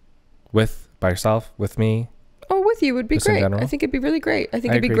totally. By yourself, with me. Oh, with you would be great. I think it'd be really great. I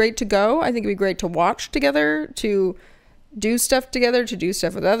think it'd be great to go. I think it'd be great to watch together, to do stuff together, to do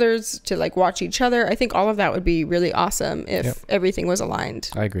stuff with others, to like watch each other. I think all of that would be really awesome if everything was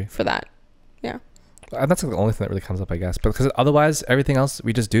aligned. I agree. For that. Yeah. And that's like the only thing that really comes up, I guess. But because otherwise, everything else,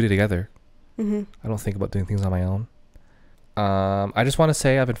 we just do it together. I don't think about doing things on my own. I just want to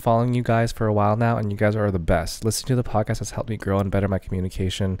say I've been following you guys for a while now, and you guys are the best. Listening to the podcast has helped me grow and better my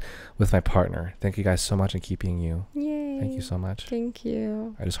communication with my partner. Thank you guys so much, and keeping you. Yay. Thank you so much. Thank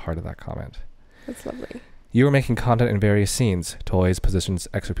you. I just hearted that comment. That's lovely. You were making content in various scenes, toys, positions,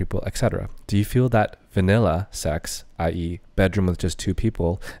 extra people, etc. Do you feel that vanilla sex, i.e. bedroom with just 2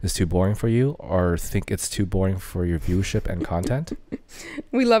 people, is too boring for you, or think it's too boring for your viewership and content?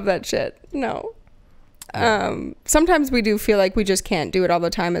 We love that shit. No. Sometimes we do feel like we just can't do it all the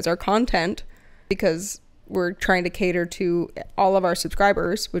time as our content because we're trying to cater to all of our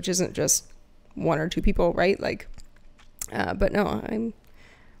subscribers, which isn't just 1 or 2 people, right? Like, but no, I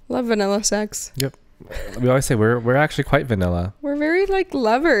love vanilla sex. Yep. We always say we're actually quite vanilla. We're very like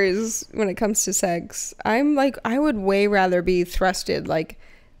lovers when it comes to sex. I'm like, I would way rather be thrusted like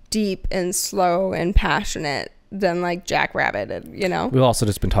deep and slow and passionate than like jackrabbit, you know? We've also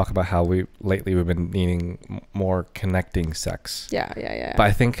just been talking about how we've been needing more connecting sex. Yeah. But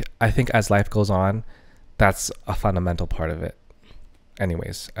I think as life goes on, that's a fundamental part of it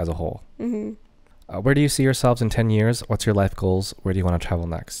anyways, as a whole. Mm-hmm. Where do you see yourselves in 10 years? What's your life goals? Where do you want to travel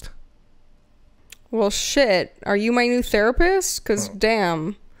next? Well, shit. Are you my new therapist? Because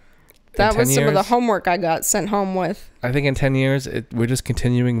damn, that was some of the homework I got sent home with. I think in 10 years, we're just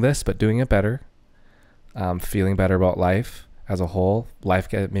continuing this, but doing it better. Feeling better about life as a whole.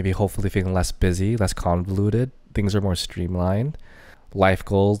 Maybe hopefully feeling less busy, less convoluted. Things are more streamlined. Life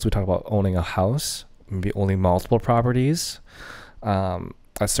goals, we talk about owning a house, maybe owning multiple properties at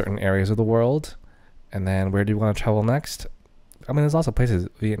certain areas of the world. And then where do you want to travel next? I mean, there's lots of places.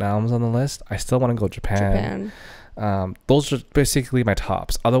 Vietnam's on the list. I still want to go Japan. Those are basically my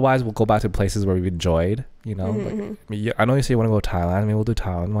tops. Otherwise, we'll go back to places where we've enjoyed, you know. Like, I know you say you want to go to Thailand. Maybe we'll do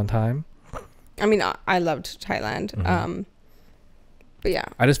Thailand one time. I mean, I loved Thailand. But yeah.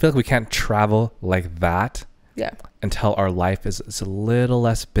 I just feel like we can't travel like that until our life is a little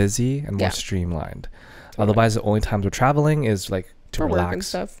less busy and more streamlined. Totally. Otherwise, the only times we're traveling is like to relax. Work and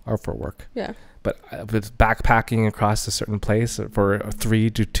stuff. Or for work. Yeah. But if it's backpacking across a certain place for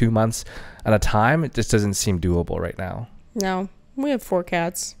 3 to 2 months at a time, it just doesn't seem doable right now. No, we have 4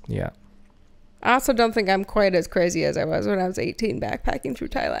 cats. Yeah. I also don't think I'm quite as crazy as I was when I was 18 backpacking through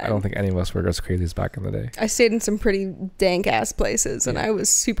Thailand. I don't think any of us were as crazy as back in the day. I stayed in some pretty dank ass places and I was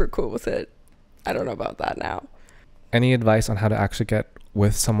super cool with it. I don't know about that now. Any advice on how to actually get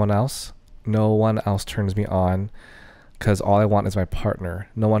with someone else? No one else turns me on because all I want is my partner.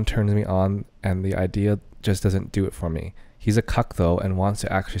 No one turns me on and the idea just doesn't do it for me. He's a cuck though and wants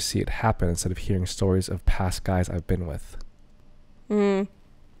to actually see it happen instead of hearing stories of past guys I've been with.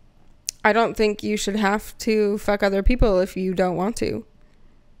 I don't think you should have to fuck other people if you don't want to.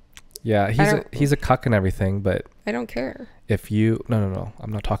 Yeah, he's a cuck and everything, but I don't care. If you no,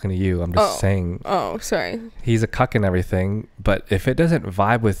 I'm not talking to you. I'm just saying. Oh, sorry. He's a cuck and everything, but if it doesn't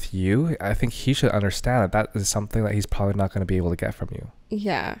vibe with you, I think he should understand that is something that he's probably not going to be able to get from you.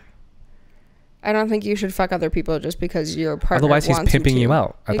 Yeah. I don't think you should fuck other people just because your partner Otherwise, he's pimping you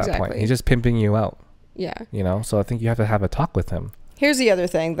out at that Exactly. point. He's just pimping you out. Yeah. You know, so I think you have to have a talk with him. Here's the other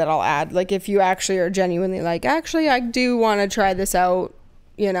thing that I'll add. Like, if you actually are genuinely like, actually, I do want to try this out.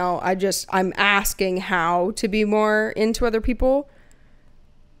 You know, I'm asking how to be more into other people.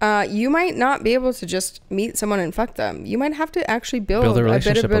 You might not be able to just meet someone and fuck them. You might have to actually build a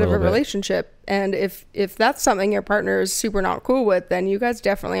bit of a relationship. And if that's something your partner is super not cool with, then you guys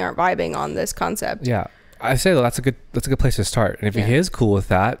definitely aren't vibing on this concept. Yeah. I say that's a good place to start. And if he is cool with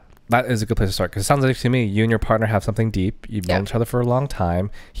that, that is a good place to start. Because it sounds like to me, you and your partner have something deep. You've known each other for a long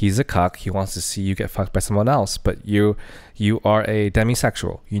time. He's a cuck. He wants to see you get fucked by someone else. But you are a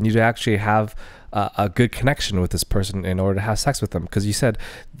demisexual. You need to actually have a good connection with this person in order to have sex with them. Because you said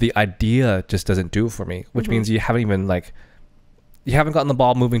the idea just doesn't do it for me, which means you haven't even you haven't gotten the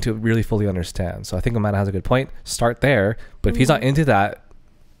ball moving to really fully understand. So I think Amanda has a good point. Start there. But if he's not into that,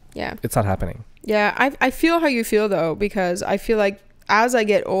 it's not happening. Yeah, I feel how you feel though, because I feel like as I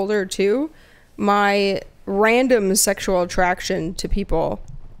get older too, my random sexual attraction to people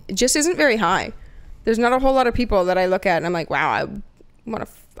just isn't very high. There's not a whole lot of people that I look at and I'm like, wow,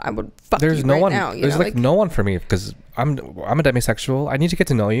 I would fuck there's you no right one now. There's like no one for me because I'm a demisexual. I need to get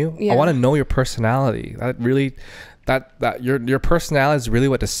to know you. I want to know your personality. That your personality is really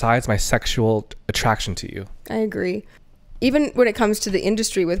what decides my sexual attraction to you. I agree. Even when it comes to the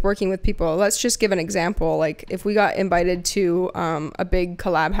industry with working with people, let's just give an example. Like if we got invited to a big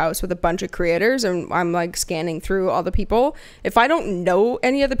collab house with a bunch of creators and I'm like scanning through all the people, if I don't know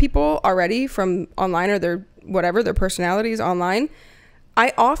any of the people already from online or their personalities online,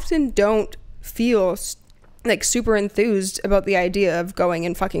 I often don't feel like super enthused about the idea of going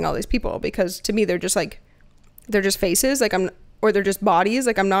and fucking all these people because to me they're just like they're just faces, like or they're just bodies.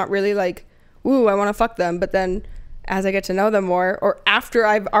 Like I'm not really like, ooh, I want to fuck them. But then as I get to know them more, or after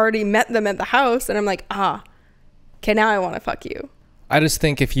I've already met them at the house, and I'm like, okay, now I want to fuck you. I just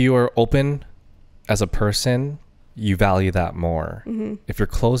think if you are open as a person, you value that more. If you're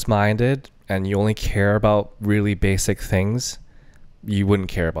closed-minded and you only care about really basic things, you wouldn't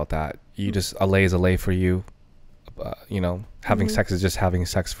care about that. You just, a lay is a lay for you. Having sex is just having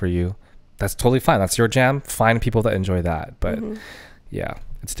sex for you. That's totally fine. That's your jam. Find people that enjoy that. But yeah,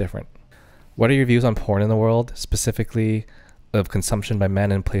 it's different. What are your views on porn in the world, specifically of consumption by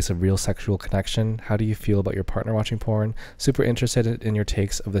men in place of real sexual connection? How do you feel about your partner watching porn? Super interested in your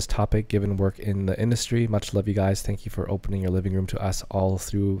takes of this topic, given work in the industry. Much love, you guys. Thank you for opening your living room to us all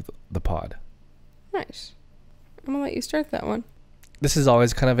through the pod. Nice. I'm gonna let you start that one. This is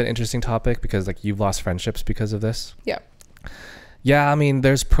always kind of an interesting topic because like you've lost friendships because of this. Yeah, I mean,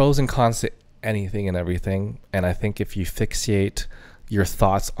 there's pros and cons to anything and everything. And I think if you fixate your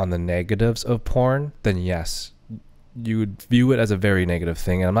thoughts on the negatives of porn, then yes, you would view it as a very negative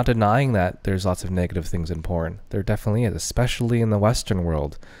thing. And I'm not denying that there's lots of negative things in porn. There definitely is, especially in the Western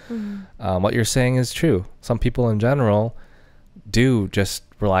world. What you're saying is true. Some people in general do just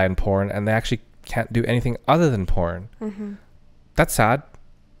rely on porn and they actually can't do anything other than porn. That's sad.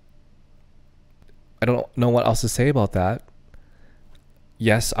 I don't know what else to say about that.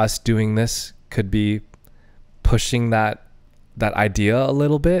 Yes, us doing this could be pushing that idea a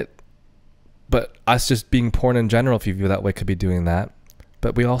little bit, but us just being porn in general, if you view that way, could be doing that.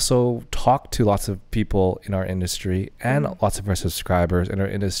 But we also talk to lots of people in our industry and lots of our subscribers in our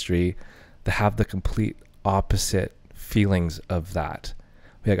industry that have the complete opposite feelings of that.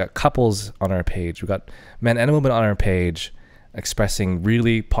 We got couples on our page. We got men and women on our page expressing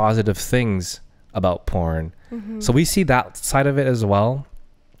really positive things about porn. So we see that side of it as well.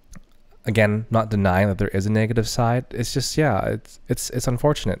 Again, not denying that there is a negative side. It's just, yeah, it's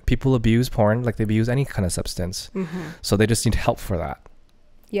unfortunate. People abuse porn like they abuse any kind of substance. So they just need help for that.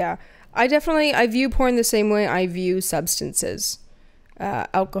 Yeah. I view porn the same way I view substances.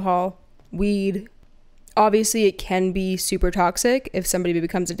 Alcohol, weed. Obviously, it can be super toxic if somebody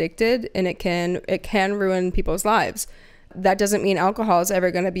becomes addicted, and it can ruin people's lives. That doesn't mean alcohol is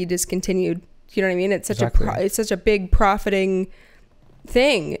ever going to be discontinued. You know what I mean? It's such it's such a big profiting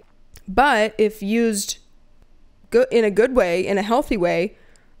thing. But if used in a good way, in a healthy way,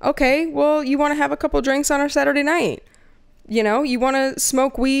 okay, well, you want to have a couple drinks on a Saturday night. You know, you want to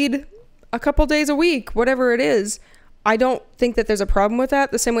smoke weed a couple days a week, whatever it is. I don't think that there's a problem with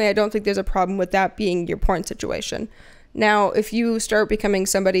that. The same way I don't think there's a problem with that being your porn situation. Now, if you start becoming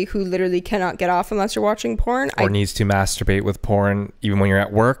somebody who literally cannot get off unless you're watching porn, or needs to masturbate with porn even when you're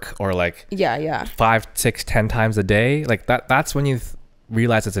at work, or like 5, 6, 10 times a day, like that's when you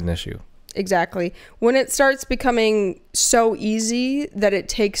realize it's an issue. Exactly. When it starts becoming so easy that it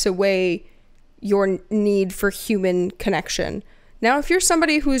takes away your need for human connection. Now, if you're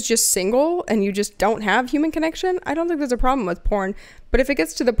somebody who's just single and you just don't have human connection, I don't think there's a problem with porn. But if it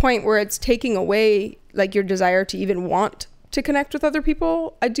gets to the point where it's taking away like your desire to even want to connect with other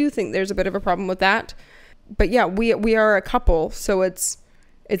people, I do think there's a bit of a problem with that. But yeah, we are a couple, so it's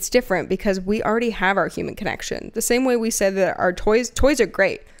different because we already have our human connection. The same way we said that our toys are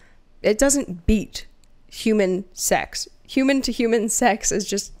great. It doesn't beat human sex. Human to human sex is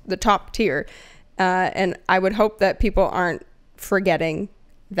just the top tier. And I would hope that people aren't forgetting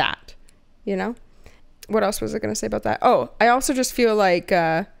that, you know? What else was I going to say about that? Oh, I also just feel like,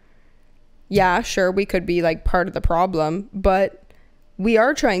 yeah, sure, we could be like part of the problem, but we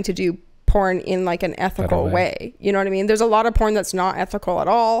are trying to do porn in like an ethical way. You know what I mean? There's a lot of porn that's not ethical at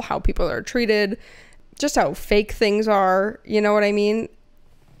all, how people are treated, just how fake things are. You know what I mean?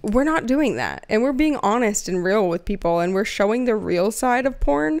 We're not doing that. And we're being honest and real with people, and we're showing the real side of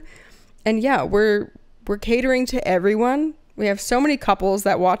porn. And yeah, we're catering to everyone. We have so many couples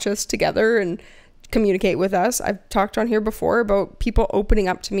that watch us together and communicate with us. I've talked on here before about people opening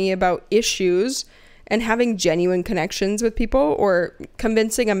up to me about issues and having genuine connections with people, or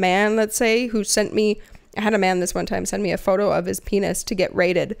convincing a man, let's say, who sent me, I had a man this one time send me a photo of his penis to get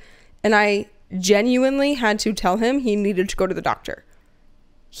rated. And I genuinely had to tell him he needed to go to the doctor.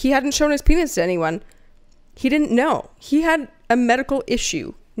 He hadn't shown his penis to anyone. He didn't know. He had a medical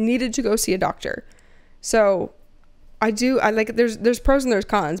issue, needed to go see a doctor. So I like, there's pros and there's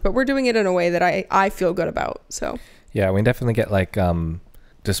cons, but we're doing it in a way that I feel good about. So yeah, we definitely get like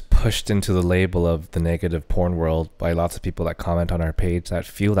just pushed into the label of the negative porn world by lots of people that comment on our page that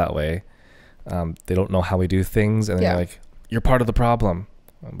feel that way. They don't know how we do things, and they're like, you're part of the problem,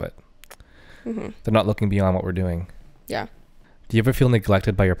 but they're not looking beyond what we're doing. Yeah. Do you ever feel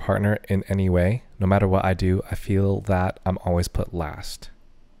neglected by your partner in any way? No matter what I do, I feel that I'm always put last.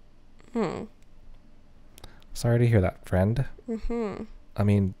 Sorry to hear that, friend. I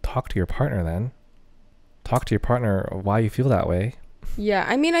mean, talk to your partner then. Talk to your partner why you feel that way. Yeah,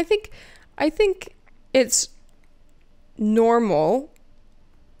 I mean, I think it's normal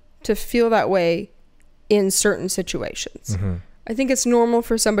to feel that way in certain situations. I think it's normal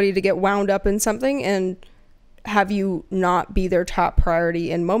for somebody to get wound up in something and have you not be their top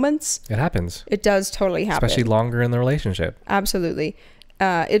priority in moments. It happens. It does totally happen. Especially longer in the relationship. Absolutely.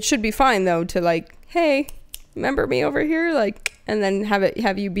 It should be fine though to like, hey, remember me over here? Like, and then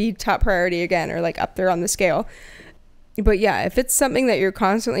have you be top priority again, or like up there on the scale. But yeah, if it's something that you're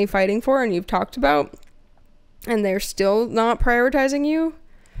constantly fighting for and you've talked about and they're still not prioritizing you,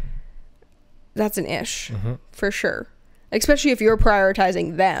 that's an ish for sure. Especially if you're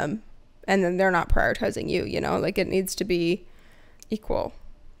prioritizing them and then they're not prioritizing you, you know, like it needs to be equal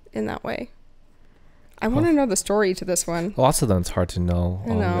in that way. I want to know the story to this one. Lots of them, it's hard to know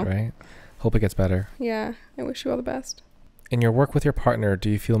all of it, right? Hope it gets better. Yeah, I wish you all the best. In your work with your partner, do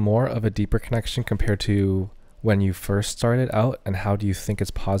you feel more of a deeper connection compared to when you first started out, and how do you think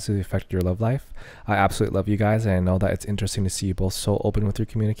it's positively affected your love life? I absolutely love you guys, and I know that it's interesting to see you both so open with your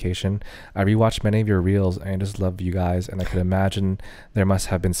communication. I rewatched many of your reels, and I just love you guys, and I could imagine there must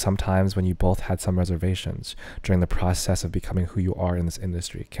have been some times when you both had some reservations during the process of becoming who you are in this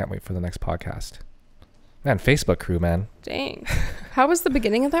industry. Can't wait for the next podcast. Man, Facebook crew, man. Dang. How was the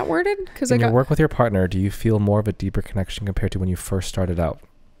beginning of that worded? In your work with your partner, do you feel more of a deeper connection compared to when you first started out?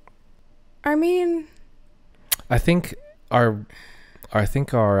 I mean, I think our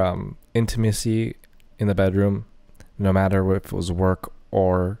intimacy in the bedroom, no matter if it was work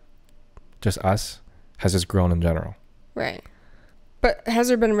or just us, has just grown in general. Right. But has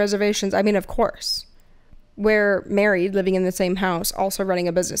there been reservations? I mean, of course. We're married, living in the same house, also running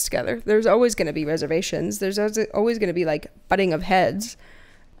a business together. There's always going to be reservations. There's always going to be like butting of heads,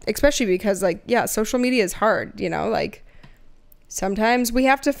 especially because like, yeah, social media is hard, you know, like sometimes we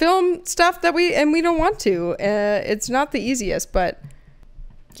have to film stuff that we don't want to. It's not the easiest, but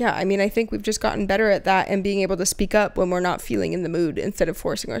yeah, I mean, I think we've just gotten better at that and being able to speak up when we're not feeling in the mood instead of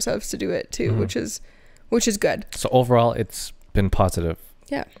forcing ourselves to do it too, which is good. So overall, it's been positive.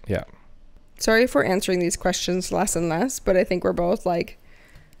 Yeah. Yeah. Sorry for answering these questions less and less, but I think we're both like...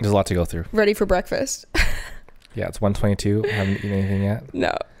 There's a lot to go through. Ready for breakfast. Yeah, it's 1:22. I haven't eaten anything yet.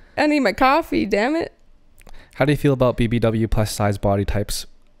 No. I need my coffee, damn it. How do you feel about BBW plus size body types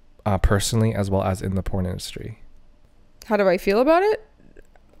personally as well as in the porn industry? How do I feel about it?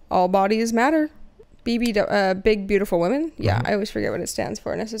 All bodies matter. Big, beautiful women. Yeah, I always forget what it stands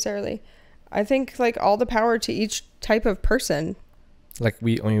for necessarily. I think like all the power to each type of person. Like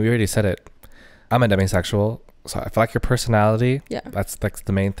we already said it. I'm a demisexual, so I feel like your personality, that's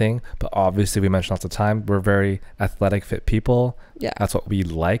the main thing. But obviously, we mentioned lots of time, we're very athletic, fit people. Yeah, that's what we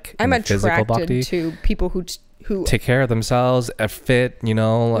like. I'm attracted to people who take care of themselves, are fit. You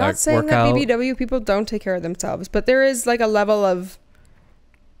know, not saying that BBW people don't take care of themselves, but there is like a level of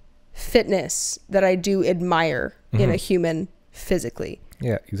fitness that I do admire in a human physically.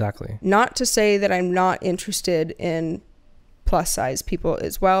 Yeah, exactly. Not to say that I'm not interested in plus size people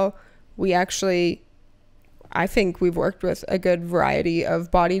as well. I think we've worked with a good variety of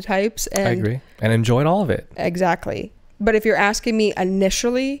body types, and I agree and enjoyed all of it. Exactly. But if you're asking me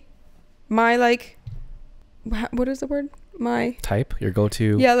initially, my like, what is the word? My type, your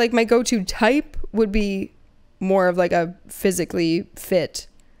go-to. Yeah, like my go-to type would be more of like a physically fit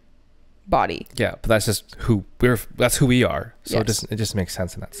body. Yeah, but that's just that's who we are. So it just makes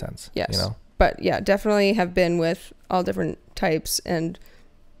sense in that sense. Yes. You know? But yeah, definitely have been with all different types, and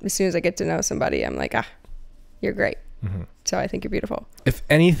as soon as I get to know somebody, I'm like, you're great. So I think you're beautiful. If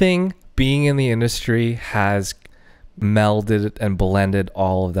anything, being in the industry has melded and blended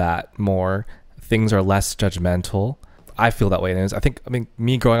all of that more. Things are less judgmental. I feel that way. Anyways. I mean,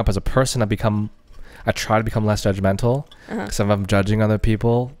 me growing up as a person, I try to become less judgmental. Because if I'm judging other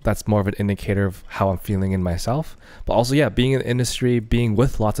people, that's more of an indicator of how I'm feeling in myself. But also, yeah, being in the industry, being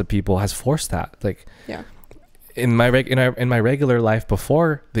with lots of people has forced that. Like, yeah. In my regular life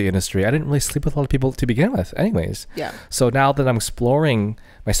before the industry, I didn't really sleep with a lot of people to begin with anyways. Yeah. So now that I'm exploring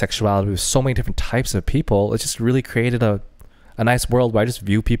my sexuality with so many different types of people, it's just really created a nice world where I just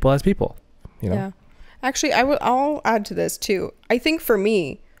view people as people, you know? Yeah. Actually, I'll add to this too. I think for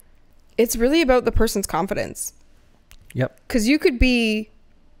me, it's really about the person's confidence. Yep. Because you could be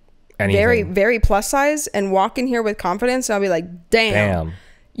very, very plus size and walk in here with confidence, and I'll be like, damn.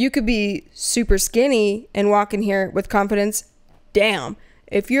 You could be super skinny and walk in here with confidence. Damn.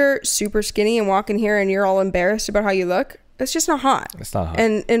 If you're super skinny and walk in here and you're all embarrassed about how you look, It's just not hot. It's not hot.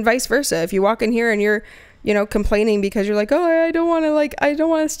 And vice versa. If you walk in here and you're, you know, complaining because you're like, oh, I don't want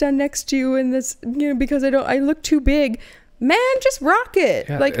to stand next to you in this, you know, because I look too big. Man, just rock it.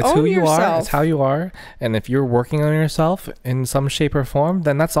 Yeah, like, it's own who you yourself. are. It's how you are. And if you're working on yourself in some shape or form,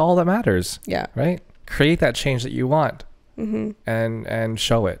 then that's all that matters. Yeah. Right? Create that change that you want. And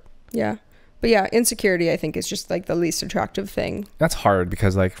show it. Yeah. But yeah, insecurity, I think, is just like the least attractive thing. That's hard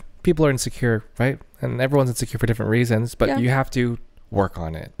because like people are insecure, right? And everyone's insecure for different reasons, but you have to work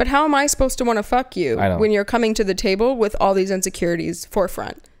on it. But how am I supposed to want to fuck you when you're coming to the table with all these insecurities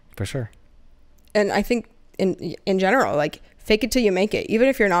forefront? For sure. And I think in general, like, fake it till you make it. Even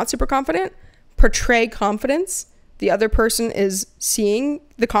if you're not super confident, portray confidence. The other person is seeing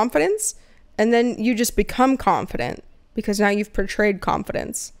the confidence, and then you just become confident because now you've portrayed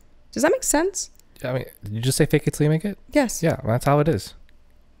confidence. Does that make sense? I mean, did you just say fake it till you make it? Yes. Yeah, that's how it is.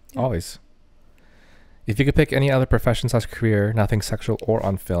 Yeah. Always. If you could pick any other profession/career, nothing sexual or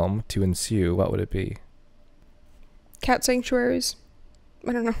on film, to ensue, what would it be? Cat sanctuaries.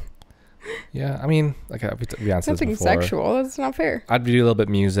 I don't know. Yeah, I mean, like we answered Something this before. sexual. That's not fair. I'd do a little bit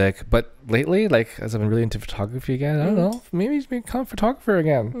music, but lately, like as I've been really into photography again, I don't know, maybe become a photographer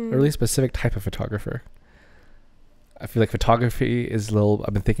again, or a really specific type of photographer. I feel like photography is a little,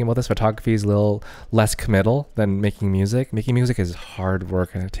 I've been thinking about this, photography is a little less committal than making music. Making music is hard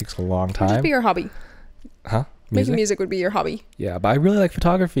work and it takes a long time. It would just be your hobby. Huh? Making music would be your hobby. Yeah, but I really like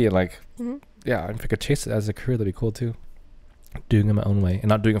photography and like, yeah, if I could chase it as a career, that'd be cool too. Doing it my own way and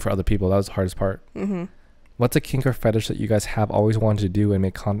not doing it for other people. That was the hardest part. What's a kink or fetish that you guys have always wanted to do and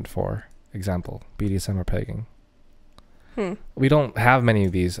make content for? Example, BDSM or pegging. We don't have many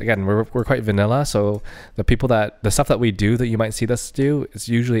of these. Again, we're quite vanilla, so the stuff that we do that you might see us do is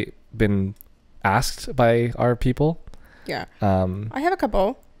usually been asked by our people. Yeah. I have a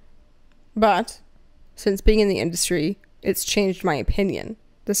couple, but since being in the industry, it's changed my opinion.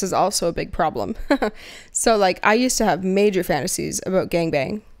 This is also a big problem. So like I used to have major fantasies about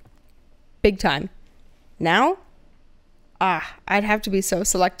gangbang. Big time. Now, I'd have to be so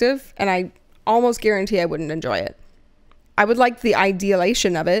selective, and I almost guarantee I wouldn't enjoy it. I would like the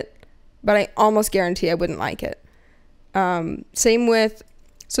ideation of it, but I almost guarantee I wouldn't like it. Same with,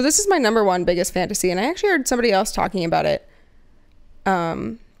 so this is my number one biggest fantasy, and I actually heard somebody else talking about it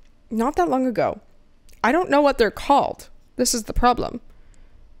not that long ago. I don't know what they're called. This is the problem.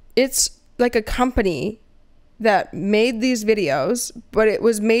 It's like a company that made these videos, but it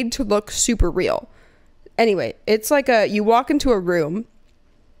was made to look super real. Anyway, it's like you walk into a room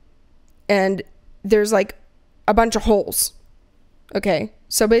and there's like a bunch of holes. Okay.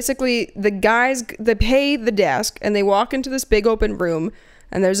 So basically the guys, they pay the desk and they walk into this big open room,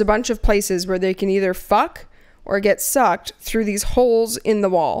 and there's a bunch of places where they can either fuck or get sucked through these holes in the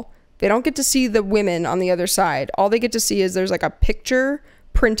wall. They don't get to see the women on the other side. All they get to see is there's like a picture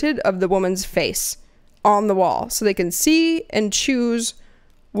printed of the woman's face on the wall, so they can see and choose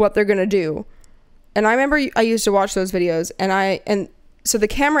what they're gonna do. And I remember I used to watch those videos, and so the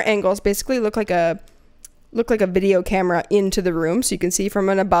camera angles basically look like a video camera into the room, so you can see from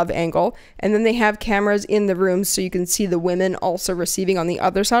an above angle, and then they have cameras in the room so you can see the women also receiving on the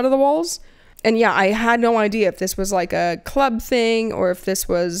other side of the walls. And yeah, I had no idea if this was like a club thing or if this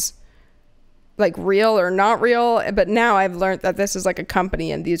was like real or not real, but now I've learned that this is like a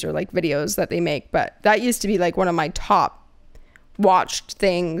company and these are like videos that they make. But that used to be like one of my top watched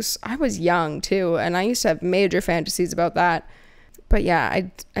things. I was young too, and I used to have major fantasies about that. But yeah,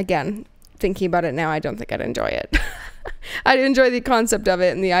 again, thinking about it now, I don't think I'd enjoy it. I'd enjoy the concept of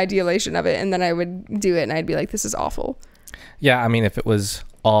it and the ideation of it, and then I would do it and I'd be like, this is awful. Yeah, I mean, if it was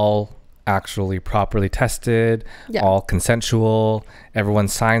all actually properly tested, all consensual, everyone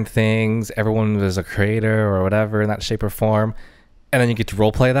signed things, everyone was a creator or whatever in that shape or form, and then you get to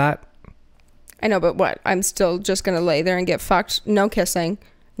role play that. I know, but what? I'm still just gonna lay there and get fucked. No kissing,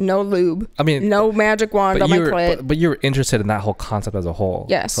 no lube. I mean, no magic wand on my clit. But you're interested in that whole concept as a whole.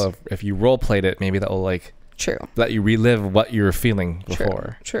 Yes. So if you role played it, maybe that will like let you relive what you were feeling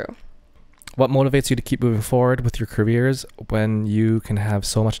before. True. What motivates you to keep moving forward with your careers when you can have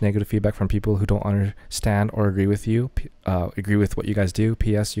so much negative feedback from people who don't understand or agree with you, agree with what you guys do?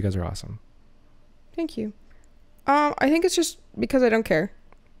 P.S. You guys are awesome. Thank you. I think it's just because I don't care.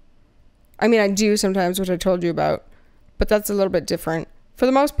 I mean, I do sometimes, which I told you about, but that's a little bit different. For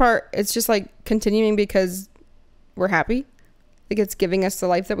the most part, it's just like continuing because we're happy. Like it's giving us the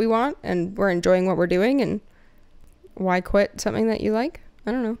life that we want and we're enjoying what we're doing. And why quit something that you like?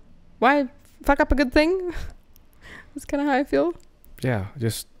 I don't know. Why fuck up a good thing? That's kind of how I feel. Yeah,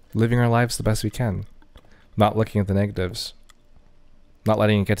 just living our lives the best we can. Not looking at the negatives. Not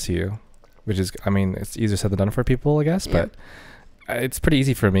letting it get to you. which is, I mean, it's easier said than done for people, I guess, but it's pretty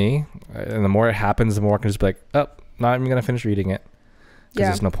easy for me. And the more it happens, the more I can just be like, oh, not even gonna finish reading it because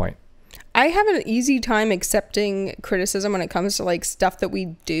there's no point. I have an easy time accepting criticism when it comes to like stuff that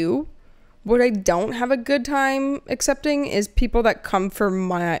we do. What I don't have a good time accepting is people that come for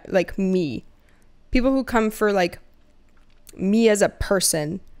my, like, me. People who come for like me as a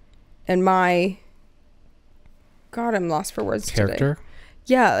person and my, God, I'm lost for words Character? today.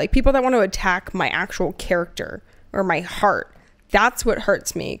 Yeah, like people that want to attack my actual character or my heart. That's what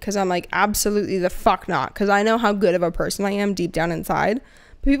hurts me, because I'm like, absolutely the fuck not, because I know how good of a person I am deep down inside.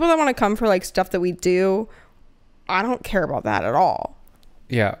 But people that want to come for like stuff that we do, I don't care about that at all.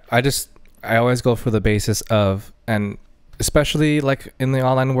 Yeah, I always go for the basis of, and especially like in the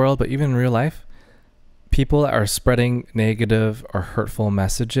online world, but even in real life, people that are spreading negative or hurtful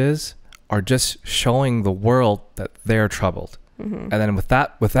messages are just showing the world that they're troubled. And then with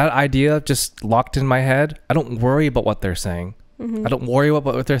that idea just locked in my head, I don't worry about what they're saying. I don't worry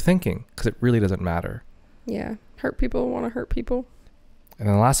about what they're thinking, because it really doesn't matter. Yeah, hurt people want to hurt people. And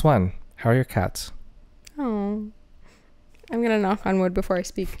then the last one, how are your cats? Oh, I'm gonna knock on wood before I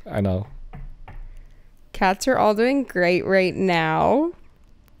speak. I know. Cats are all doing great right now.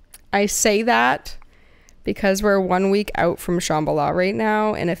 I say that because we're 1 week out from Shambhala right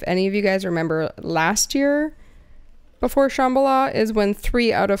now, and if any of you guys remember last year before Shambhala is when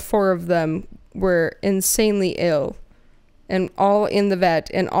 3 out of 4 of them were insanely ill and all in the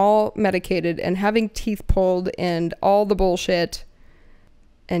vet and all medicated and having teeth pulled and all the bullshit.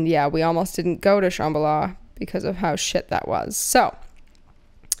 And yeah, we almost didn't go to Shambhala because of how shit that was. So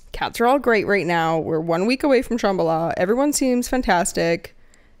cats are all great right now. We're 1 week away from Shambhala. Everyone seems fantastic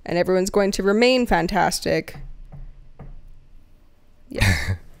and everyone's going to remain fantastic.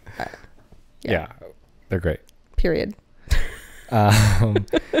 Yeah. Yeah, they're great. Period.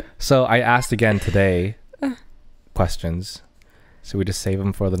 So I asked again today questions. So we just save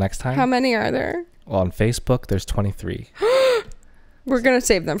them for the next time? How many are there? Well, on Facebook, there's 23. We're going to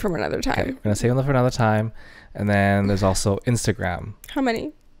save them from another time. Okay, we're going to save them for another time. And then there's also Instagram. How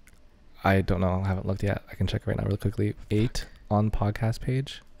many? I don't know. I haven't looked yet. I can check right now really quickly. 8 on podcast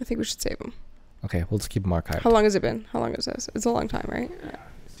page. I think we should save them. Okay, we'll just keep them archived. How long has it been? How long is this? It's a long time, right? Yeah,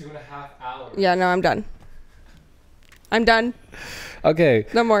 it's 2.5 hours. Yeah, no, I'm done. I'm done. Okay.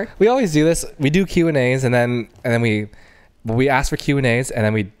 No more. We always do this. We do Q&As and then we ask for Q&As and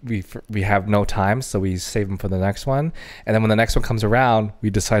then we have no time, so we save them for the next one. And then when the next one comes around, we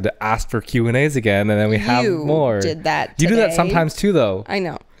decide to ask for Q&As again, and then we have more. You did that today. You do that sometimes too, though. I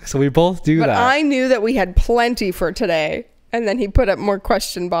know. So we both do that. But I knew that we had plenty for today, and then he put up more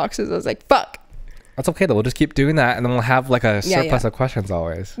question boxes. I was like, fuck. That's okay though. We'll just keep doing that, and then we'll have like a surplus of questions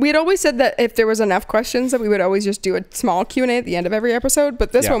always. We had always said that if there was enough questions, that we would always just do a small Q&A at the end of every episode.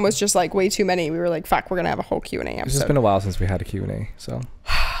 But this one was just like way too many. We were like, fuck, we're gonna have a whole Q&A episode. It's just been a while since we had a Q&A. So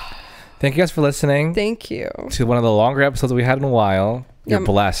thank you guys for listening. Thank you. To one of the longer episodes we had in a while. You're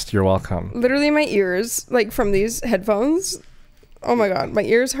blessed. You're welcome. Literally my ears, like from these headphones. Oh my God, my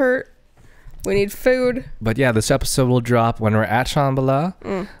ears hurt. We need food. But yeah, this episode will drop when we're at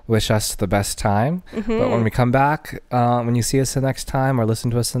Shambhala. Wish us the best time. But when we come back, when you see us the next time or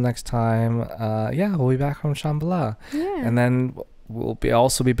listen to us the next time, we'll be back from Shambhala. Yeah. And then we'll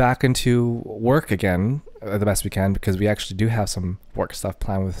also be back into work again the best we can, because we actually do have some work stuff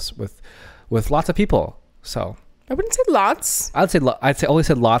planned with lots of people. So I wouldn't say lots. I'd say only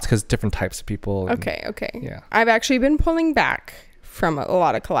said lots because different types of people. Okay. Yeah. I've actually been pulling back from a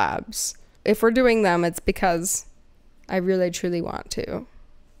lot of collabs. If we're doing them, it's because I really truly want to.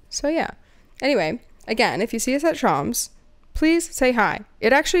 So yeah. Anyway, again, if you see us at Shams, please say hi.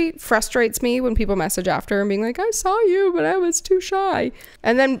 It actually frustrates me when people message after and being like, I saw you, but I was too shy.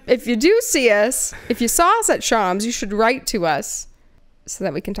 And then if you do see us, if you saw us at Shams, you should write to us so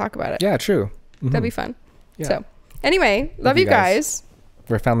that we can talk about it. Yeah, true. That'd be fun. Yeah. So anyway, love you guys.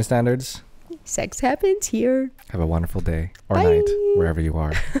 For Family Standards. Sex happens here. Have a wonderful day or Bye. night, wherever you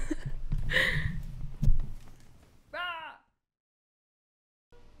are.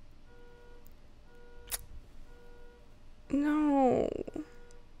 No.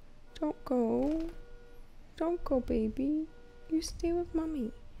 Don't go. Don't go, baby. You stay with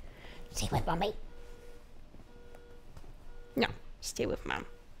mommy. Stay with mommy. No, stay with mom.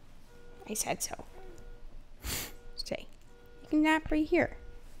 I said so. Stay. You can nap right here.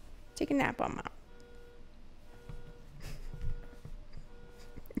 Take a nap on mom.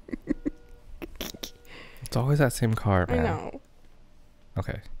 It's always that same car, man. I know.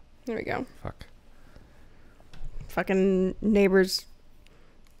 Okay. There we go. Fuck. Fucking neighbors.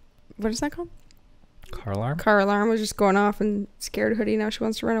 What is that called? Car alarm was just going off and scared Hoodie. Now she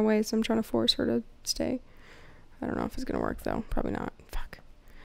wants to run away, so I'm trying to force her to stay. I don't know if it's gonna work though. Probably not. Fuck.